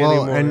place for me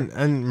anymore. And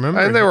remember,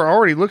 and they were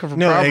already looking for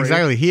property.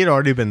 Exactly. He had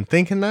already been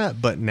thinking that,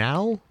 but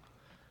now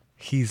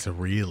he's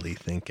really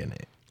thinking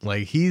it.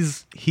 Like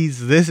he's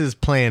this is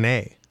plan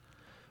A.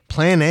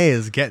 Plan A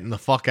is getting the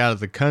fuck out of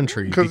the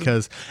country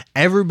because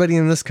everybody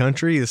in this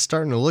country is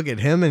starting to look at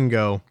him and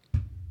go,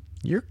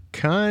 "You're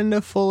kind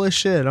of full of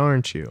shit,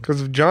 aren't you?"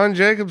 Because if John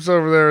Jacobs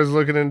over there is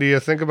looking into you,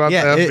 think about the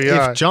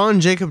FBI. If John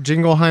Jacob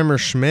Jingleheimer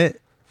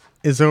Schmidt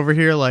is over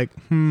here like,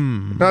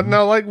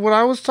 Now, like what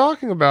I was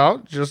talking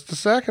about just a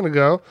second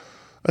ago,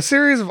 a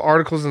series of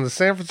articles in the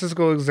San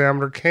Francisco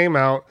Examiner came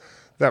out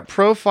that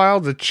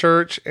profiled the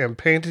church and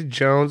painted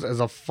Jones as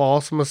a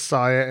false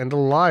messiah and a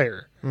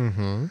liar,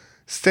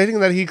 stating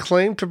that he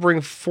claimed to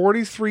bring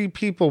 43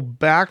 people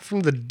back from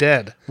the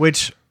dead.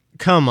 Which,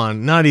 come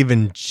on, not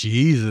even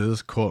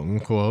Jesus, quote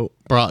unquote,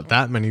 brought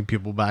that many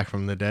people back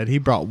from the dead. He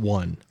brought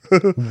one.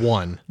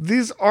 One.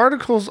 These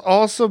articles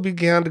also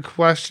began to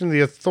question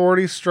the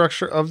authority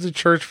structure of the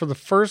church for the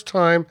first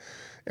time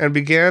and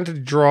began to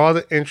draw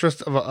the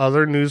interest of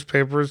other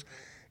newspapers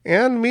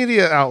and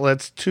media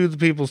outlets to the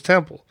People's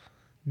Temple.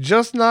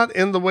 Just not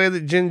in the way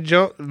that Jim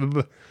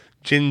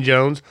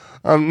Jones,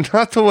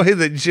 not the way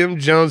that Jim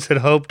Jones had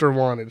hoped or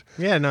wanted.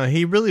 Yeah, no,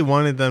 he really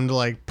wanted them to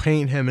like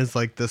paint him as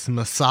like this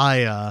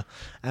messiah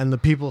and the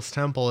People's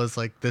Temple as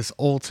like this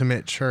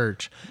ultimate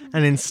church.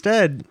 And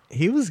instead,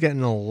 he was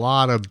getting a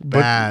lot of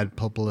bad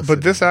publicity.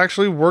 But this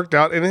actually worked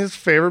out in his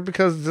favor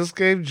because this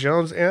gave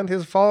Jones and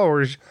his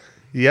followers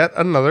yet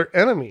another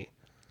enemy.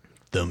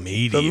 The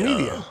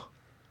media.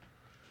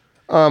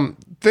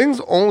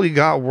 Things only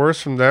got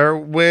worse from there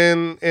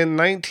when, in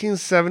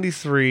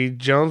 1973,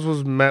 Jones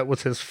was met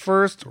with his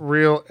first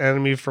real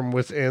enemy from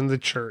within the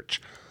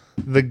church,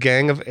 the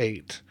Gang of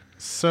Eight.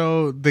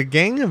 So the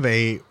Gang of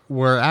Eight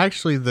were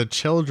actually the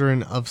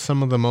children of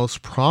some of the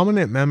most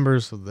prominent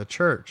members of the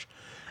church.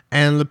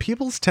 And the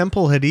People's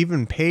Temple had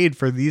even paid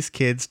for these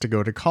kids to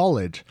go to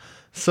college.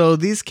 So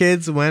these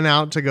kids went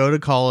out to go to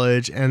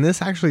college, and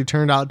this actually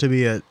turned out to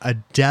be a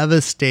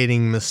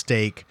devastating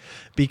mistake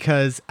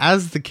because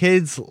as the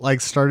kids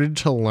like started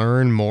to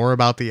learn more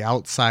about the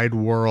outside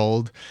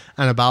world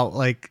and about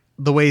like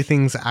the way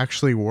things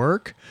actually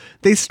work,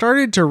 they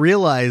started to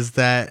realize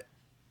that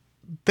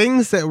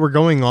things that were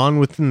going on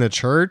within the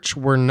church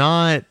were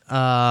not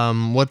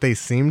what they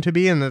seemed to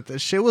be, and that the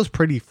shit was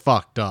pretty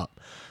fucked up.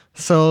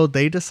 So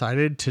they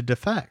decided to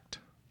defect.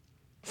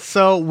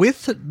 So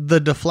with the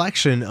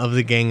deflection of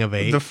the Gang of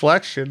Eight...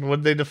 Deflection?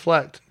 What'd they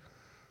deflect?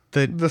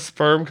 The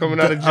sperm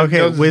coming out of Jim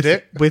Jones'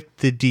 dick? With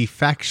the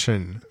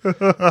defection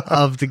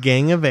of the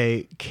Gang of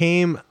Eight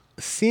came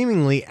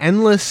seemingly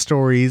endless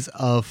stories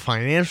of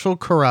financial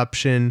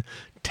corruption,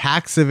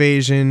 tax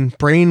evasion,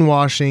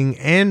 brainwashing,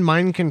 and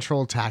mind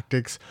control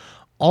tactics,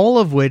 all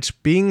of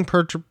which being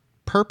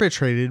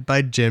perpetrated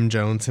by Jim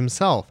Jones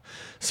himself.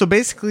 So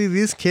basically,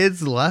 these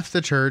kids left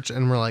the church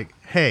and were like,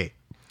 hey...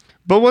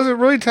 But was it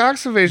really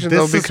tax evasion,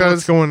 though? This is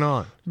what's going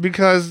on.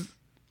 Because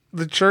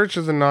the church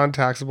is a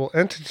non-taxable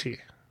entity.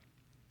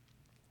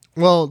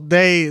 Well,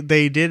 they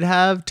did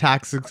have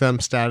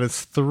tax-exempt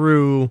status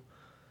through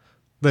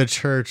the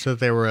church that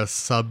they were a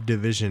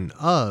subdivision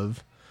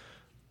of.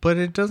 But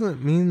it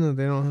doesn't mean that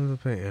they don't have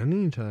to pay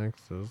any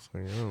taxes.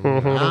 Like,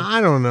 I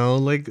don't know.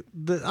 Like,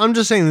 I'm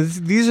just saying,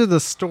 these are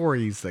the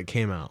stories that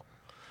came out.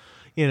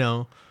 You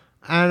know?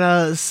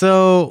 And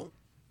so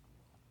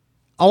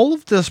all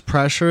of this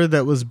pressure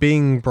that was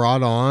being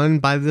brought on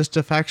by this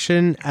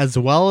defection, as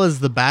well as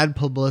the bad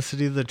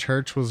publicity the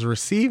church was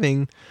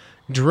receiving,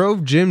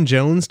 drove Jim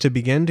Jones to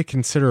begin to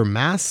consider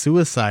mass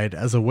suicide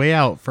as a way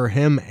out for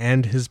him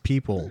and his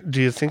people. Do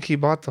you think he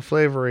bought the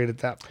Flavor Aid at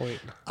that point?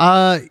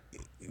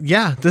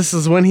 Yeah, this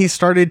is when he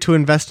started to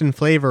invest in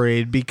Flavor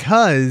Aid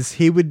because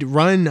he would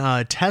run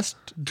test.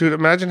 Dude,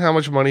 imagine how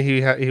much money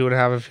he would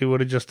have if he would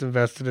have just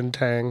invested in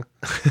Tang.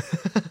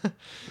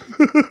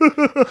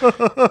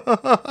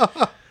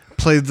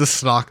 Played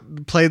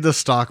the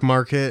stock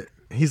market.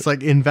 He's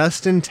like,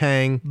 invest in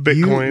Tang.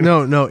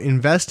 Bitcoin.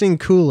 Invest in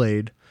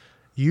Kool-Aid.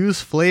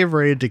 Use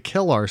Flavor Aid to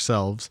kill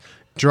ourselves.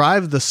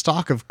 Drive the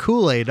stock of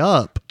Kool-Aid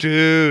up.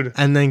 Dude.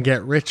 And then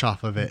get rich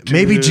off of it. Dude.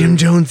 Maybe Jim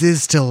Jones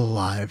is still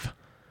alive.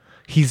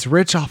 He's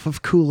rich off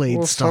of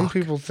Kool-Aid stock. Some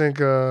people think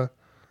Tupac?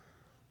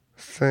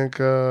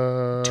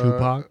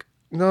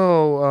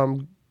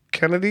 No,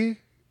 Kennedy?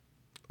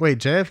 Wait,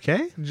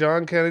 JFK?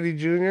 John Kennedy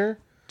Jr.?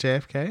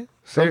 JFK?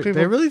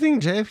 They really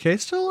think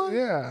JFK's still alive?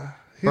 Yeah.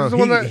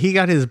 Bro, he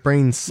got his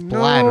brain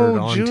splattered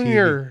on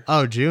Junior. TV.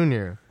 Oh,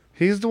 Junior.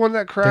 He's the one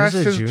that crashed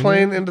his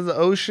plane into the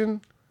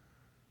ocean.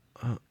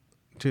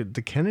 Dude,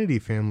 the Kennedy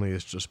family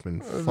has just been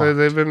fucked.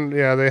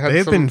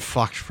 They've been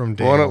fucked from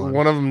day one.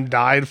 One of them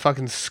died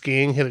fucking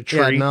skiing, hit a tree.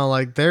 Yeah, no,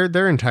 like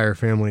their entire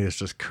family is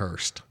just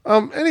cursed.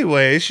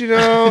 Anyways,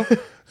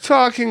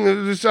 talking.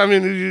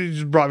 You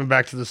just brought me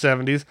back to the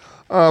 70s.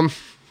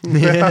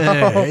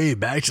 Hey,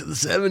 back to the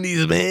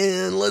 70s,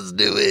 man. Let's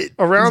do it.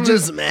 Let's do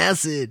some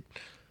acid.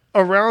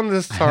 Around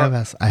this time,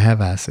 I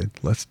have acid.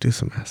 Let's do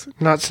some acid.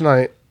 Not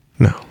tonight.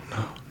 No,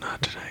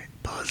 not tonight.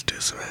 But let's do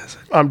some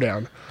acid. I'm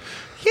down.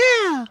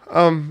 Yeah.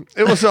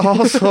 It was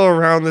also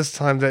around this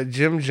time that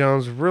Jim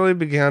Jones really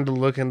began to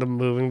look into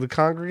moving the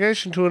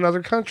congregation to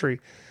another country.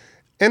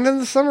 And in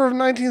the summer of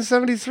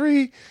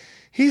 1973,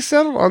 he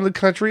settled on the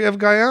country of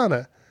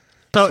Guyana.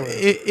 So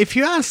if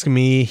you ask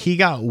me, he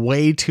got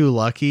way too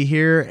lucky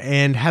here,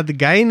 and had the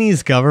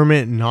Guyanese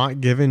government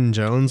not given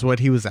Jones what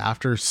he was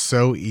after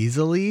so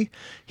easily,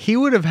 he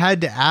would have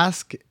had to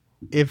ask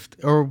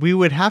we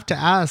would have to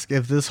ask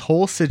if this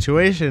whole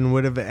situation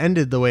would have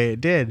ended the way it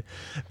did.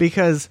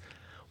 Because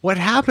what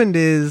happened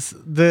is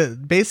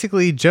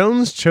basically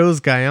Jones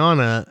chose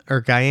Guyana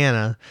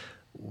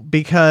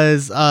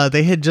because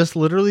they had just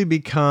literally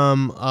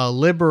become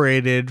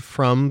liberated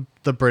from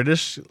the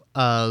British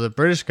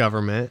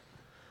government,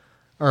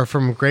 or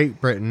from Great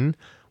Britain,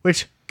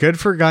 which good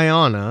for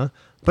Guyana.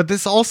 But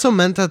this also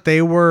meant that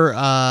they were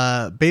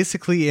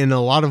basically in a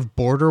lot of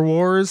border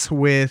wars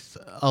with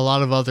a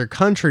lot of other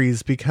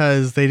countries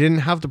because they didn't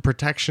have the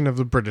protection of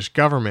the British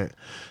government.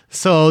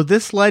 So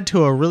this led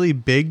to a really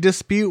big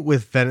dispute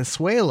with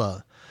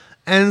Venezuela.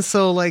 And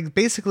so, like,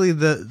 basically,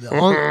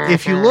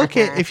 if you look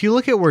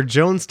at where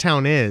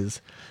Jonestown is,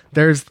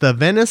 there's the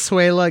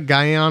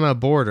Venezuela-Guyana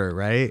border,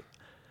 right?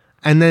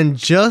 And then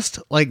just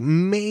like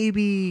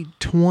maybe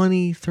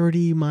 20,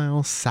 30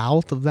 miles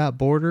south of that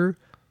border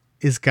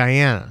is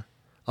Guyana,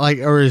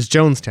 or is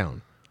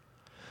Jonestown.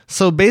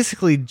 So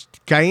basically,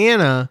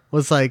 Guyana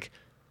was like,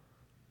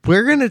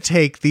 we're going to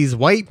take these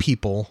white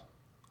people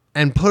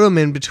and put them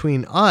in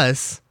between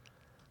us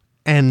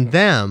and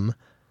them,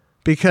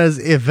 because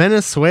if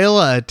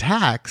Venezuela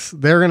attacks,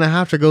 they're going to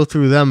have to go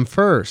through them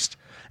first.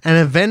 And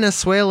if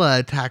Venezuela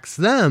attacks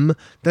them,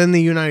 then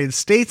the United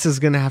States is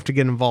going to have to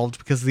get involved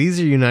because these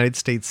are United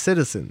States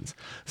citizens.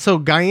 So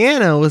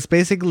Guyana was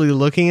basically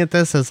looking at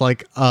this as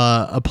like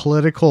a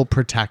political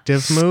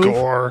protective move.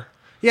 Score.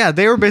 Yeah,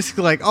 they were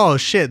basically like, oh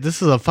shit,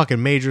 this is a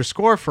fucking major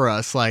score for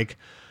us. Like,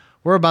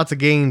 we're about to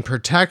gain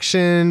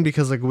protection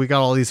because like we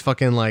got all these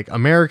fucking like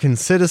American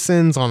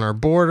citizens on our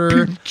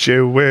border.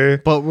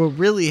 But what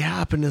really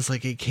happened is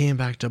like it came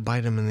back to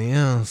bite them in the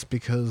ass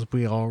because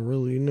we all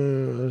really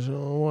knew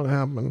what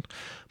happened.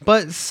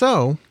 But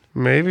so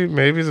maybe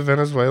the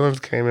Venezuelans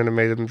came in and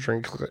made them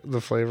drink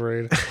the Flavor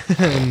Aid.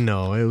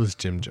 No, it was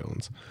Jim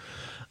Jones.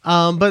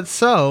 But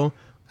so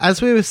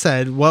as we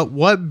said,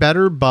 what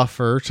better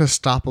buffer to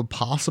stop a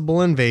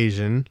possible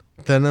invasion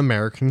than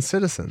American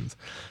citizens?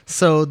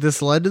 So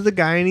this led to the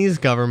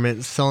Guyanese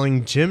government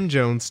selling Jim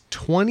Jones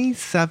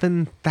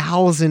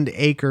 27,000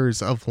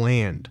 acres of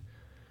land,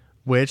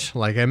 which,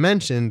 like I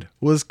mentioned,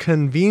 was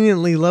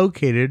conveniently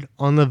located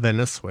on the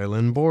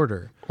Venezuelan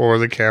border. Or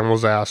the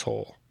camel's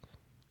asshole.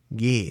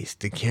 Yes,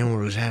 the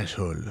camel's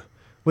asshole.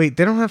 Wait,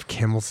 they don't have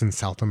camels in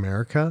South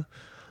America?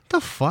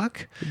 The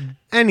fuck?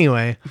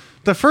 Anyway,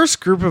 the first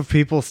group of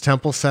People's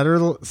Temple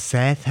settlers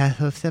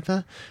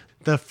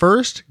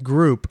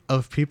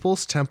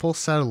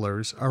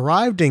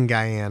arrived in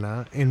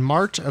Guyana in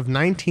March of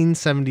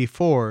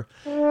 1974.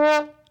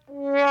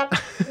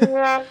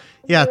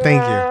 Yeah,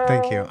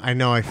 thank you. I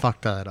know I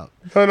fucked that up.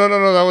 No.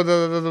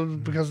 That was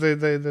because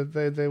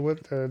they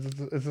went there.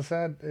 It's a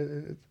sad.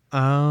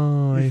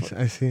 Oh,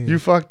 I see. You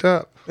fucked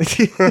up.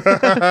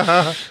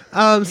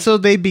 So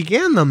they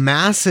began the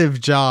massive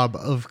job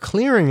of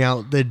clearing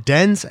out the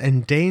dense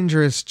and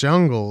dangerous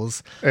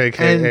jungles,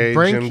 AKA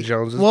Jim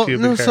Jones's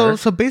pubic hair.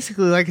 So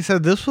basically, like I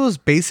said, this was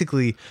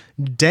basically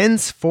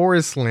dense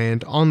forest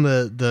land on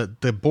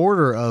the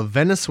border of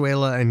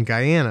Venezuela and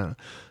Guyana.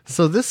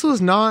 So this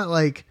was not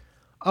like,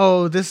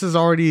 oh, this is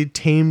already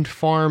tamed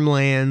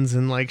farmlands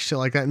and like shit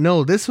like that.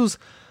 No, this was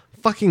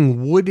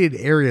fucking wooded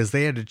areas.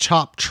 They had to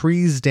chop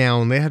trees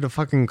down. They had to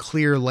fucking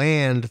clear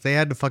land. They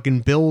had to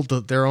fucking build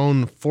their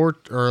own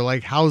fort or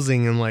like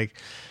housing and like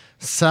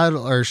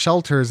settle or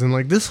shelters. And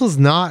like, this was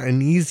not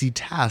an easy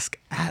task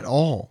at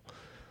all.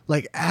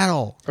 Like at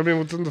all. I mean,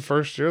 within the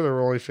first year, there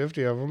were only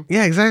 50 of them.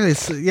 Yeah, exactly.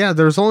 So, yeah,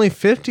 there's only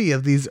 50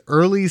 of these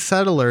early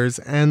settlers,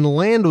 and the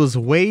land was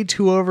way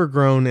too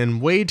overgrown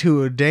and way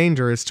too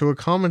dangerous to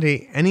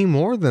accommodate any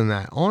more than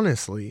that,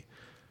 honestly.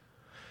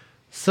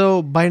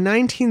 So by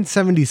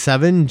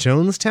 1977,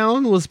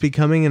 Jonestown was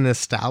becoming an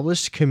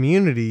established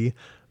community,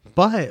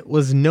 but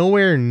was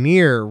nowhere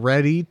near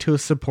ready to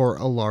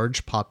support a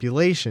large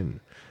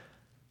population.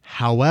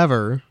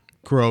 However,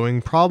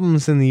 growing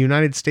problems in the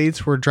United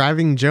States were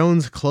driving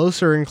Jones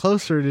closer and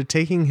closer to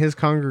taking his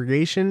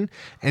congregation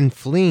and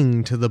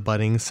fleeing to the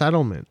budding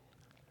settlement.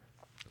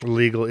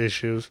 Legal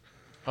issues.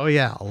 Oh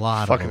yeah, a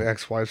lot Fucking of them.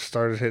 ex-wife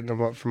started hitting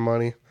him up for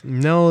money.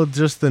 No,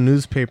 just the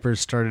newspapers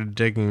started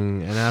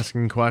digging and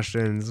asking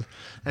questions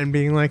and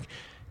being like,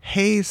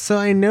 "Hey, so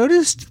I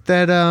noticed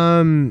that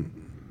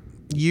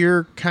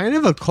you're kind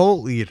of a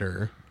cult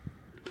leader."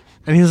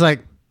 And he's like,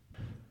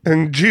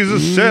 And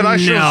Jesus said, "I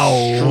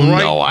shall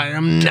strike no, I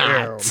am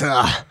down."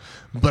 not.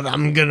 But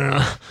I'm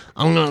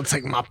gonna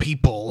take my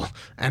people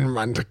and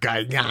run to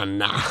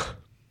Guyana.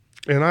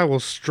 And I will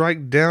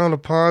strike down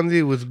upon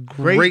thee with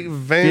great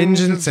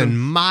vengeance and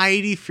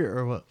mighty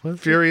fear.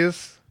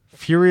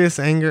 furious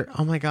anger.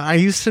 Oh my god, I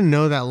used to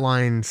know that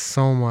line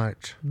so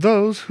much.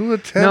 those who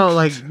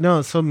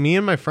attempt. So me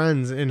and my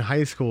friends in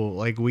high school,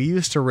 like we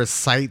used to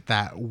recite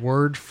that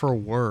word for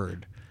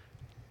word.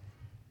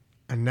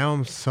 And now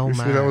I'm so You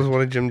mad. see, that was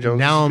one of Jim Jones'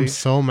 Now I'm speech.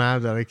 so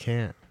mad that I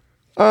can't.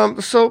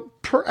 So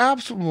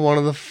perhaps one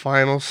of the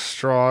final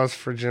straws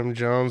for Jim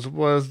Jones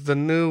was the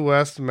New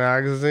West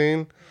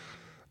magazine.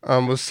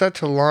 Was set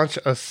to launch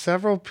a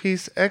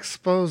several-piece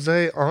expose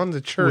on the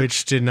church,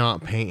 Which did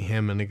not paint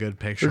him in a good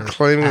picture. they're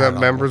claiming that at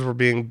all. members were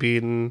being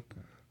beaten,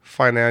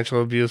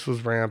 financial abuse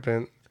was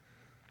rampant,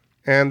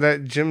 and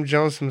that Jim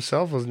Jones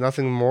himself was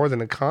nothing more than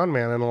a con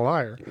man and a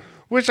liar.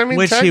 Which, I mean,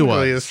 Which he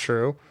technically was. is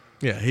true.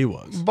 Yeah, he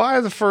was. By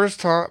the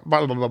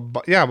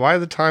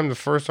time the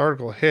first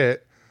article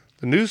hit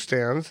the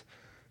newsstands,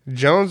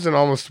 Jones and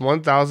almost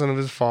 1,000 of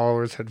his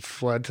followers had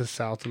fled to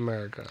South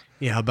America.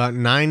 Yeah, about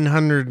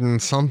 900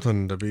 and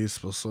something to be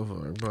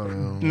specific. But,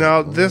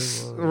 Now,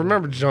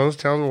 remember,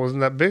 Jonestown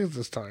wasn't that big at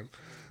this time.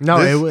 no,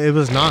 this- it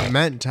was not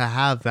meant to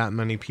have that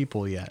many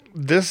people yet.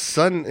 This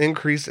sudden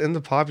increase in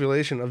the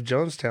population of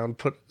Jonestown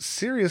put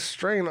serious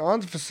strain on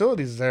the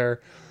facilities there,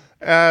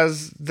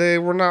 as they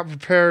were not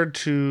prepared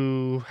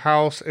to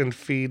house and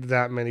feed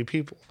that many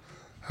people.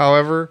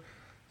 However,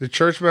 the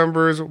church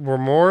members were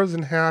more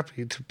than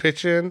happy to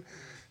pitch in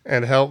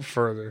and help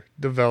further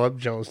develop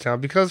Jonestown,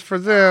 because for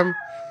them,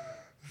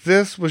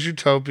 this was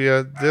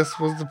utopia. This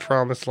was the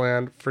promised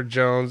land for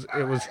Jones.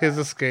 It was his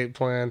escape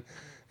plan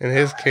in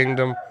his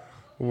kingdom,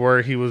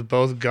 where he was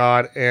both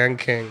God and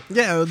king.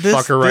 Yeah,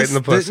 Fucker right in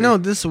the pussy.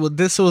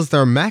 This was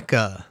their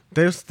mecca.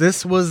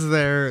 This was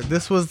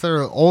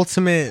their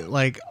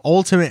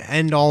ultimate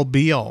end all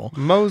be all.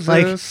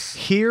 Moses.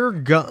 Here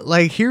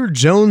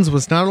Jones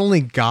was not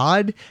only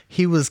God,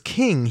 he was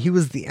king. He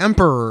was the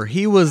emperor.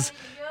 He was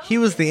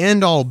the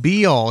end all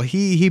be all.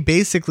 He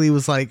basically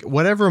was like,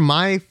 whatever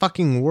my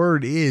fucking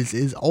word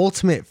is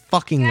ultimate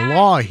fucking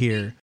law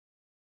here.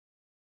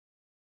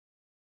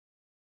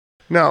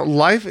 Now,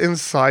 life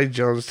inside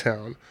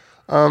Jonestown.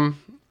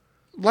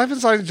 Life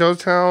inside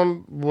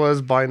Jonestown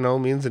was by no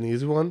means an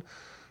easy one.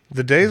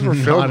 The days were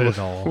filled Not at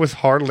all. with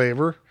hard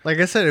labor. Like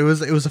I said, it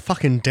was a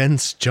fucking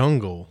dense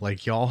jungle.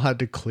 Like y'all had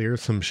to clear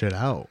some shit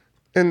out.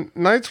 And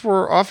nights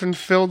were often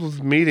filled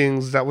with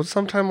meetings that would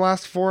sometimes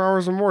last 4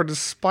 hours or more.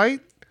 Despite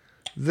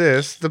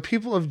this, the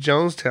people of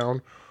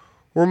Jonestown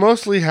were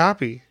mostly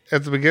happy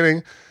at the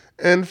beginning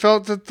and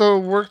felt that the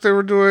work they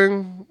were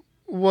doing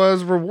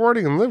was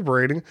rewarding and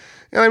liberating.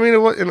 And I mean,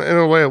 in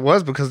a way it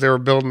was, because they were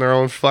building their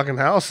own fucking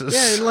houses.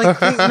 Yeah, like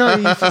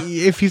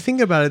if you think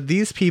about it,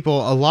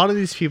 a lot of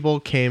these people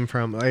came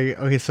from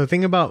okay, so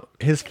think about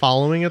his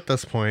following at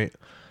this point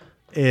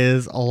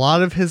is a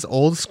lot of his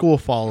old school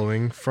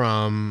following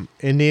from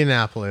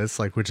Indianapolis,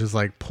 like which is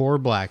like poor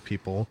black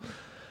people.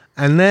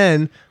 And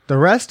then the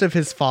rest of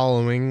his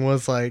following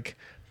was like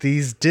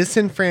these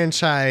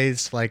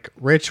disenfranchised, like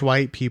rich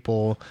white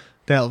people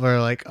that were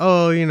like,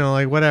 oh,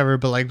 like whatever.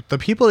 But like the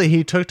people that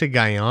he took to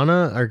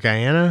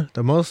Guyana,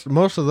 most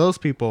of those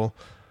people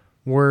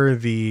were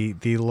the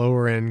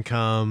lower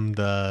income,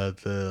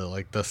 the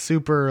like the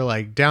super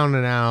like down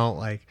and out.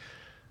 Like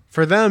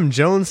for them,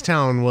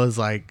 Jonestown was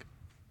like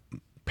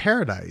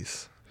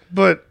paradise.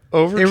 But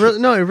over It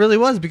really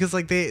was, because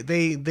like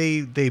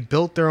they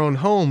built their own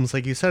homes.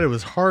 Like you said, it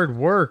was hard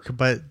work,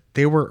 but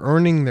they were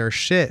earning their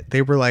shit.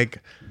 They were like,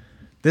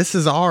 this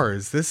is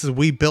ours.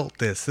 We built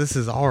this. This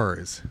is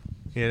ours.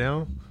 You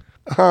know?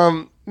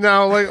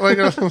 now, like like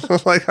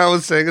I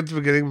was saying at the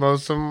beginning,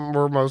 most of them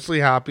were mostly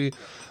happy.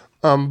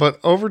 But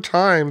over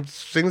time,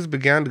 things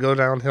began to go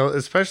downhill,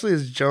 especially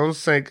as Jones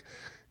sank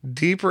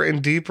deeper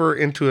and deeper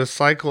into a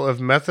cycle of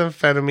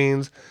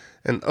methamphetamines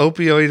and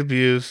opioid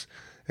abuse,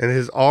 and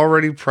his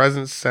already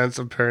present sense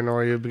of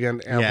paranoia began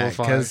to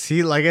amplify. Because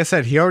he, like I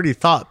said, he already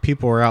thought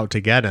people were out to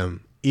get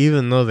him,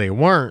 even though they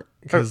weren't.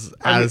 Because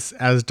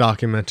as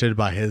documented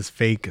by his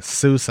fake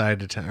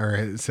suicide attempt or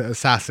his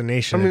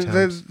assassination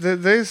attempts.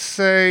 They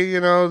say, you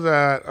know,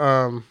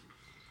 that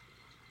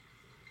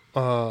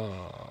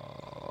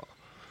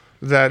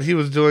that he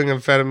was doing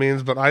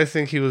amphetamines, but I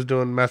think he was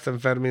doing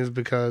methamphetamines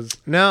because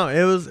No,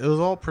 it was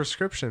all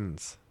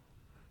prescriptions.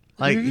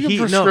 Like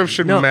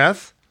prescription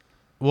meth.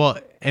 Well,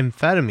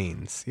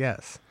 amphetamines,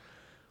 yes.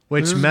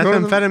 Which This is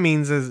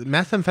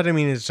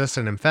methamphetamine is just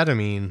an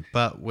amphetamine,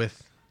 but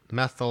with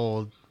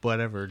methyl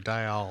whatever,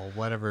 diol,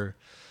 whatever.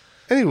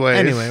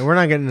 Anyway, we're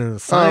not getting into the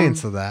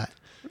science of that.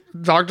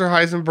 Dr.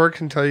 Heisenberg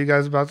can tell you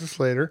guys about this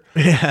later.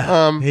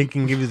 Yeah. He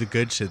can give you the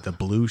good shit, the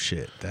blue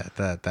shit,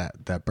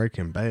 that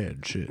Breaking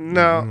Bad shit.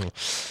 No.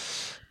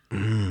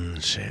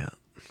 Shit.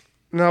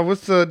 Now,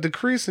 with the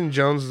decrease in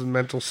Jones's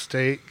mental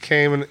state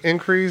came an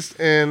increase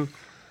in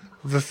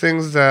the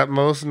things that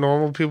most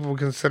normal people would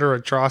consider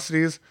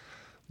atrocities,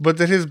 but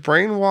that his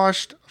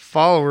brainwashed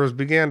followers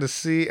began to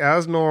see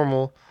as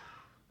normal.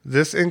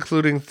 This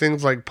including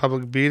things like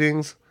public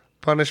beatings,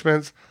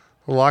 punishments,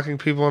 locking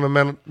people in a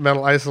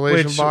mental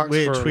isolation box.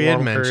 Which we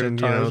had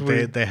mentioned, you know,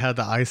 they had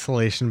the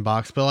isolation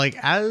box, but like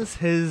as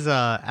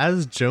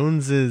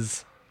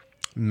Jones's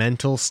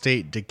mental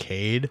state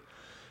decayed,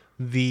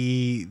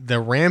 the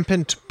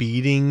rampant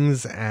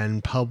beatings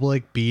and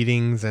public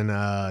beatings and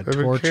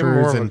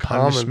tortures and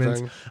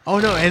punishments. Oh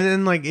no, and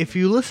then like if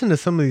you listen to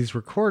some of these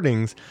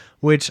recordings,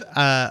 which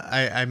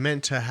I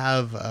meant to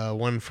have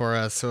one for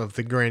us of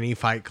the Granny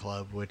Fight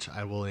Club, which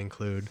I will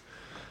include.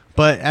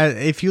 But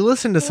if you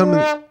listen to some of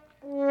the...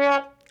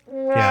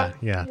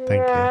 Yeah, thank you.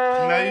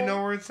 Now you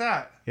know where it's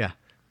at. Yeah.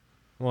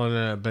 Well,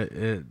 no, but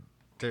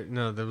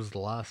there was the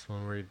last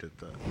one where he did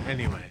the...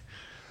 Anyway.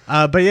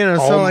 But you know,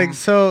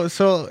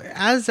 so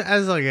as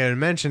like I had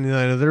mentioned, you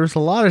know, there was a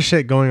lot of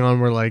shit going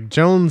on where like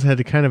Jones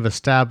had kind of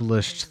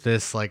established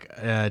this like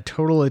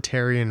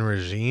totalitarian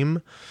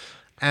regime,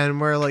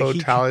 and where like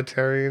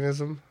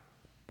totalitarianism.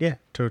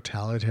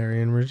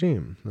 Totalitarian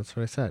regime. That's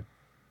what I said.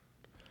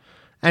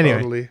 Anyway,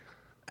 Totally.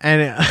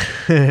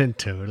 And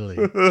totally.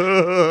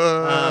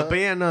 But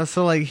yeah, no.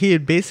 So like he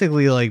had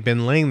basically like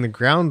been laying the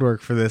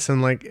groundwork for this,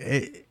 and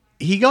like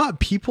he got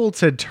people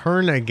to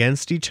turn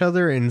against each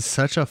other in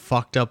such a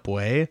fucked up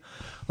way.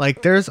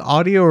 Like there's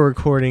audio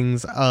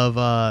recordings of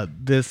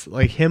this,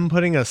 like him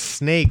putting a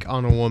snake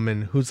on a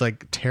woman who's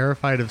like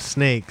terrified of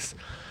snakes,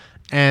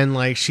 and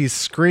like she's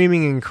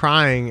screaming and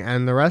crying,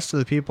 and the rest of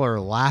the people are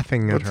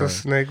laughing at her. But the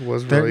snake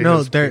was really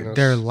his penis.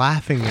 They're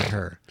laughing at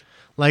her.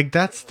 Like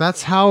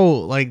that's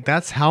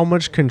how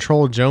much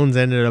control Jones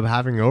ended up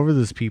having over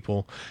these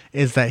people,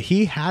 is that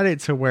he had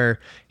it to where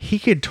he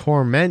could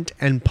torment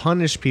and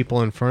punish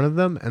people in front of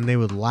them and they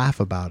would laugh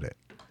about it.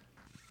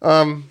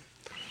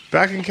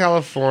 Back in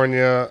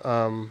California,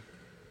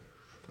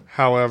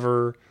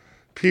 however,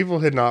 people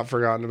had not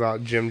forgotten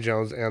about Jim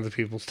Jones and the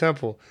People's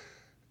Temple.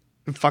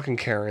 Fucking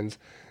Karens.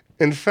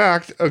 In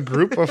fact, a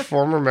group of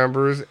former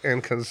members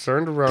and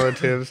concerned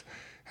relatives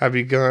have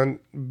begun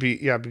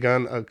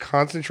a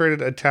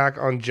concentrated attack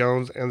on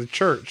Jones and the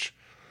church.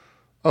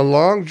 A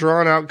long,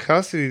 drawn-out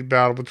custody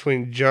battle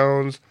between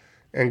Jones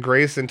and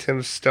Grace and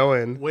Tim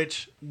Stone.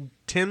 Which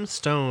Tim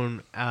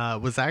Stone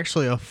was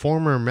actually a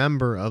former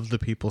member of the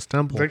People's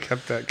Temple. They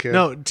kept that kid.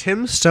 No,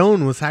 Tim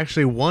Stone was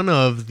actually one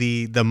of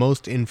the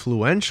most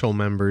influential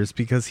members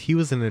because he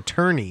was an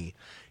attorney.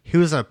 He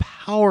was a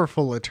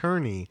powerful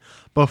attorney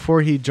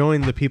before he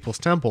joined the People's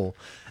Temple.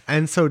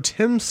 And so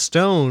Tim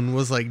Stone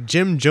was like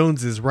Jim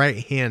Jones's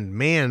right-hand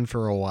man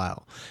for a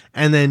while.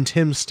 And then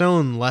Tim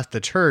Stone left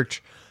the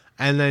church.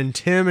 And then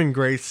Tim and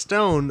Grace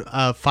Stone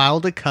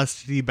filed a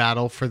custody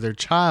battle for their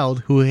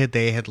child who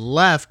they had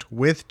left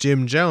with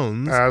Jim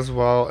Jones. As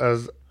well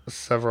as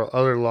several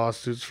other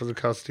lawsuits for the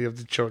custody of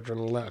the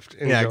children left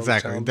in Jonestown.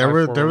 Exactly.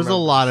 There was a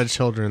lot of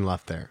children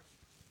left there.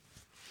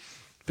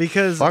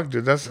 Because fuck,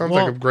 dude, that sounds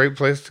like a great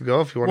place to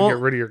go if you want to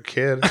get rid of your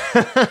kid.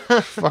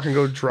 Fucking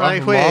go drop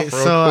him off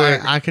real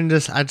quick. I can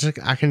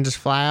just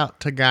fly out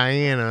to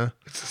Guyana.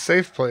 It's a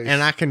safe place,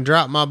 and I can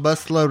drop my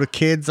busload of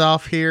kids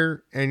off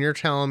here. And you're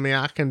telling me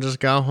I can just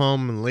go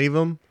home and leave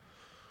them?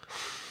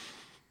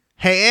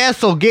 Hey,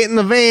 Ethel, get in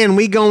the van.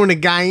 We going to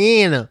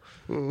Guyana.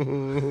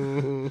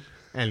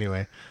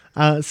 Anyway,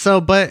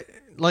 but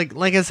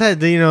like I said,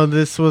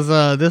 this was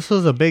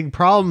a big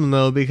problem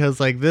though, because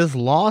like this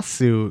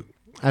lawsuit,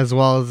 as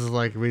well as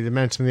like we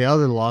mentioned the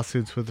other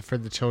lawsuits for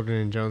the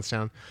children in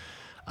Jonestown,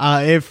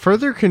 it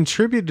further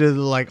contributed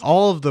to like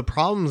all of the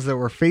problems that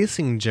were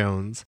facing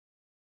Jones.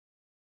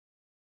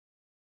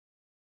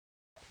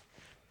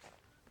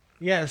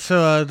 Yeah,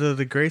 so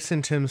the Grace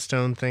and Tim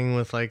Stone thing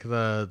with like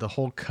the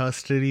whole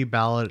custody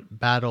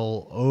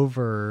battle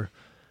over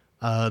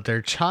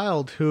their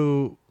child,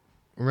 who,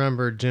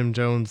 remember, Jim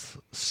Jones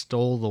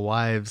stole the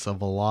wives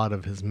of a lot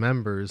of his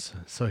members,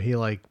 so he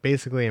like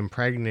basically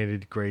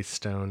impregnated Grace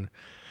Stone,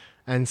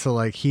 and so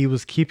like he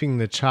was keeping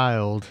the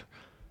child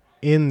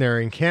in their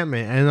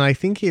encampment, and I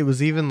think it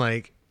was even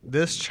like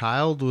this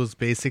child was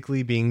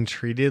basically being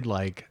treated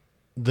like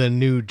the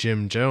new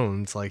Jim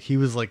Jones. Like he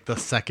was like the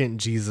second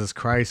Jesus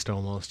Christ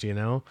almost,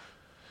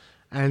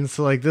 and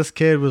so like this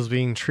kid was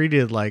being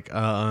treated like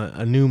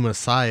a new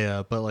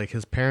Messiah, but like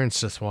his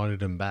parents just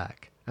wanted him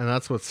back, and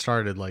that's what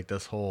started like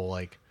this whole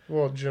like.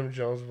 Well, Jim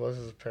Jones was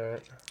his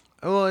parent.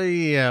 Well,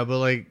 yeah, but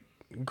like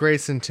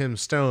Grace and Tim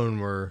Stone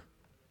were.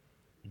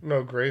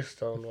 No, Grace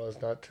Stone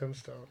was, not Tim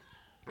Stone.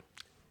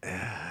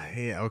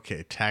 Yeah,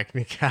 okay,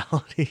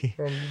 technicality.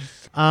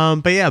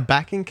 But yeah,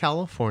 back in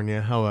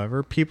California,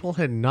 however, people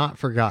had not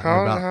forgotten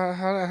about.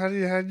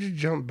 How'd you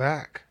jump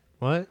back?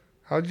 What?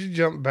 How'd you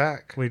jump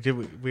back? We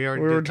already. We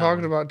were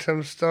talking about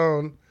Tim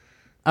Stone.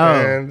 Oh,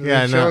 and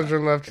the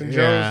children left in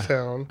yeah.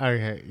 Jonestown.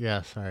 Okay,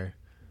 yeah, sorry.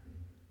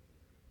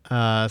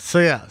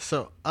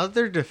 So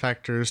other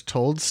defectors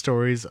told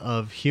stories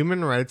of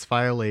human rights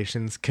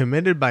violations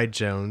committed by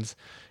Jones,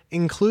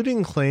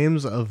 including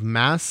claims of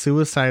mass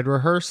suicide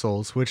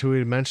rehearsals, which we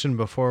had mentioned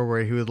before,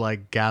 where he would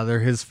like gather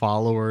his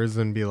followers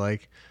and be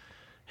like,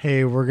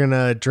 hey, we're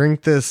gonna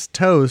drink this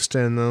toast,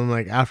 and then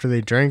like after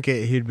they drank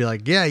it, he'd be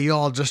like, yeah, you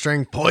all just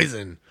drank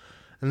poison,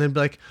 and they'd be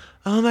like,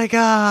 oh my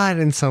god,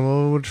 and some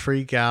of them would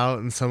freak out,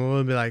 and some of them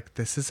would be like,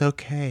 this is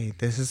okay,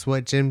 this is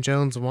what Jim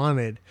Jones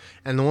wanted,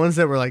 and the ones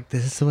that were like,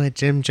 this is what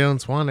Jim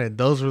Jones wanted,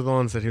 those were the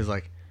ones that he was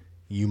like,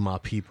 you my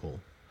people.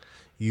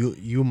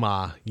 You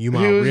my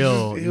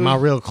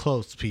real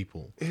close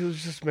people. He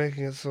was just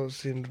making it so it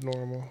seemed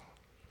normal.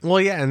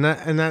 Well, yeah, and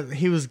that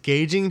he was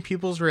gauging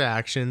people's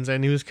reactions,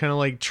 and he was kind of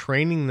like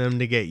training them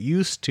to get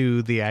used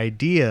to the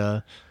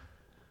idea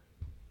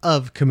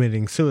of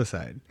committing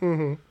suicide.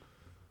 Mm-hmm.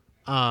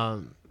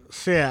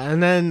 So yeah,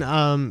 and then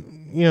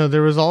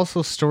there was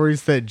also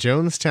stories that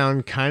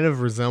Jonestown kind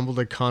of resembled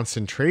a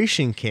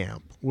concentration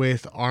camp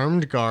with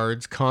armed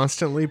guards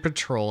constantly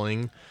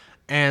patrolling,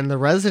 and the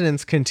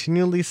residents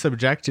continually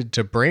subjected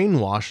to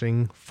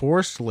brainwashing,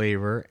 forced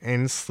labor,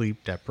 and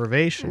sleep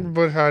deprivation.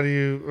 But how do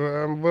you...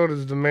 what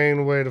is the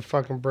main way to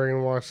fucking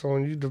brainwash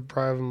someone? You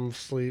deprive them of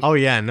sleep. Oh,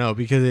 yeah, no,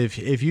 because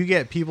if you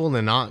get people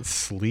to not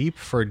sleep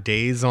for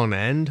days on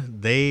end,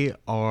 they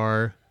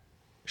are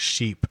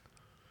sheep.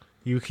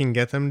 You can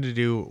get them to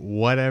do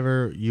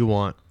whatever you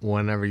want,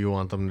 whenever you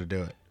want them to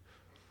do it.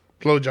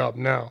 Blowjob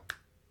now.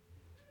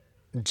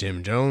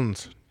 Jim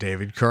Jones,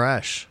 David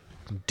Koresh,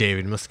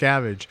 David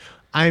Miscavige.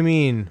 I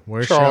mean,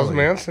 where's Charles Shirley?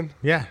 Manson?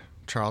 Yeah,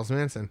 Charles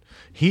Manson.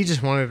 He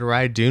just wanted to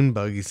ride dune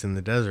buggies in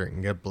the desert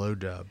and get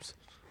blowjobs.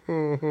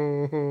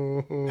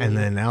 And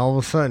then all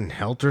of a sudden,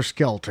 Helter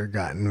Skelter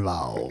got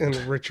involved. And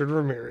Richard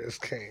Ramirez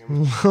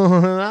came.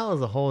 That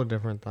was a whole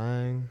different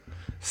thing.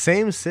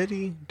 Same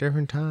city,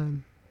 different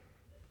time.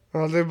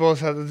 Well, they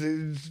both had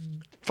the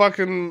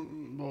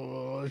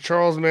fucking...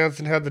 Charles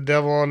Manson had the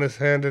devil on his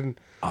hand and...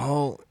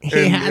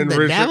 He had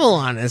the devil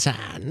on his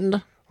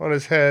hand. On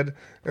his head,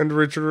 and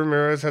Richard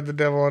Ramirez had the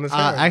devil on his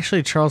head.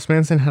 Actually, Charles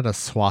Manson had a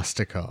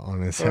swastika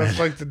on his head. It's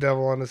like the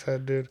devil on his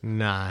head, dude.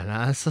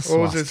 Nah, it's a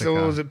swastika.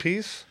 What was it,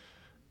 peace?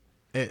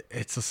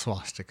 It's a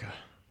swastika.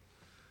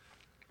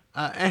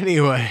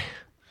 Anyway,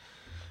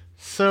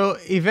 so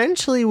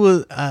eventually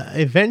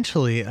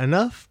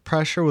enough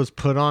pressure was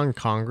put on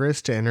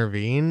Congress to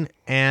intervene,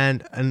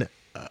 and an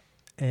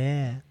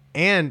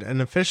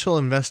official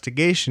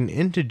investigation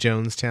into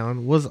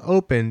Jonestown was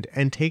opened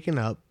and taken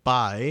up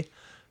by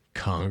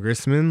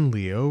Congressman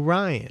Leo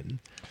Ryan.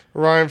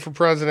 Ryan for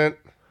president.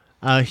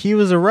 He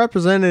was a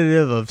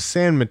representative of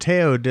San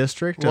Mateo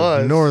District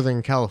of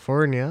Northern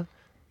California.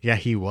 Yeah,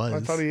 he was. I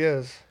thought he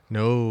is.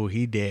 No,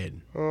 he did.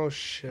 Oh,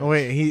 shit. Oh,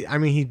 wait,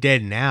 he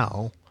dead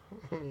now.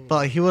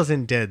 But he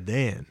wasn't dead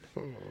then.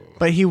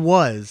 But he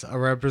was a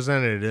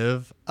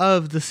representative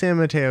of the San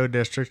Mateo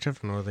District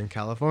of Northern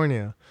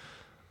California.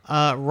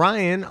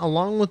 Ryan,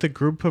 along with a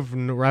group of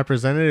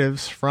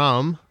representatives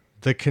from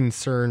the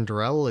Concerned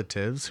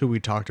Relatives, who we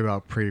talked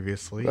about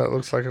previously. That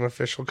looks like an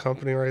official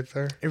company right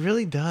there. It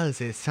really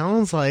does. It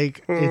sounds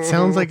like an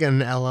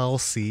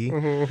LLC.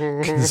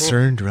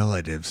 Concerned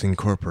Relatives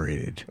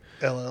Incorporated.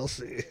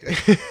 LLC.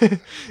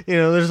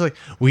 There's like,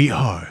 we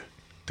are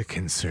the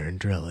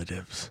Concerned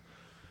Relatives.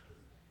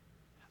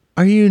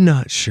 Are you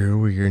not sure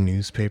where your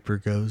newspaper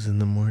goes in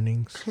the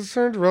mornings?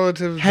 Concerned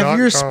Relatives. Have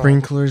your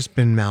sprinklers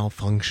been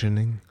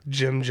malfunctioning?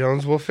 Jim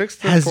Jones will fix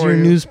them Has for your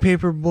you.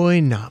 newspaper boy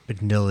not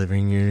been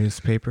delivering your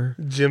newspaper?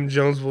 Jim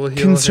Jones will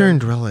heal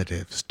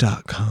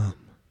ConcernedRelatives.com.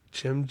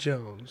 Jim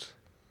Jones.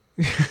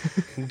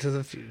 into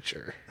the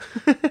future.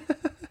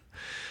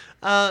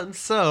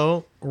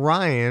 So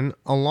Ryan,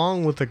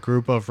 along with a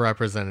group of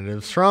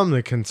representatives from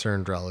the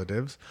concerned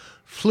relatives,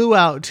 flew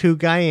out to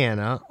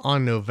Guyana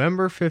on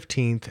November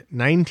 15th,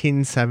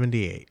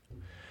 1978.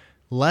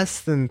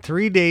 Less than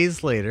 3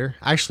 days later,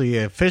 actually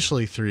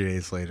officially 3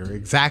 days later,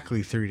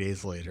 exactly 3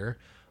 days later,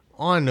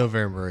 on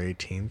November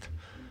 18th,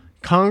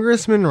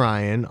 Congressman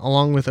Ryan,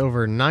 along with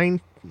over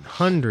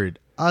 900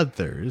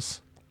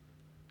 others,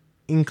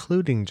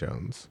 including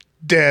Jones,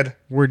 Dead.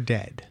 were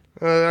dead.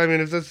 I mean,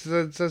 if that's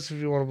if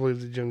you want to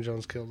believe that Jim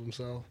Jones killed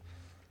himself.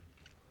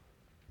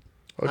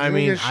 Oh, didn't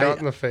he get shot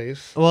in the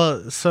face?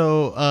 Well,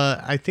 so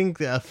I think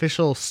the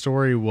official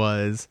story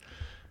was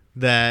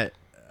that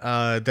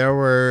there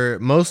were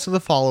most of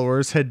the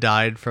followers had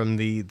died from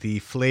the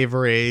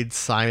Flavor Aid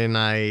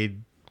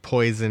cyanide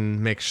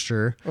poison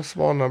mixture. A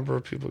small number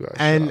of people got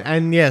shot.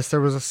 And yes,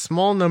 there was a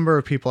small number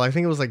of people. I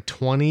think it was like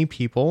 20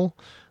 people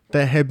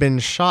that had been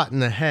shot in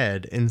the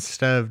head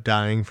instead of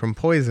dying from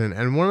poison.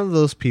 And one of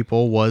those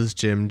people was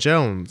Jim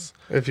Jones.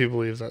 If you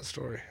believe that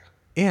story.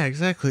 Yeah,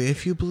 exactly.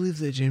 If you believe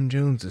that Jim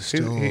Jones is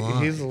still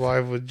alive. He's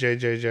alive with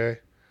JJJ.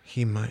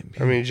 He might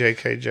be. I mean,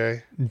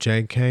 JKJ.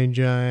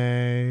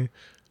 JKJ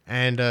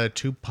and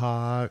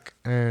Tupac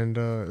and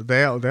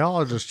they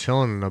all just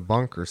chilling in a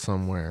bunker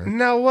somewhere.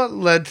 Now, what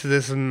led to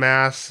this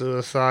mass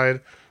suicide?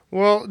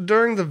 Well,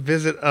 during the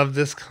visit of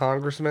this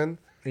congressman,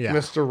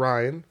 Mr.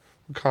 Ryan,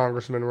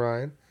 Congressman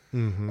Ryan,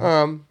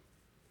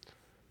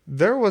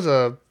 there was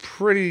a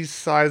pretty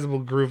sizable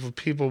group of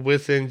people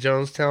within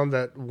Jonestown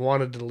that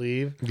wanted to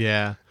leave.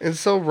 Yeah. And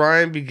so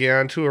Ryan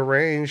began to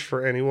arrange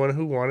for anyone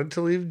who wanted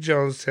to leave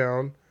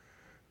Jonestown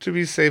to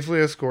be safely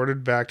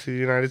escorted back to the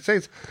United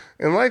States.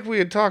 And like we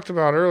had talked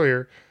about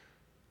earlier,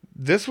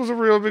 this was a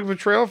real big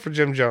betrayal for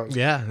Jim Jones.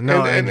 Yeah,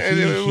 no, and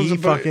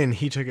it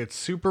he took it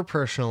super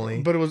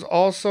personally. But it was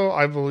also,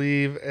 I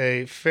believe,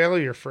 a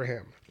failure for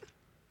him.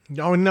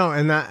 Oh no,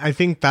 and I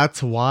think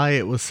that's why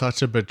it was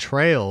such a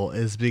betrayal,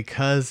 is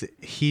because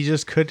he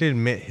just couldn't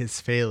admit his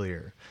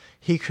failure.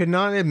 He could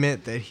not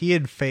admit that he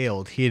had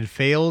failed. He had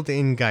failed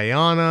in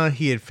Guyana.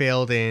 He had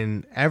failed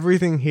in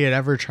everything he had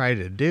ever tried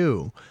to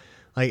do.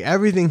 Like,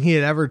 everything he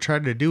had ever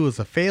tried to do was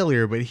a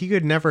failure, but he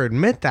could never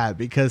admit that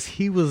because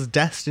he was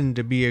destined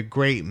to be a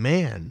great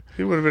man.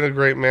 He would have been a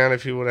great man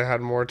if he would have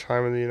had more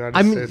time in the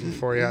United States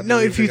before he had to No,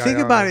 leave if you think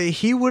about it,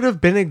 he would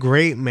have been a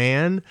great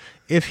man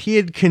if he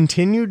had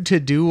continued to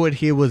do what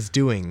he was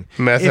doing.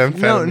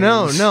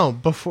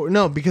 Methamphetamines.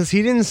 No, because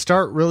he didn't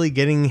start really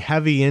getting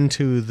heavy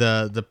into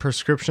the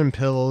prescription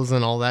pills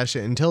and all that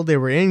shit until they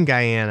were in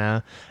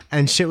Guyana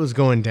and shit was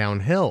going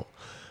downhill.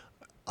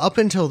 Up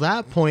until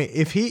that point,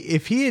 if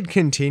he had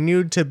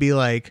continued to be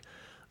like,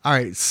 all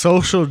right,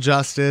 social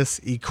justice,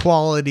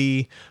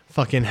 equality,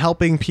 fucking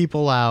helping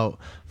people out,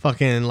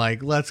 fucking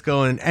like, let's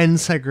go and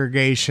end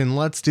segregation,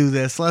 let's do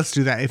this, let's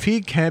do that. If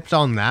he kept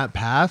on that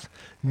path,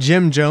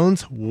 Jim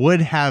Jones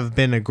would have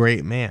been a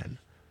great man.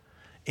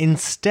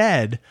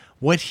 Instead,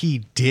 what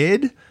he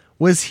did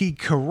was he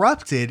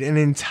corrupted an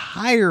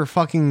entire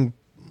fucking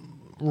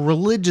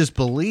religious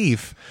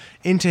belief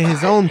into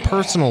his own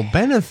personal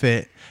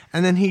benefit.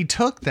 And then he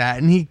took that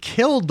and he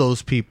killed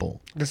those people.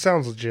 This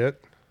sounds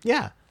legit.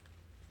 Yeah.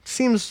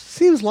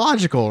 Seems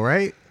logical,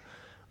 right?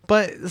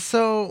 But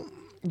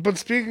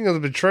speaking of the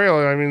betrayal,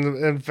 I mean, the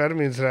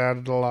amphetamines had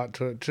added a lot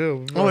to it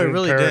too. Oh, it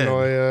really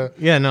paranoia,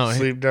 did. Yeah, no.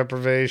 Sleep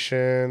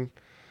deprivation.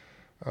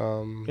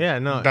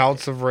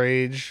 Bouts of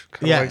rage.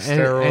 Like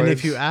steroids. And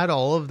if you add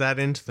all of that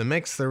into the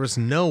mix, there was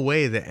no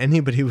way that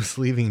anybody was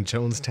leaving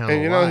Jonestown and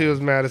alive. you know he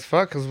was mad as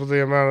fuck because with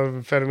the amount of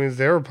amphetamines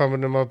they were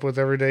pumping him up with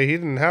every day, he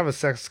didn't have a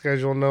sex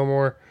schedule no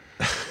more.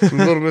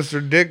 Little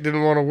Mr. Dick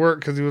didn't want to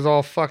work because he was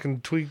all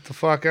fucking tweaked the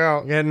fuck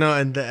out. Yeah, no,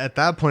 and at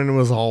that point it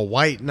was all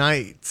white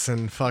knights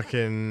and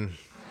fucking,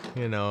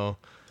 you know,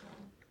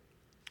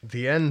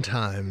 the end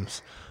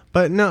times.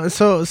 But no,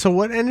 so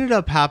what ended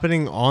up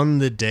happening on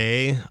the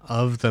day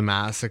of the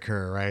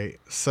massacre, right?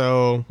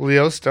 So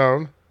Tim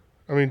Stone.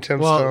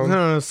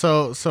 No,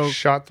 so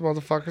shot the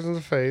motherfuckers in the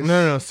face.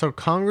 No. So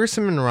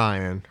Congressman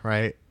Ryan,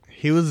 right?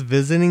 He was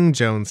visiting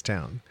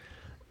Jonestown,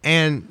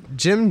 and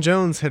Jim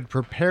Jones had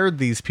prepared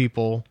these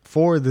people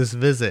for this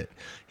visit.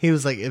 He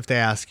was like, if they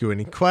ask you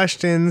any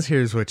questions,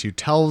 here's what you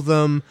tell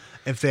them.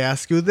 If they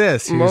ask you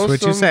this, here's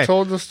what you say.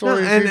 Told the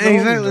story.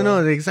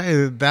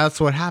 Exactly. That's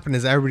what happened.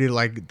 Is everybody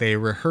like they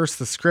rehearsed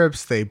the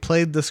scripts, they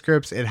played the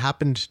scripts. It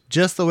happened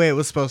just the way it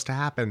was supposed to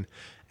happen,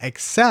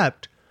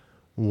 except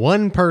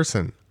one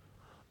person.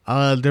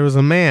 There was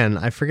a man.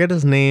 I forget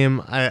his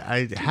name.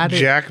 I had it.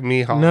 Jack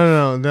Meehoff.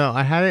 No.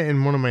 I had it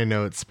in one of my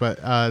notes.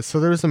 But so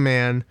there was a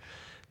man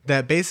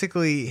that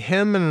basically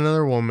him and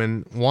another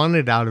woman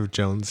wanted out of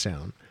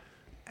Jonestown.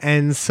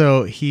 And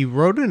so he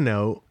wrote a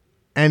note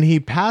and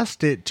he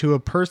passed it to a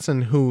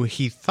person who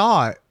he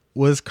thought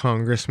was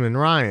Congressman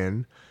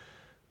Ryan.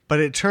 But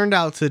it turned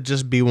out to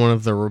just be one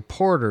of the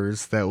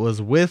reporters that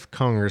was with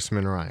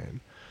Congressman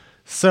Ryan.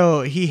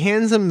 So he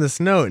hands him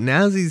this note, and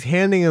as he's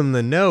handing him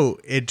the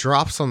note, it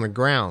drops on the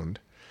ground.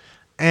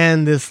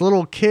 And this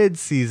little kid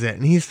sees it,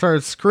 and he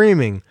starts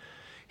screaming,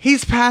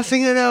 He's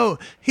passing a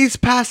note. He's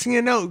passing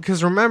a note.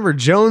 Because remember,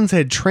 Jones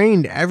had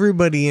trained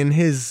everybody in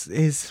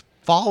his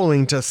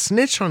following to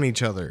snitch on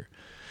each other.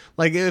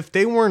 Like, if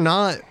they were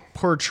not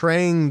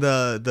portraying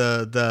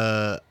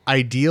the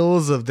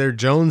ideals of their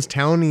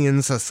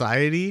Jonestownian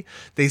society,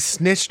 they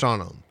snitched on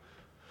them.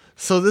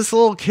 So this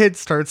little kid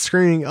starts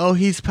screaming, "Oh,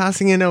 he's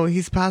passing a note.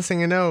 He's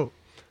passing a note."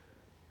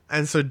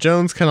 And so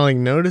Jones kind of like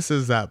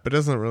notices that, but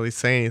doesn't really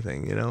say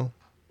anything, you know?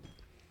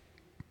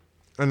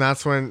 And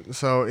that's when,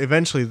 so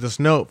eventually this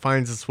note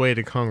finds its way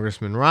to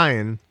Congressman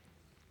Ryan.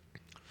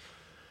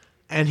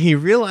 And he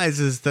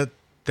realizes that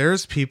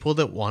there's people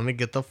that want to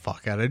get the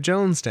fuck out of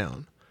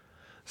Jonestown.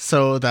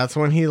 So that's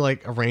when he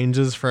like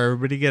arranges for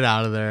everybody to get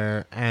out of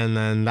there. And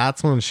then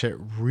that's when shit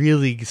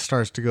really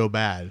starts to go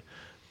bad.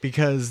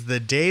 Because the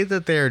day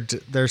that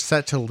they're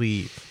set to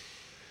leave,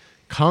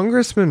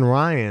 Congressman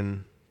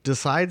Ryan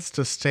decides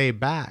to stay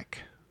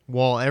back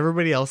while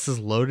everybody else is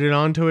loaded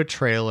onto a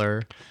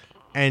trailer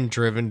and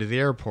driven to the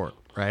airport,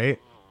 right?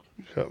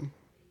 Yep.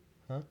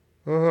 Huh?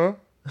 Uh-huh.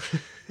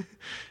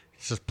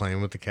 He's just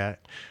playing with the cat.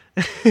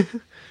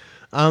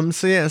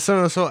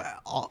 So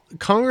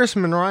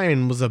Congressman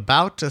Ryan was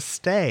about to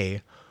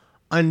stay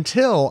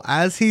until,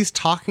 as he's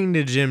talking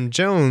to Jim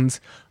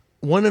Jones,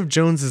 one of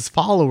Jones's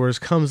followers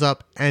comes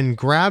up and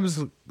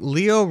grabs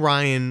Leo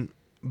Ryan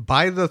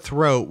by the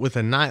throat with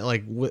a knife,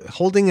 like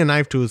holding a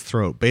knife to his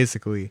throat,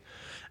 basically,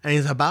 and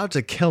he's about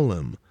to kill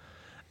him.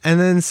 And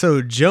then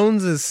so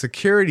Jones's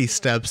security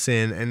steps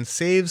in and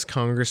saves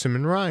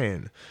Congressman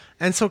Ryan.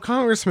 And so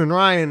Congressman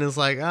Ryan is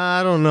like,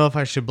 I don't know if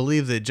I should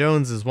believe that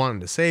Jones is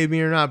wanting to save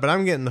me or not, but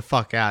I'm getting the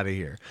fuck out of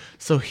here.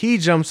 So he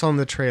jumps on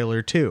the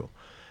trailer too.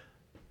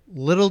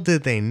 Little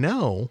did they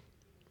know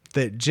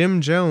that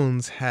Jim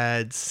Jones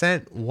had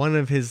sent one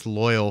of his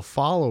loyal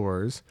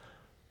followers,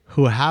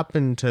 who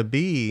happened to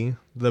be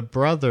the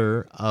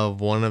brother of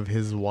one of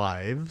his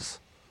wives,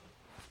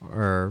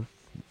 or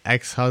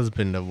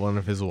ex-husband of one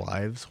of his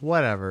wives,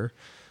 whatever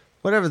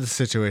the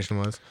situation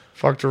was.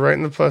 Fucked her right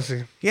in the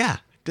pussy. Yeah,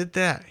 did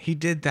that. He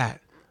did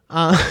that.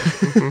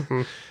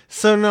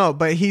 So no,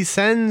 but he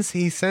sends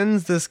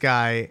this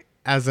guy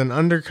as an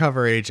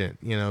undercover agent.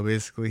 You know,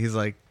 basically he's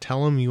like,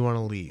 tell him you want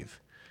to leave.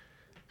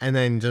 And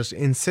then just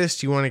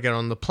insist you want to get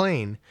on the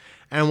plane.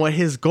 And what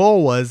his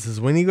goal was is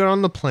when you get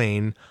on the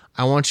plane,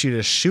 I want you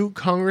to shoot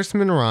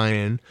Congressman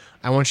Ryan.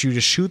 I want you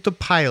to shoot the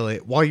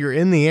pilot while you're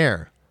in the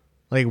air.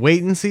 Like,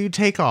 wait until you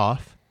take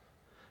off.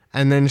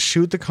 And then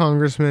shoot the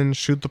congressman,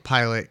 shoot the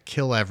pilot,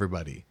 kill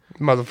everybody.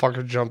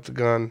 Motherfucker jumped the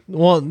gun.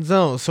 Well,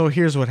 no. So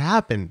here's what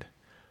happened.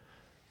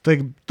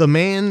 The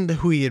man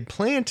who he had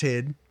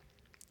planted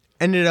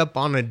ended up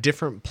on a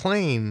different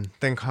plane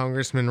than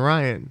Congressman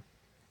Ryan.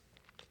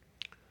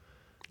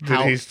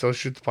 Did he still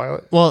shoot the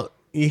pilot? Well,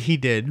 he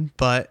did,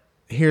 but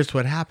here's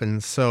what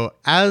happens. So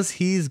as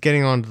he's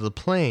getting onto the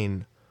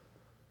plane,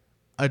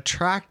 a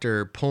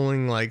tractor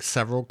pulling like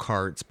several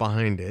carts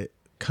behind it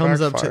comes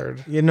Backfired.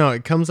 up to,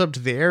 it comes up to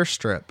the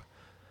airstrip,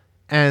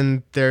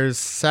 and there's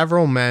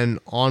several men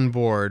on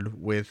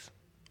board with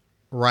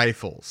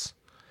rifles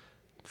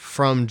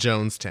from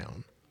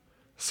Jonestown.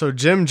 So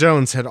Jim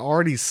Jones had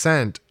already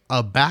sent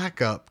a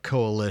backup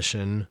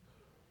coalition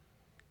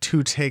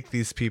to take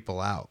these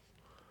people out.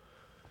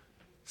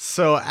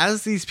 So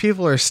as these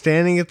people are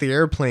standing at the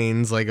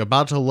airplanes, like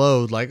about to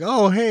load, like,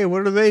 oh, hey,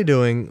 what are they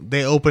doing?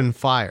 They open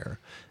fire.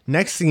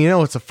 Next thing you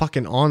know, it's a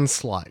fucking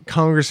onslaught.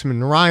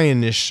 Congressman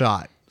Ryan is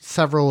shot.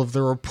 Several of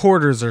the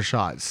reporters are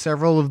shot.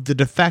 Several of the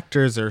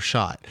defectors are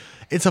shot.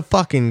 It's a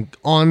fucking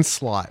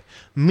onslaught.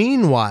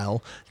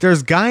 Meanwhile,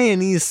 there's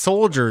Guyanese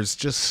soldiers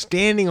just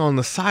standing on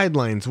the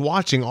sidelines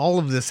watching all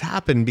of this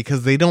happen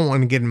because they don't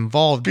want to get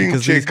involved.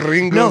 Because Pinche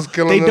gringos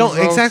killing they don't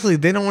themselves. exactly.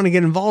 They don't want to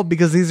get involved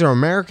because these are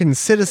American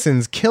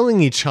citizens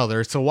killing each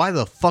other. So why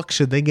the fuck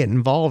should they get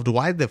involved?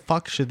 Why the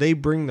fuck should they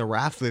bring the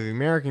wrath of the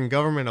American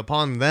government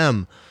upon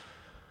them?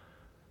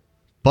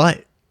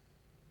 But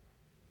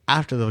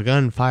after the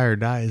gunfire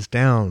dies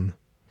down,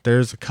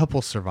 there's a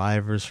couple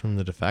survivors from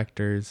the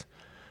defectors.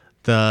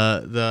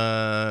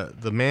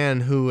 The man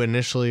who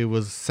initially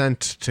was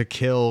sent to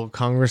kill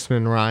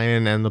Congressman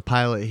Ryan and the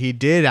pilot, he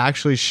did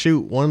actually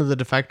shoot one of the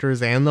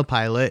defectors and the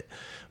pilot,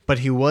 but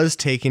he was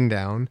taken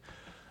down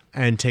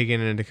and taken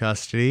into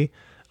custody.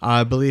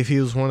 I believe he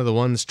was one of the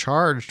ones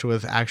charged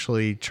with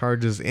actually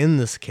charges in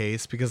this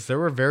case, because there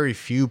were very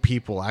few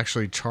people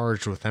actually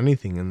charged with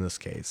anything in this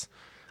case.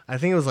 I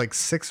think it was like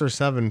 6 or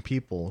 7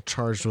 people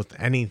charged with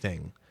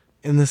anything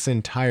in this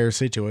entire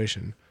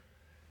situation.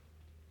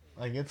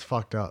 Like, it's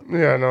fucked up.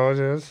 Yeah, no, it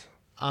is.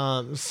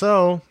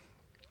 So,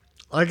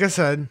 like I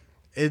said,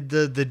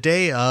 the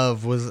day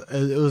of was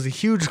a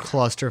huge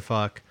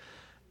clusterfuck.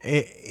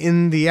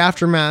 In the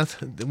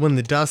aftermath, when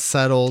the dust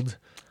settled,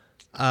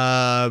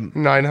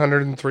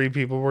 903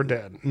 people were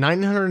dead.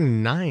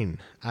 909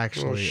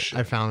 actually. Oh, shit.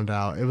 I found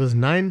out it was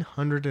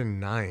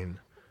 909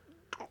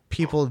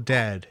 people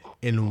dead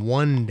in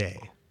one day,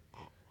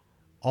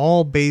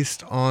 all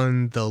based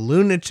on the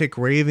lunatic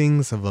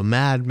ravings of a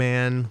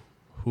madman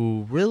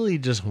who really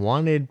just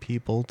wanted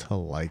people to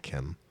like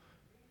him.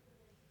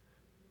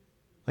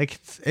 Like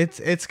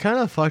it's kind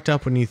of fucked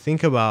up when you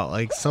think about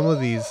like some of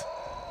these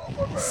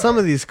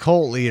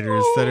cult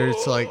leaders that are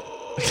just like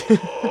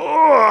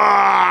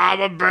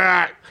My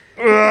back.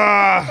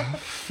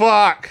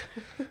 Fuck.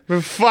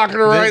 Been fucking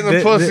her right in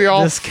the pussy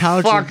all this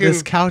couch. fucking.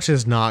 This couch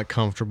is not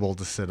comfortable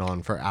to sit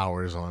on for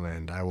hours on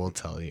end. I will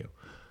tell you.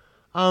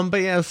 But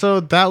yeah, so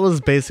that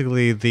was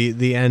basically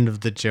the end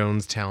of the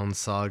Jonestown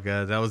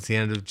saga. That was the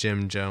end of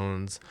Jim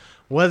Jones.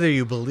 Whether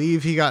you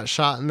believe he got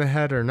shot in the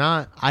head or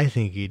not, I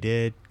think he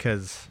did.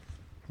 Cause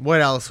what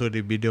else would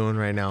he be doing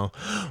right now?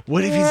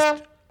 What if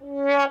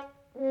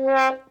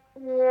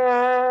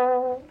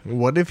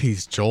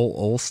he's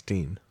Joel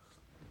Osteen?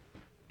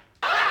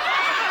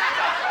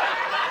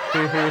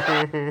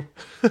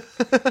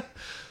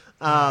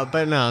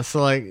 But no, so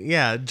like,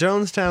 yeah,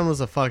 Jonestown was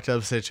a fucked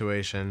up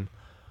situation.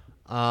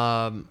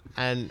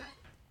 And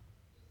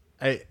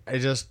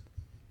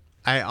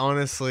I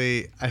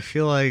honestly, I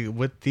feel like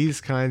with these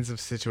kinds of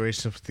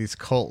situations with these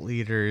cult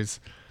leaders,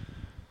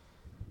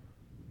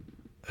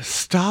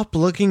 stop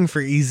looking for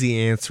easy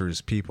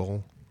answers,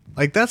 people.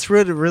 Like, that's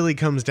what it really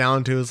comes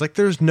down to, is like,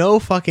 there's no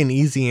fucking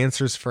easy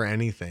answers for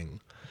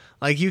anything.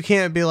 Like, you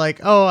can't be like,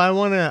 oh, I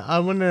want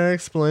an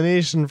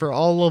explanation for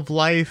all of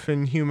life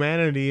and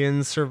humanity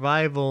and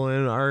survival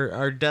and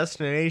our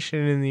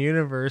destination in the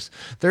universe.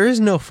 There is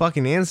no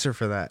fucking answer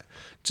for that.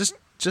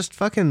 Just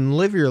fucking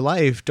live your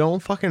life.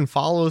 Don't fucking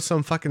follow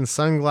some fucking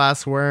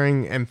sunglass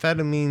wearing,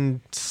 amphetamine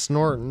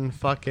snorting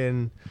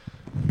fucking...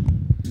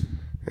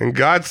 And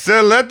God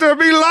said, "Let there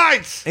be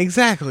lights."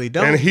 Exactly.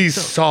 And he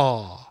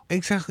saw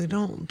Exactly.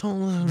 Don't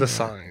listen the to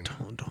sign.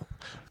 that. Don't.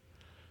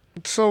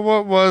 So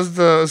what was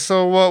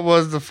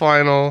the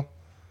final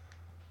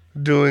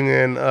doing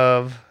in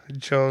of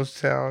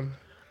Jonestown?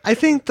 I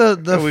think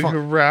We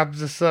could wrap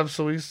this up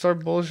so we can start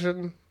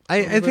bullshitting.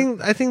 I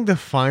think the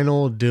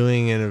final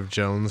doing in of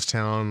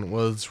Jonestown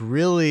was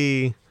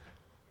really,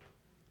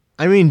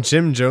 I mean,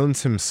 Jim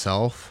Jones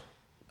himself,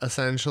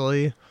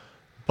 essentially.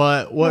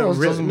 But what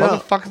really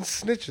motherfucking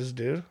snitches,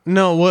 dude.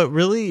 No, what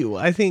really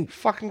I think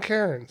Fucking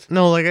Karens.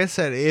 no, like I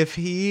said, if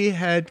he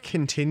had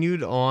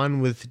continued on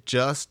with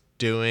just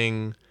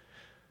doing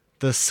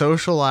the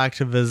social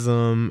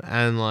activism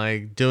and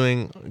like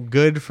doing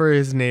good for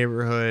his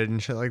neighborhood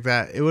and shit like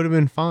that, it would have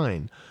been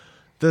fine.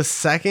 The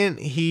second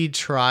he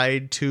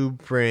tried to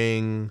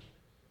bring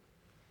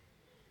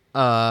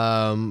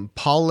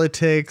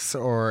politics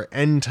or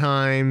end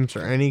times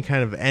or any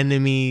kind of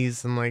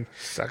enemies and like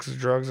Sex,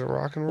 drugs, and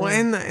rock and roll. well,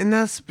 and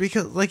that's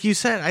because, like you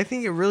said, I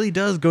think it really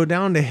does go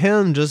down to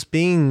him just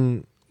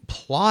being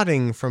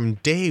plotting from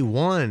day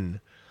one.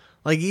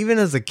 Like, even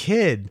as a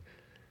kid,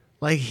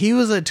 like, he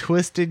was a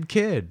twisted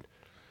kid.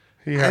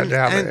 He had to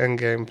have an end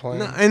game plan.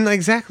 No, and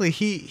exactly,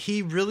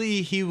 he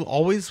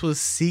always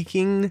was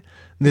seeking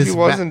this. He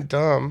wasn't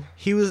dumb.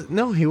 He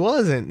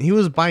wasn't. He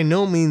was by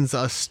no means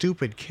a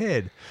stupid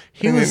kid.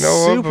 He And was you know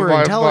what? super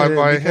But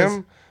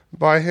intelligent.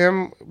 by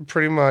him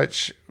pretty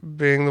much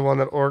being the one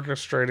that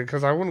orchestrated,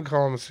 because I wouldn't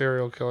call him a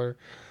serial killer.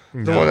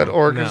 The one that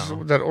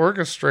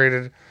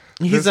orchestrated.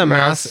 He's this a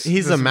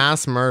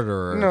mass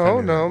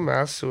murderer. No,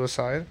 mass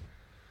suicide.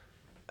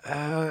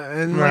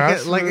 And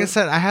like I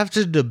said, I have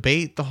to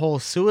debate the whole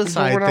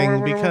suicide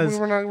thing because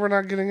we're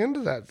not getting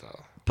into that though.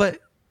 But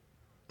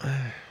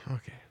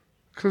okay.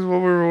 Because what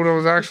I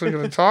was actually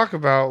going to talk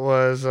about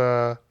was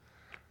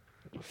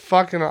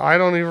fucking. I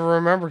don't even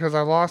remember because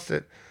I lost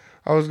it.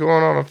 I was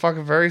going on a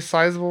fucking very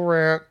sizable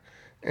rant,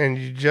 and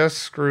you just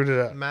screwed it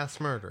up. Mass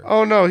murder.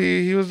 Oh no,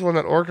 he was the one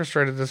that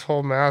orchestrated this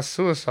whole mass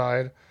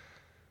suicide.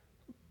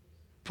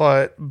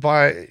 But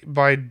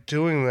by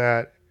doing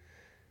that,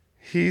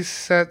 he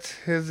sets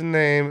his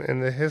name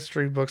in the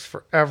history books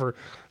forever.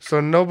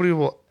 So nobody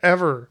will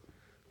ever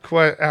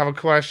have a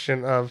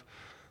question of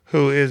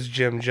who is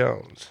Jim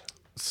Jones.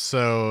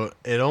 So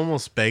it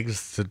almost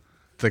begs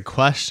the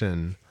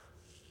question.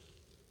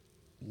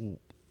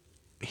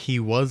 He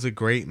was a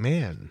great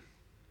man.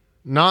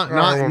 Not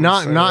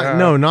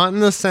in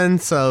the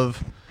sense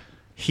of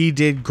he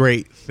did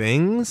great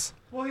things.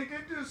 Well, he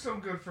did do some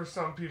good for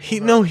some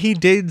people. He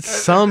did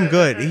some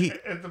good.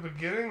 At the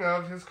beginning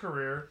of his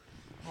career.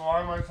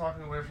 Why am I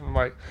talking away from the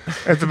mic?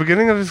 At the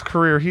beginning of his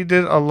career, he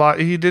did a lot.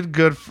 He did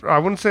good. I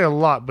wouldn't say a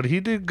lot, but he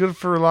did good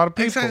for a lot of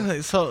people.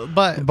 Exactly. So,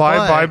 by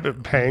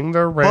paying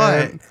their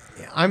rent.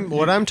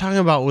 What I'm talking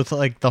about with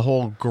like the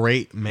whole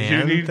great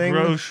man you need thing.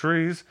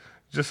 Groceries.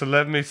 Just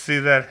let me see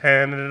that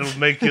hand, and it'll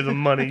make you the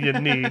money you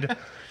need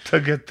to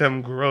get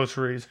them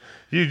groceries.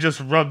 You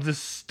just rub the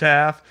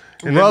staff.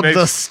 And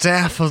the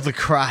staff of the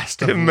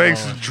Christ. It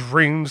makes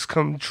dreams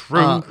come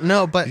true.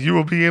 No, but you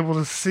will be able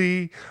to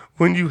see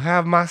when you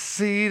have my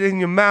seed in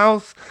your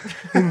mouth,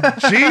 and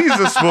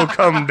Jesus will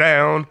come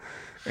down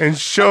and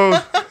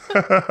show.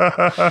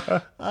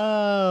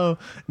 Oh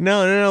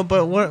no!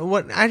 But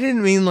what I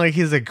didn't mean like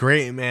he's a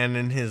great man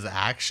in his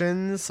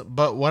actions,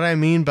 but what I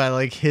mean by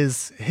like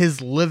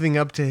his living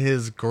up to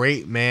his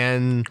great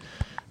man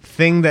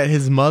thing that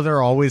his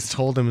mother always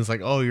told him is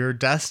like, oh, you're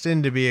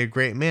destined to be a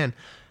great man.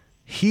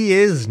 He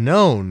is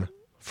known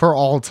for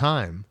all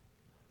time.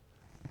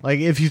 Like,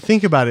 if you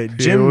think about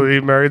it, He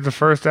married the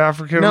first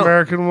African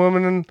American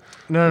woman, and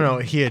No,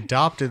 he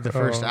adopted the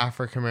first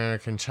African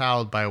American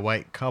child by a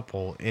white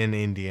couple in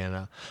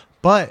Indiana.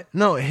 But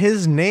no,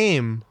 his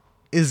name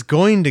is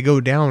going to go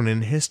down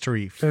in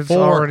history it's forever.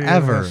 already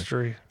in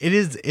history. It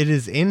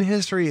is in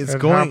history. It's It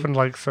going happened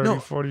like 30, No,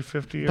 40,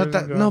 50 years but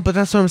ago. but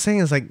that's what I'm saying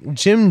is like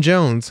Jim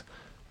Jones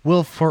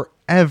will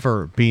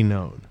forever be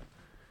known.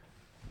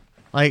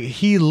 Like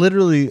he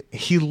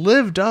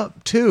lived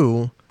up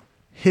to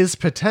his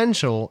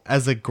potential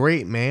as a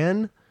great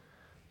man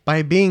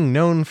by being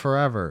known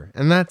forever.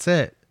 And that's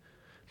it.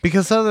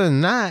 Because other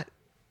than that,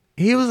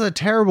 he was a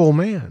terrible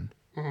man.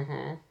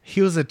 Mm-hmm.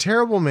 He was a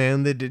terrible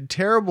man that did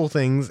terrible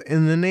things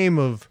in the name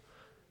of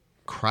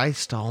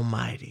Christ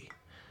Almighty,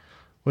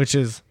 which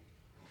is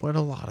what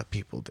a lot of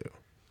people do.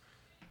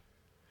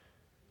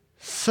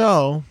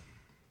 So,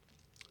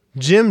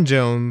 Jim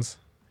Jones,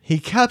 he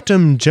kept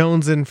him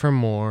jonesing for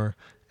more,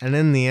 and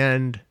in the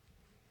end,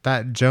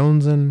 that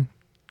jonesing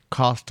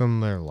cost them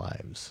their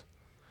lives.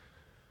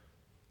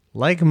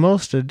 Like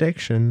most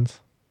addictions,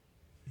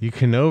 you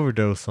can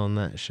overdose on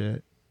that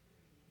shit.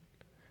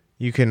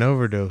 You can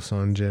overdose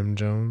on Jim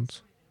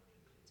Jones.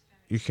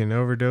 You can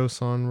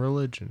overdose on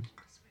religion.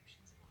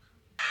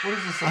 What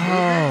is this?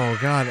 Oh,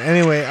 God.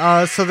 Anyway,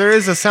 so there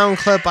is a sound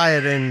clip I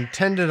had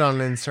intended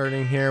on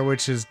inserting here,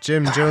 which is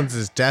Jim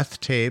Jones's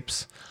death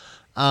tapes.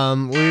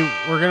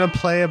 We're going to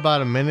play about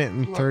 1 minute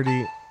and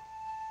 30.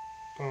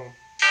 Oh,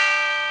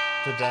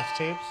 The death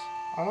tapes?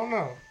 I don't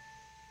know.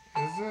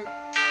 Is it?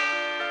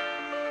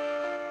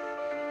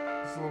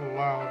 It's a little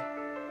loud.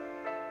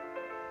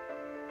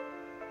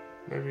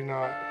 Maybe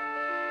not.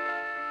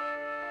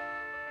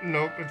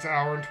 Nope, it's an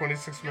hour and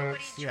 26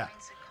 minutes. Yeah.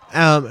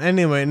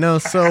 Anyway, no,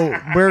 so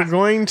we're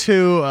going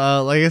to,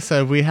 like I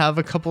said, we have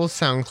a couple of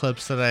sound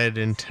clips that I had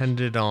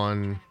intended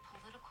on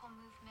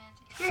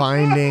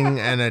finding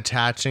and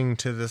attaching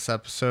to this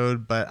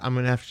episode, but I'm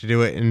going to have to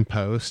do it in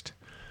post.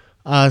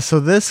 So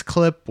this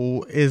clip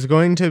is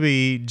going to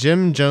be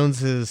Jim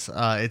Jones's,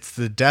 it's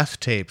the death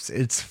tapes.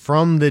 It's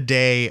from the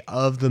day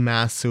of the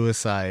mass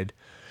suicide.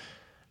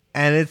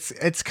 And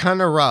it's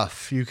kind of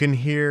rough. You can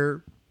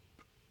hear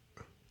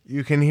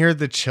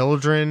the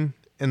children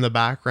in the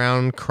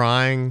background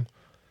crying,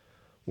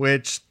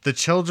 which the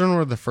children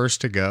were the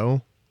first to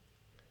go.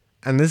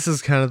 And this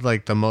is kind of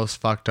like the most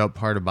fucked up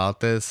part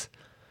about this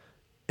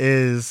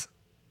is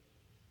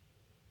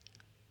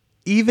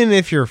even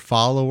if your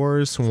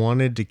followers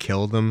wanted to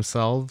kill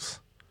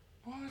themselves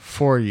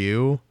for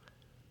you,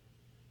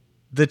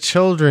 the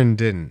children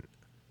didn't.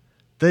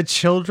 The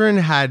children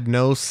had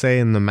no say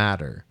in the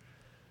matter.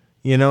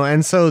 You know,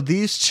 and so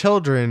these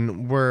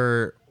children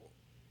were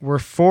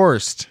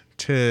forced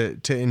to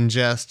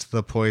ingest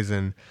the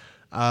poison.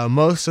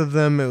 Most of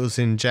them, it was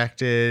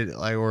injected,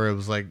 like, or it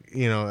was like,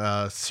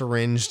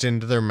 syringed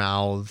into their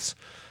mouths,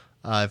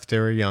 if they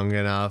were young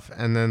enough.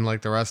 And then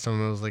like the rest of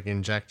them, it was like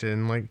injected.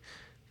 And like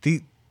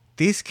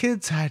these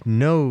kids had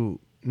no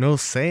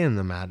say in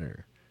the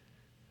matter.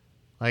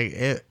 Like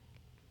it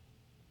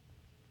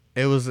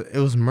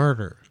was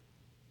murder.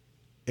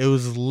 It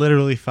was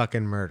literally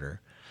fucking murder.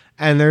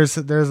 And there's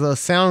a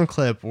sound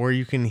clip where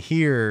you can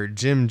hear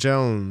Jim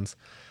Jones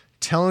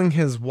telling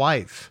his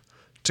wife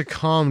to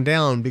calm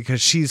down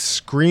because she's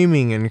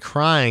screaming and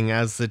crying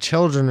as the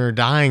children are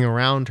dying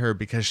around her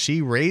because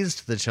she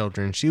raised the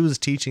children. She was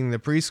teaching the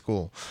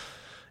preschool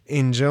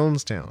in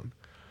Jonestown.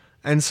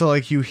 And so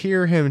like you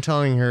hear him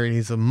telling her,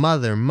 he's a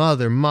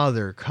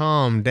mother,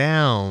 calm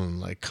down.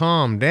 Like,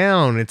 calm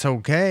down. It's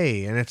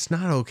okay. And it's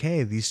not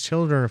okay. These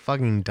children are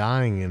fucking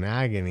dying in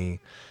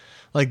agony.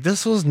 Like,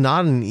 this was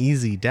not an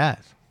easy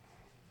death.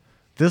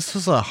 This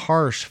was a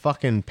harsh,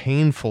 fucking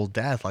painful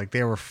death. Like,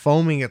 they were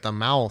foaming at the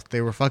mouth. They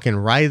were fucking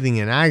writhing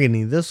in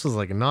agony. This was,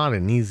 like, not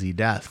an easy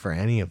death for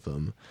any of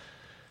them.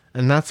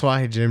 And that's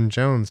why Jim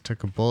Jones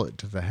took a bullet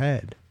to the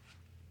head.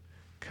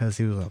 Because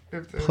he was a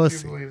pussy.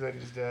 If you believe that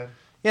he's dead.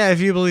 Yeah, if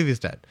you believe he's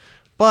dead.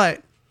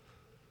 But,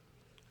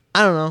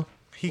 I don't know.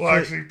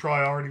 Actually, he'd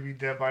probably already be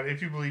dead by if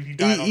you believe he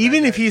died.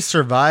 Even if he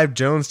survived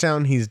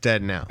Jonestown, he's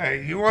dead now.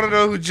 Hey, you want to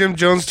know who Jim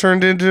Jones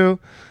turned into?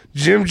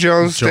 Jim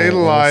Jones stayed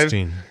alive.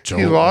 He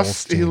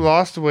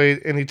lost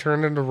weight and he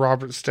turned into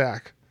Robert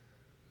Stack.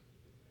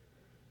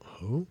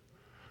 Who?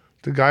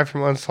 The guy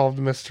from Unsolved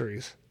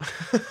Mysteries.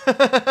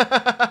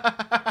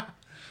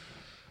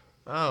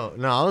 Oh,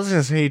 no, I was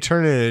going to say he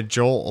turned into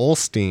Joel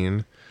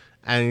Osteen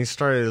and he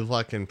started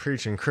fucking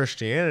preaching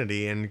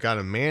Christianity and got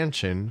a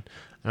mansion.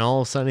 And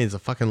all of a sudden, he's a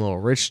fucking little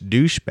rich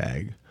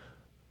douchebag.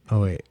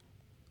 Oh, wait.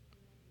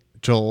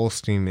 Joel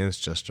Osteen is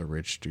just a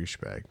rich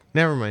douchebag.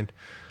 Never mind.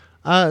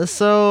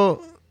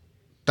 So,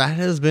 that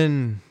has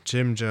been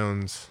Jim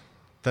Jones.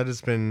 That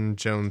has been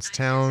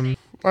Jonestown.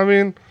 I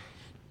mean,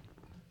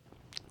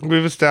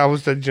 we've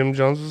established that Jim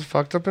Jones was a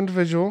fucked up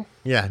individual.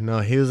 Yeah,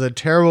 no, he was a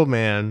terrible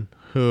man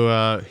who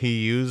he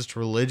used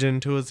religion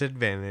to his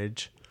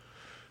advantage.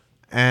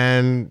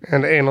 And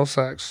anal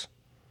sex.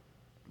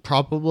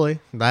 Probably.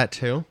 That,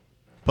 too.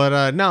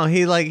 But no,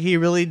 he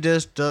really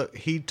just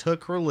he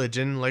took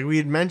religion, like we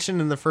had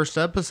mentioned in the first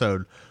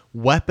episode.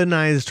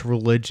 weaponized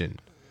religion.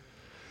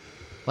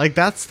 Like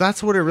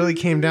that's what it really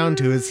came down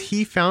to, is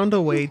he found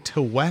a way to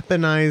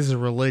weaponize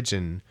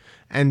religion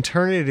and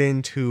turn it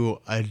into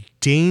a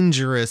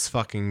dangerous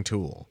fucking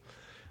tool.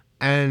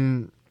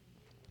 And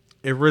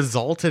it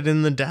resulted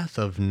in the death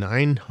of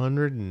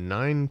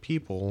 909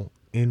 people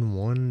in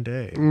one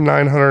day.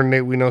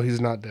 908, we know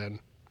he's not dead.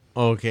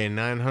 Okay,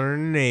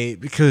 908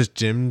 because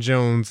Jim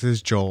Jones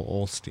is Joel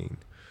Osteen.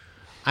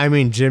 I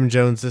mean, Jim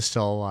Jones is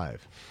still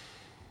alive.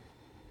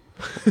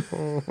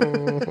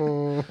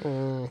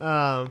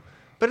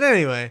 But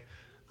anyway,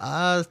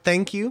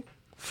 thank you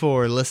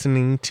for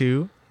listening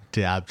to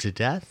Dab to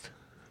Death.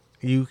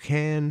 You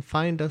can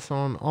find us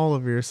on all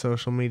of your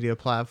social media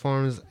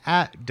platforms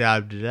at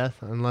Dab to Death.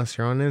 Unless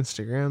you're on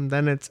Instagram,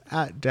 then it's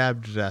at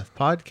Dab to Death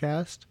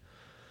Podcast.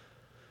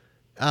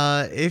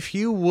 If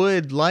you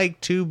would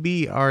like to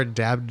be our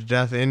Dab to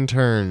Death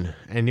intern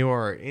and you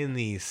are in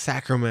the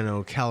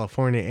Sacramento,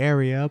 California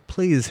area,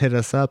 please hit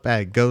us up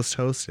at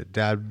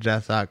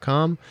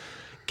ghosthost@dabtodeath.com.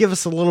 Give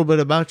us a little bit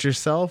about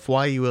yourself,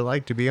 why you would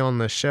like to be on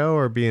the show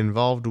or be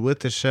involved with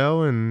the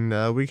show,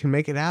 and we can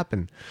make it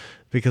happen.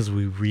 Because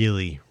we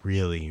really,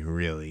 really,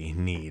 really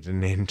need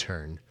an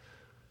intern.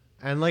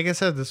 And like I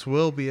said, this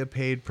will be a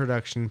paid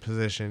production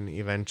position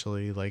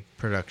eventually, like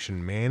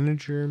production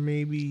manager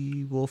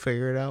maybe. We'll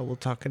figure it out. We'll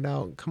talk it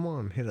out. Come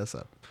on, hit us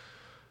up.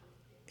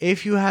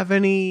 If you have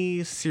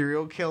any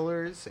serial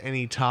killers,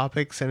 any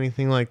topics,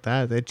 anything like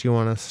that you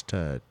want us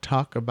to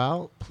talk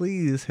about,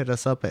 please hit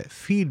us up at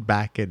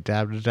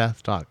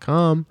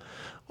feedback@dabtodeath.com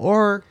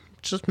or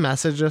just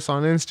message us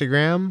on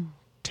Instagram,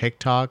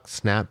 TikTok,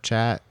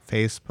 Snapchat,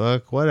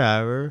 Facebook,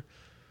 whatever.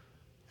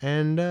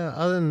 And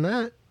other than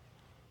that,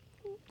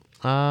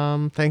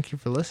 thank you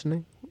for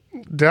listening.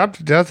 Dab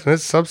to Death and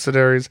its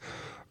subsidiaries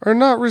are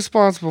not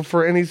responsible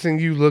for anything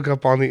you look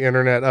up on the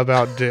internet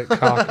about Dick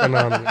Cock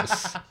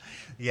Anonymous.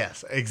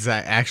 Yes,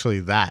 exactly. Actually,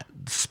 that.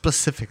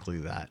 Specifically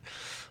that.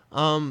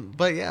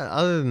 But yeah,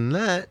 other than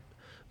that,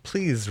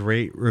 please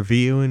rate,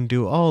 review, and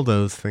do all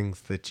those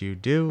things that you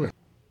do.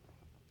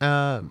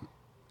 And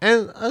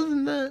other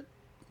than that,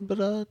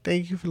 but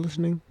thank you for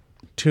listening.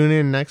 Tune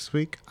in next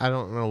week. I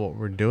don't know what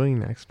we're doing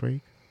next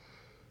week.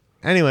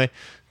 Anyway,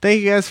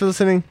 thank you guys for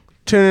listening.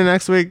 Tune in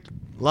next week.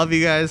 Love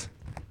you guys.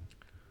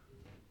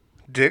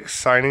 Dick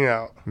signing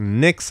out.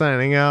 Nick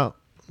signing out.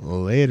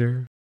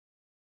 Later.